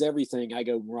attitude is everything, I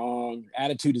go, wrong.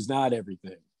 Attitude is not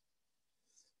everything.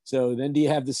 So then do you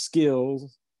have the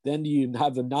skills? Then do you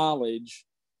have the knowledge?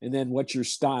 And then what's your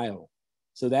style?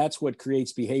 So that's what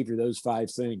creates behavior, those 5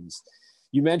 things.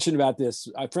 You mentioned about this.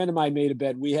 A friend of mine made a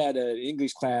bet. We had an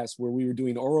English class where we were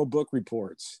doing oral book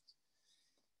reports.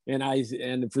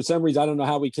 And for some reason, I don't know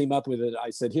how we came up with it. I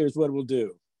said, here's what we'll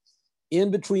do. In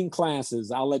between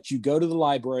classes, I'll let you go to the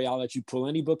library. I'll let you pull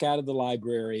any book out of the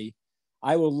library.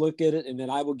 I will look at it, and then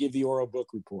I will give the oral book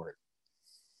report.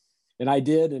 And I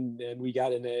did, and we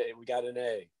got an A.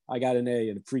 I got an A,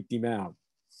 and it freaked him out.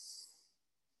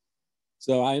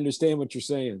 So I understand what you're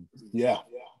saying. Yeah.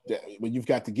 When you've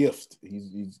got the gift,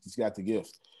 he's got the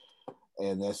gift,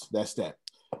 and that's that.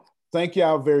 Thank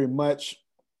y'all very much.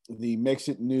 The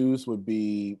Mexit News would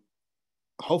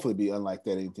hopefully be unlike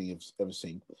that anything you've ever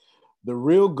seen. The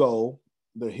real goal,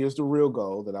 here's the real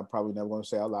goal that I'm probably never going to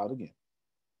say out loud again.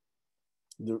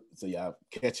 So y'all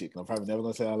catch it. I'm probably never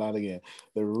going to say it out loud again.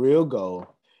 The real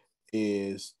goal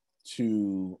is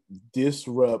to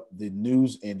disrupt the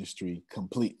news industry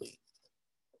completely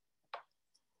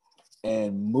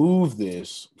and move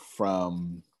this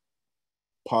from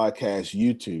podcast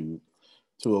YouTube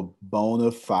to a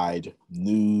bona fide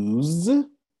news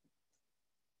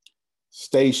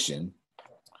station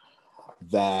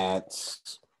that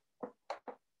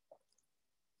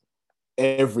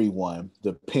everyone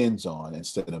depends on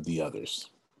instead of the others.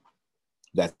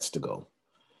 That's the goal.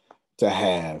 To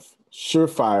have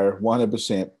surefire,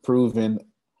 100% proven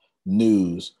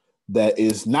news that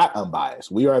is not unbiased.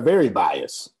 We are very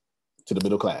biased to the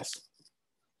middle class.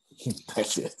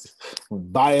 That's it. We're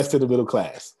biased to the middle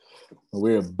class.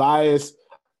 We're biased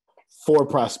for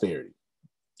prosperity.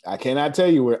 I cannot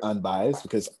tell you we're unbiased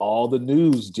because all the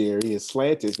news, Jerry, is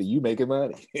slanted for you making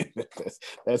money.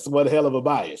 That's one hell of a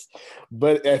bias.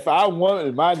 But if I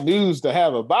wanted my news to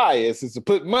have a bias, it's to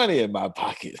put money in my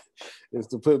pocket. It's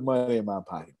to put money in my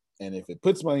pocket. And if it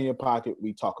puts money in your pocket,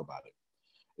 we talk about it.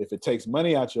 If it takes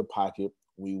money out your pocket,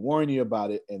 we warn you about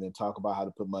it and then talk about how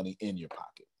to put money in your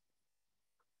pocket.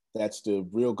 That's the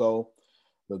real goal.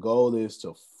 The goal is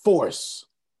to force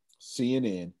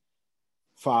CNN,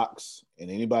 Fox, and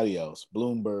anybody else,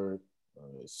 Bloomberg,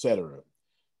 etc.,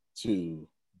 to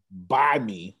buy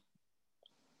me,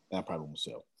 and I probably won't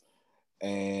sell,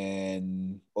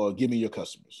 or give me your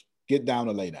customers. Get down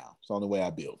or lay down. It's the only way I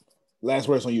build. Last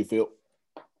words on you, Phil.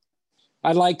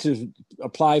 I'd like to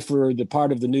apply for the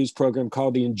part of the news program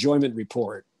called the Enjoyment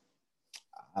Report.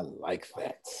 I like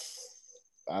that.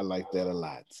 I like that a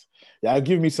lot. Y'all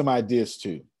give me some ideas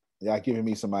too. Y'all giving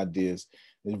me some ideas.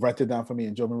 Write that down for me.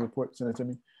 Enjoyment Report. Send it to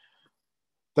me.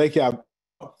 Thank y'all.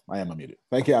 I am unmuted.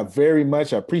 Thank y'all very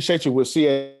much. I appreciate you. We'll see you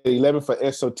at 11 for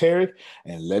Esoteric.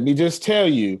 And let me just tell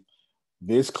you,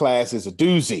 this class is a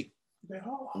doozy.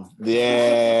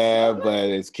 Yeah, but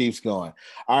it keeps going.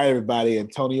 All right, everybody.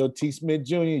 Antonio T. Smith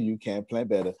Jr., you can plan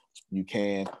better. You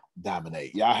can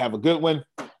dominate. Y'all have a good one.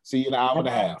 See you in an hour and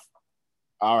a half.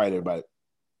 All right, everybody.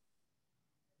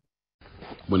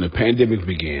 When the pandemic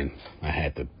began, I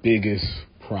had the biggest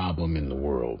problem in the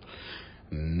world.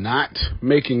 Not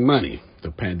making money.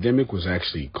 The pandemic was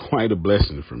actually quite a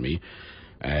blessing for me,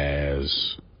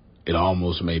 as it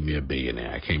almost made me a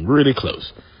billionaire. I came really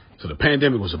close. So the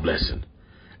pandemic was a blessing.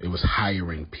 It was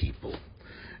hiring people.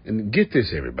 And get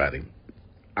this, everybody.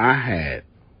 I had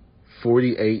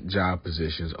 48 job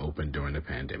positions open during the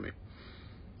pandemic.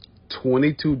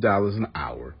 $22 an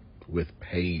hour with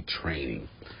paid training.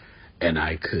 And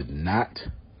I could not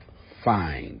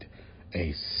find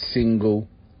a single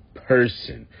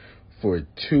person for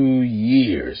 2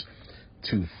 years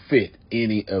to fit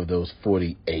any of those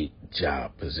 48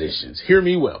 job positions. Hear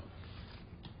me well.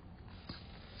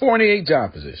 48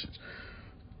 job positions,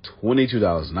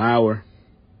 $22 an hour,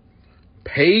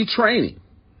 paid training,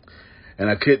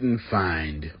 and I couldn't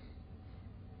find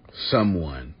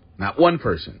someone, not one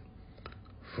person,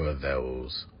 for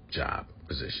those job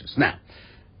positions. Now,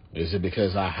 is it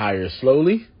because I hire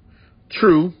slowly?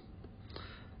 True,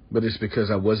 but it's because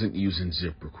I wasn't using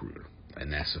ZipRecruiter,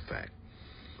 and that's a fact.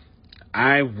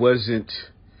 I wasn't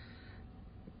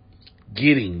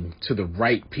getting to the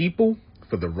right people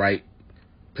for the right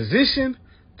position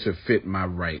to fit my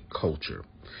right culture.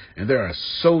 And there are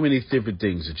so many different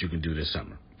things that you can do this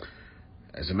summer.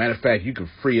 As a matter of fact, you can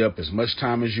free up as much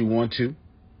time as you want to.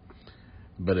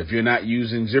 But if you're not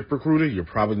using ZipRecruiter, you're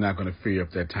probably not going to free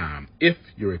up that time if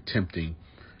you're attempting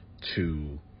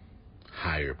to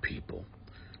hire people.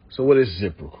 So what is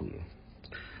ZipRecruiter?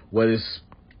 What is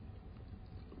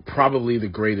probably the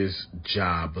greatest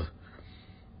job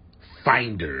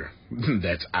finder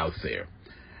that's out there.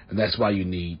 And that's why you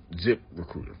need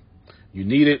ZipRecruiter. You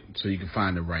need it so you can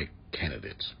find the right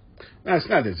candidates. Now, it's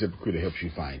not that ZipRecruiter helps you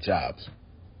find jobs.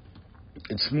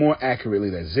 It's more accurately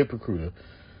that ZipRecruiter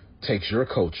takes your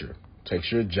culture, takes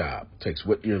your job, takes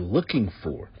what you're looking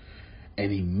for,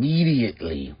 and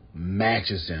immediately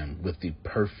matches them with the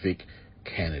perfect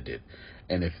candidate.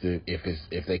 And if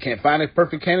they can't find a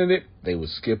perfect candidate, they will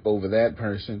skip over that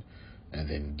person and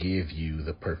then give you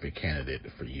the perfect candidate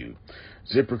for you.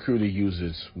 ZipRecruiter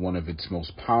uses one of its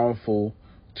most powerful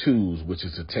tools, which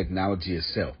is the technology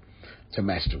itself, to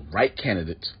match the right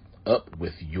candidates up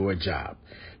with your job.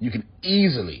 You can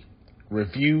easily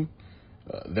review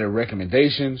their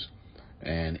recommendations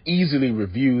and easily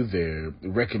review their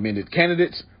recommended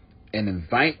candidates and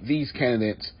invite these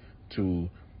candidates to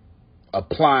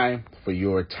apply for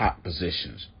your top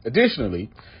positions. Additionally,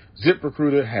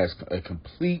 ZipRecruiter has a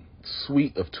complete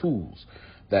suite of tools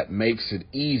that makes it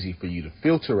easy for you to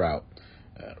filter out,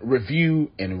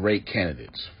 review, and rate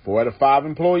candidates. 4 out of 5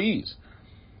 employees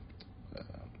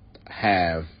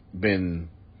have been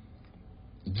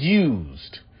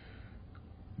used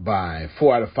by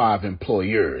 4 out of 5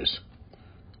 employers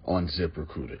on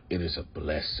ZipRecruiter. It is a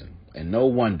blessing. And no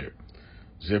wonder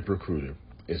ZipRecruiter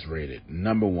is rated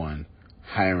 #1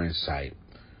 hiring site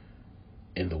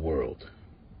in the world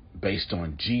based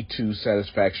on G2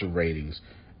 satisfaction ratings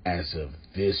as of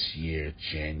this year,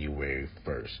 January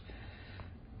 1st.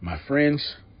 My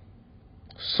friends,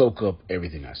 soak up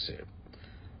everything I said.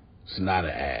 It's not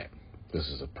an ad. This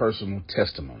is a personal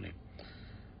testimony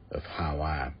of how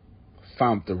I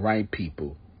found the right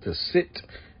people to sit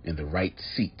in the right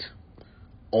seat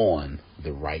on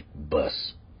the right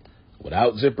bus.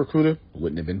 Without ZipRecruiter, it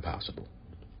wouldn't have been possible.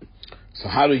 So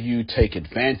how do you take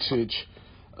advantage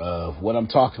of what I'm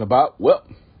talking about? Well,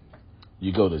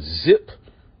 you go to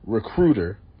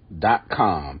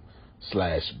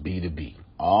ZipRecruiter.com/B2B.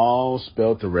 All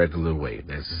spelled the regular way.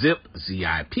 That's Zip,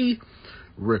 Z-I-P,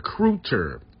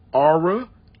 Recruiter, Aura,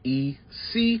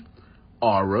 E-C,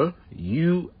 Aura,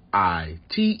 U-I-T-E-R.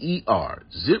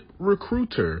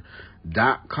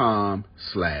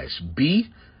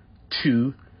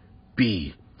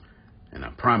 ZipRecruiter.com/B2B. And I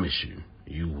promise you,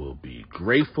 you will be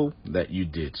grateful that you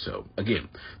did so. Again,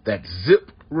 that's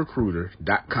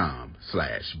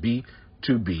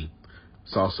ZipRecruiter.com/B2B.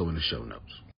 It's also in the show notes.